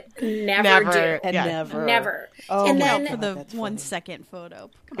women would never do. And Yeah. never. Oh, And my then- For God, the that's 1 funny. second photo.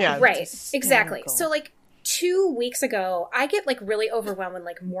 Come on. Yeah. Right, It's exactly. hysterical. So like 2 weeks ago, I get like really overwhelmed when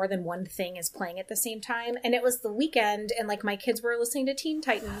like more than one thing is playing at the same time. And it was the weekend, and like my kids were listening to Teen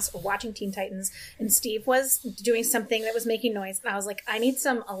Titans or watching Teen Titans, and Steve was doing something that was making noise. And I was like, I need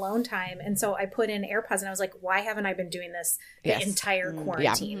some alone time. And so I put in AirPods, and I was like, why haven't I been doing this the Yes. entire Yeah.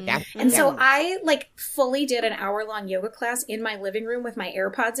 quarantine? Yeah. And so I like fully did an hour-long yoga class in my living room with my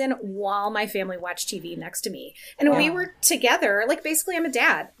AirPods in while my family watched TV next to me. And we were together. Like basically I'm a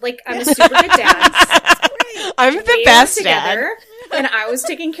dad. Like I'm a super good dad. I'm the We best were dad. together, and I was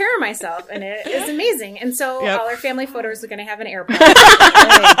taking care of myself, and it is amazing. And so Yep. all our family photos are going to have an AirPod.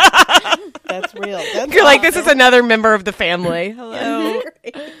 That's real. That's You're like, this is another member of the family. Hello.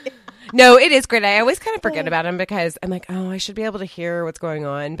 No, it is great. I always kind of forget about him because I'm like, oh, I should be able to hear what's going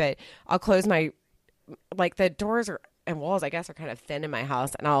on, but I'll close my, like the doors and walls, I guess, are kind of thin in my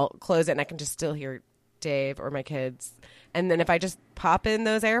house, and I'll close it and I can just still hear Dave or my kids. And then if I just pop in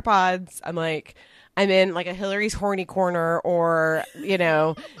those AirPods, I'm like, I'm in like a Hillary's horny corner or, you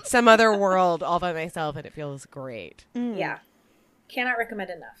know, some other world all by myself, and it feels great. Yeah. Cannot recommend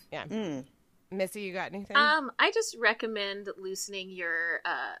enough. Yeah. Missy, you got anything? I just recommend loosening your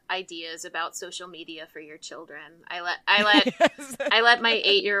ideas about social media for your children. I let my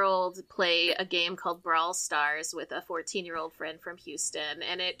 8-year-old play a game called Brawl Stars with a 14-year-old friend from Houston,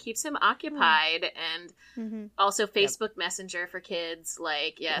 and it keeps him occupied. And also Facebook Messenger for kids.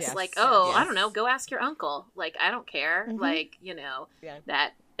 Like, I don't know, go ask your uncle. Like, I don't care. Like,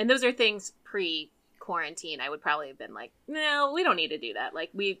 that. And those are things pre-quarantine. I would probably have been like, no, we don't need to do that. Like,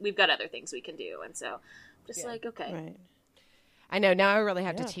 we've got other things we can do. And so just like, okay. Right. I know now I really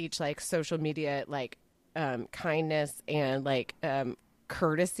have to teach like social media, like kindness and like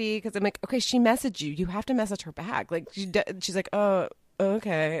courtesy, because I'm like, okay, she messaged you have to message her back. Like she's like, oh,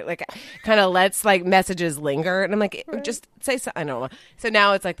 okay, like kind of lets like messages linger, and I'm like, just say so. I don't know. So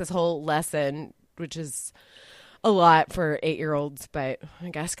now it's like this whole lesson, which is a lot for 8-year-olds, but I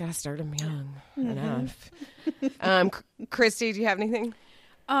guess gotta start them young enough. Christy, do you have anything?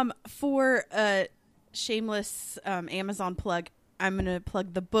 For a shameless Amazon plug, I'm going to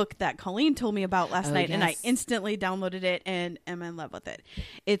plug the book that Colleen told me about last night, and I instantly downloaded it and am in love with it.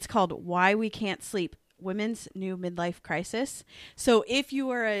 It's called Why We Can't Sleep, Women's New Midlife Crisis. So if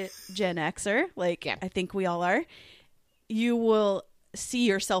you are a Gen Xer, like I think we all are, you will see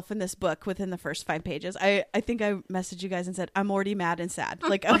yourself in this book within the first 5 pages. I think I messaged you guys and said, I'm already mad and sad.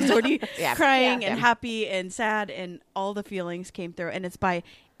 Like, I was already crying and happy and sad, and all the feelings came through. And it's by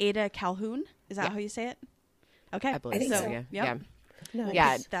Ada Calhoun. Is that how you say it? Okay. I believe so. Yeah.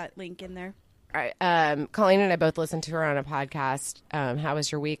 Nice. Put that link in there. All right. Colleen and I both listened to her on a podcast. How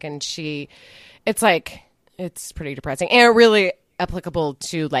was your week? And it's pretty depressing and really applicable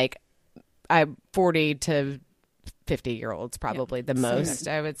to like 40 to 50-year-olds, probably the most,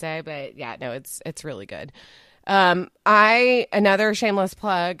 I would say. But yeah, no, it's really good. Another shameless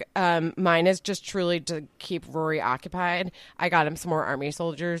plug. Mine is just truly to keep Rory occupied. I got him some more army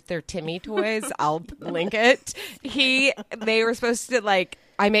soldiers. They're Timmy toys. I'll link it. They were supposed to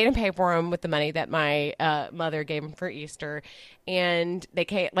I made him pay for them with the money that my mother gave him for Easter, and they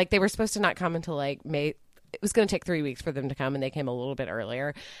came. They were supposed to not come until May. It was going to take 3 weeks for them to come, and they came a little bit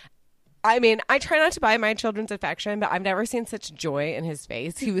earlier. I mean, I try not to buy my children's affection, but I've never seen such joy in his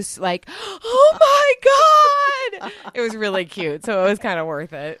face. He was like, oh my God. It was really cute. So it was kind of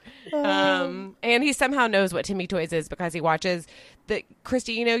worth it. And he somehow knows what Timmy Toys is because he watches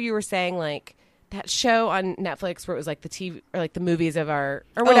Christy, you were saying that show on Netflix where it was the TV or the movies of or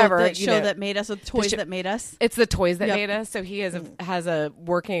whatever. The show that made us, the toys that made us. It's the toys that made us. So he has a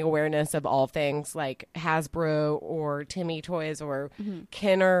working awareness of all things like Hasbro or Timmy Toys or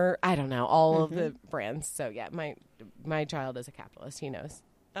Kenner. I don't know, all of the brands. So yeah, my child is a capitalist. He knows.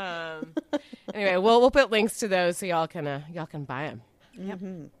 Anyway, we'll put links to those so y'all can buy them. Yep.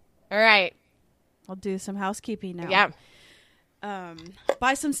 All right. I'll do some housekeeping now. Yeah.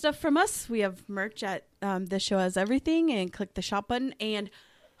 Buy some stuff from us. We have merch at This Show Has Everything, and click the shop button, and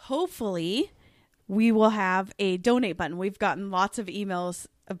hopefully we will have a donate button. We've gotten lots of emails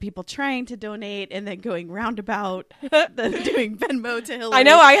of people trying to donate and then going roundabout, doing Venmo to Hillary. I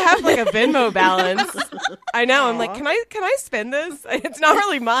know, I have a Venmo balance. I know. I'm like, can I spend this? It's not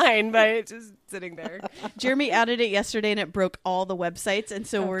really mine, but it's just sitting there. Jeremy added it yesterday and it broke all the websites, and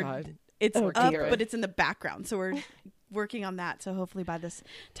so it's up, but it's in the background. So we're working on that, so hopefully by this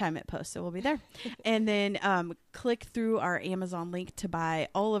time it posts, so we'll be there. And then click through our Amazon link to buy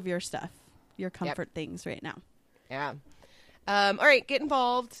all of your stuff, your comfort things right now. Yeah. All right, get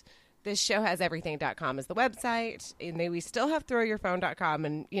involved. This show has everything.com is the website, and then we still have throwyourphone.com,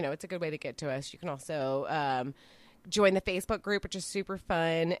 and it's a good way to get to us. You can also join the Facebook group, which is super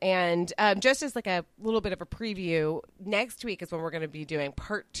fun. And just as a little bit of a preview, next week is when we're going to be doing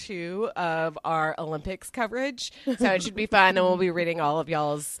part 2 of our Olympics coverage. So it should be fun, and we'll be reading all of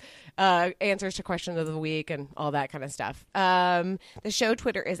y'all's answers to questions of the week and all that kind of stuff. The show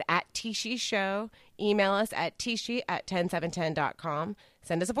Twitter is @Tishi Show. Email us at tishi@10710.com.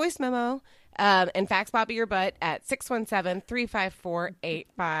 Send us a voice memo. And fax Bobby your butt at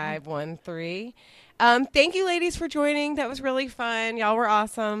 617-354-8513. Thank you, ladies, for joining. That was really fun. Y'all were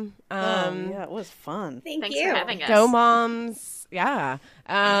awesome. Yeah, it was fun. Thanks for having us. Go Moms. Yeah.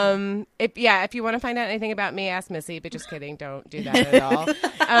 If you want to find out anything about me, ask Missy, but just kidding. Don't do that at all.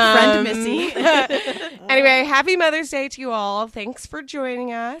 Friend Missy. Anyway, happy Mother's Day to you all. Thanks for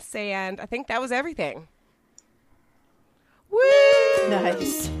joining us. And I think that was everything. Woo!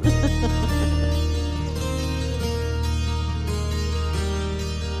 Nice.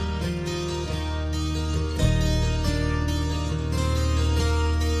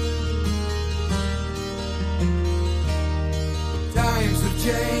 Times have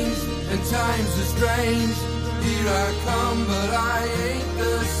changed and times are strange. Here I come, but I ain't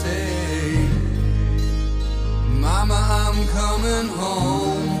the same. coming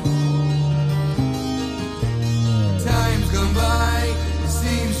home. Time's gone by, it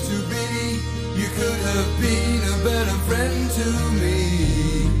seems too busy. You could have been a better friend to me.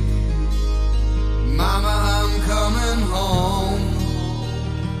 Mama, I'm coming home.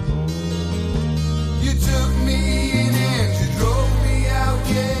 You took me in and you drove me out.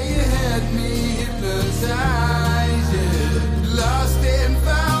 Yeah, you had me hypnotized. Yeah, lost and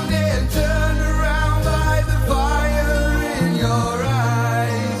found and turned around by the fire in your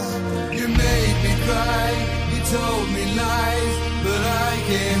eyes. You made me cry, you told me lies, but I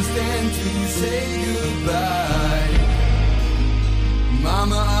can't stand to say goodbye.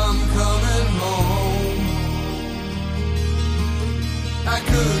 Mama, I'm coming home. I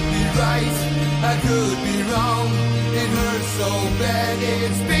could be right, I could be wrong. It hurts so bad,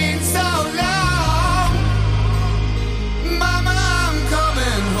 it's been so long. Mama, I'm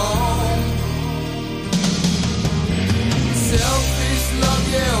coming home. Selfish love,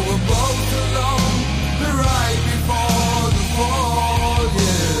 yeah, we're both alone. Right before the fall,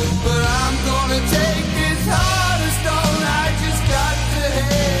 yeah. But I'm gonna take this heart of stone. I just got to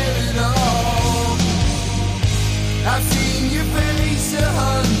have it all. I've seen your face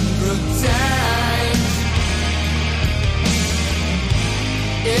 100 times.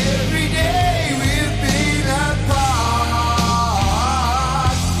 Every day we've been apart.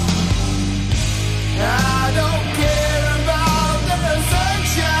 I don't care about the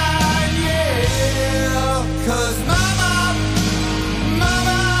sunshine, yeah. 'Cause mama,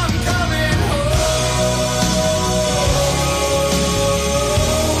 mama, I'm coming home.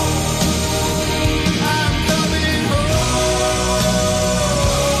 I'm coming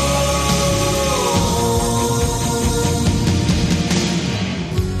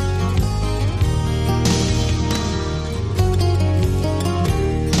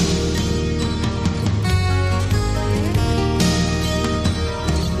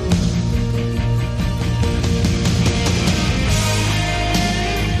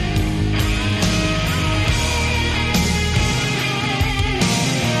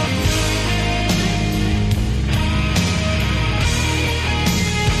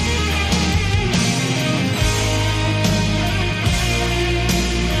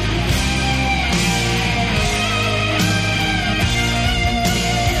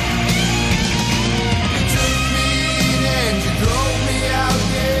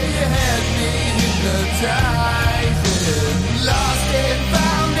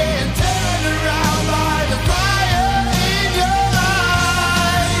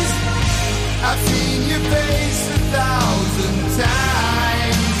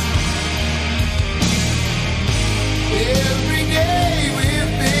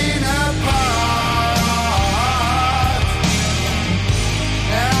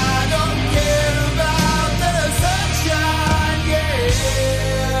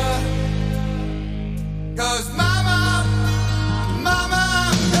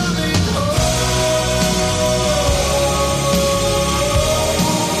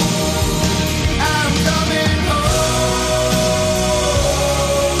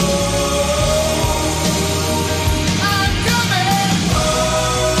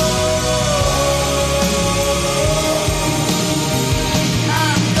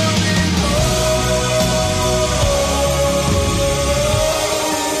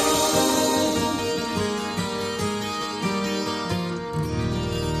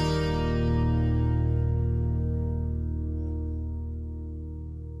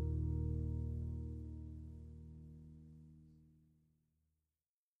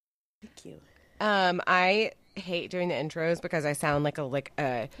Thank you. I hate doing the intros because I sound like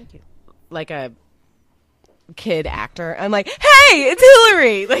a kid actor. I'm like, hey, it's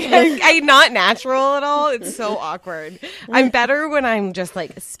Hillary. Like, I'm not natural at all. It's so awkward. I'm better when I'm just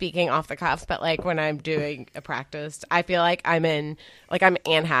like speaking off the cuff, but like when I'm doing a practice, I feel like I'm Anne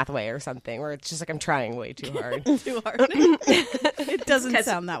Hathaway or something, where it's just like I'm trying way too hard. Too hard. It doesn't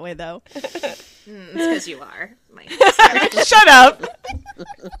sound that way though. It's because you are. Shut up.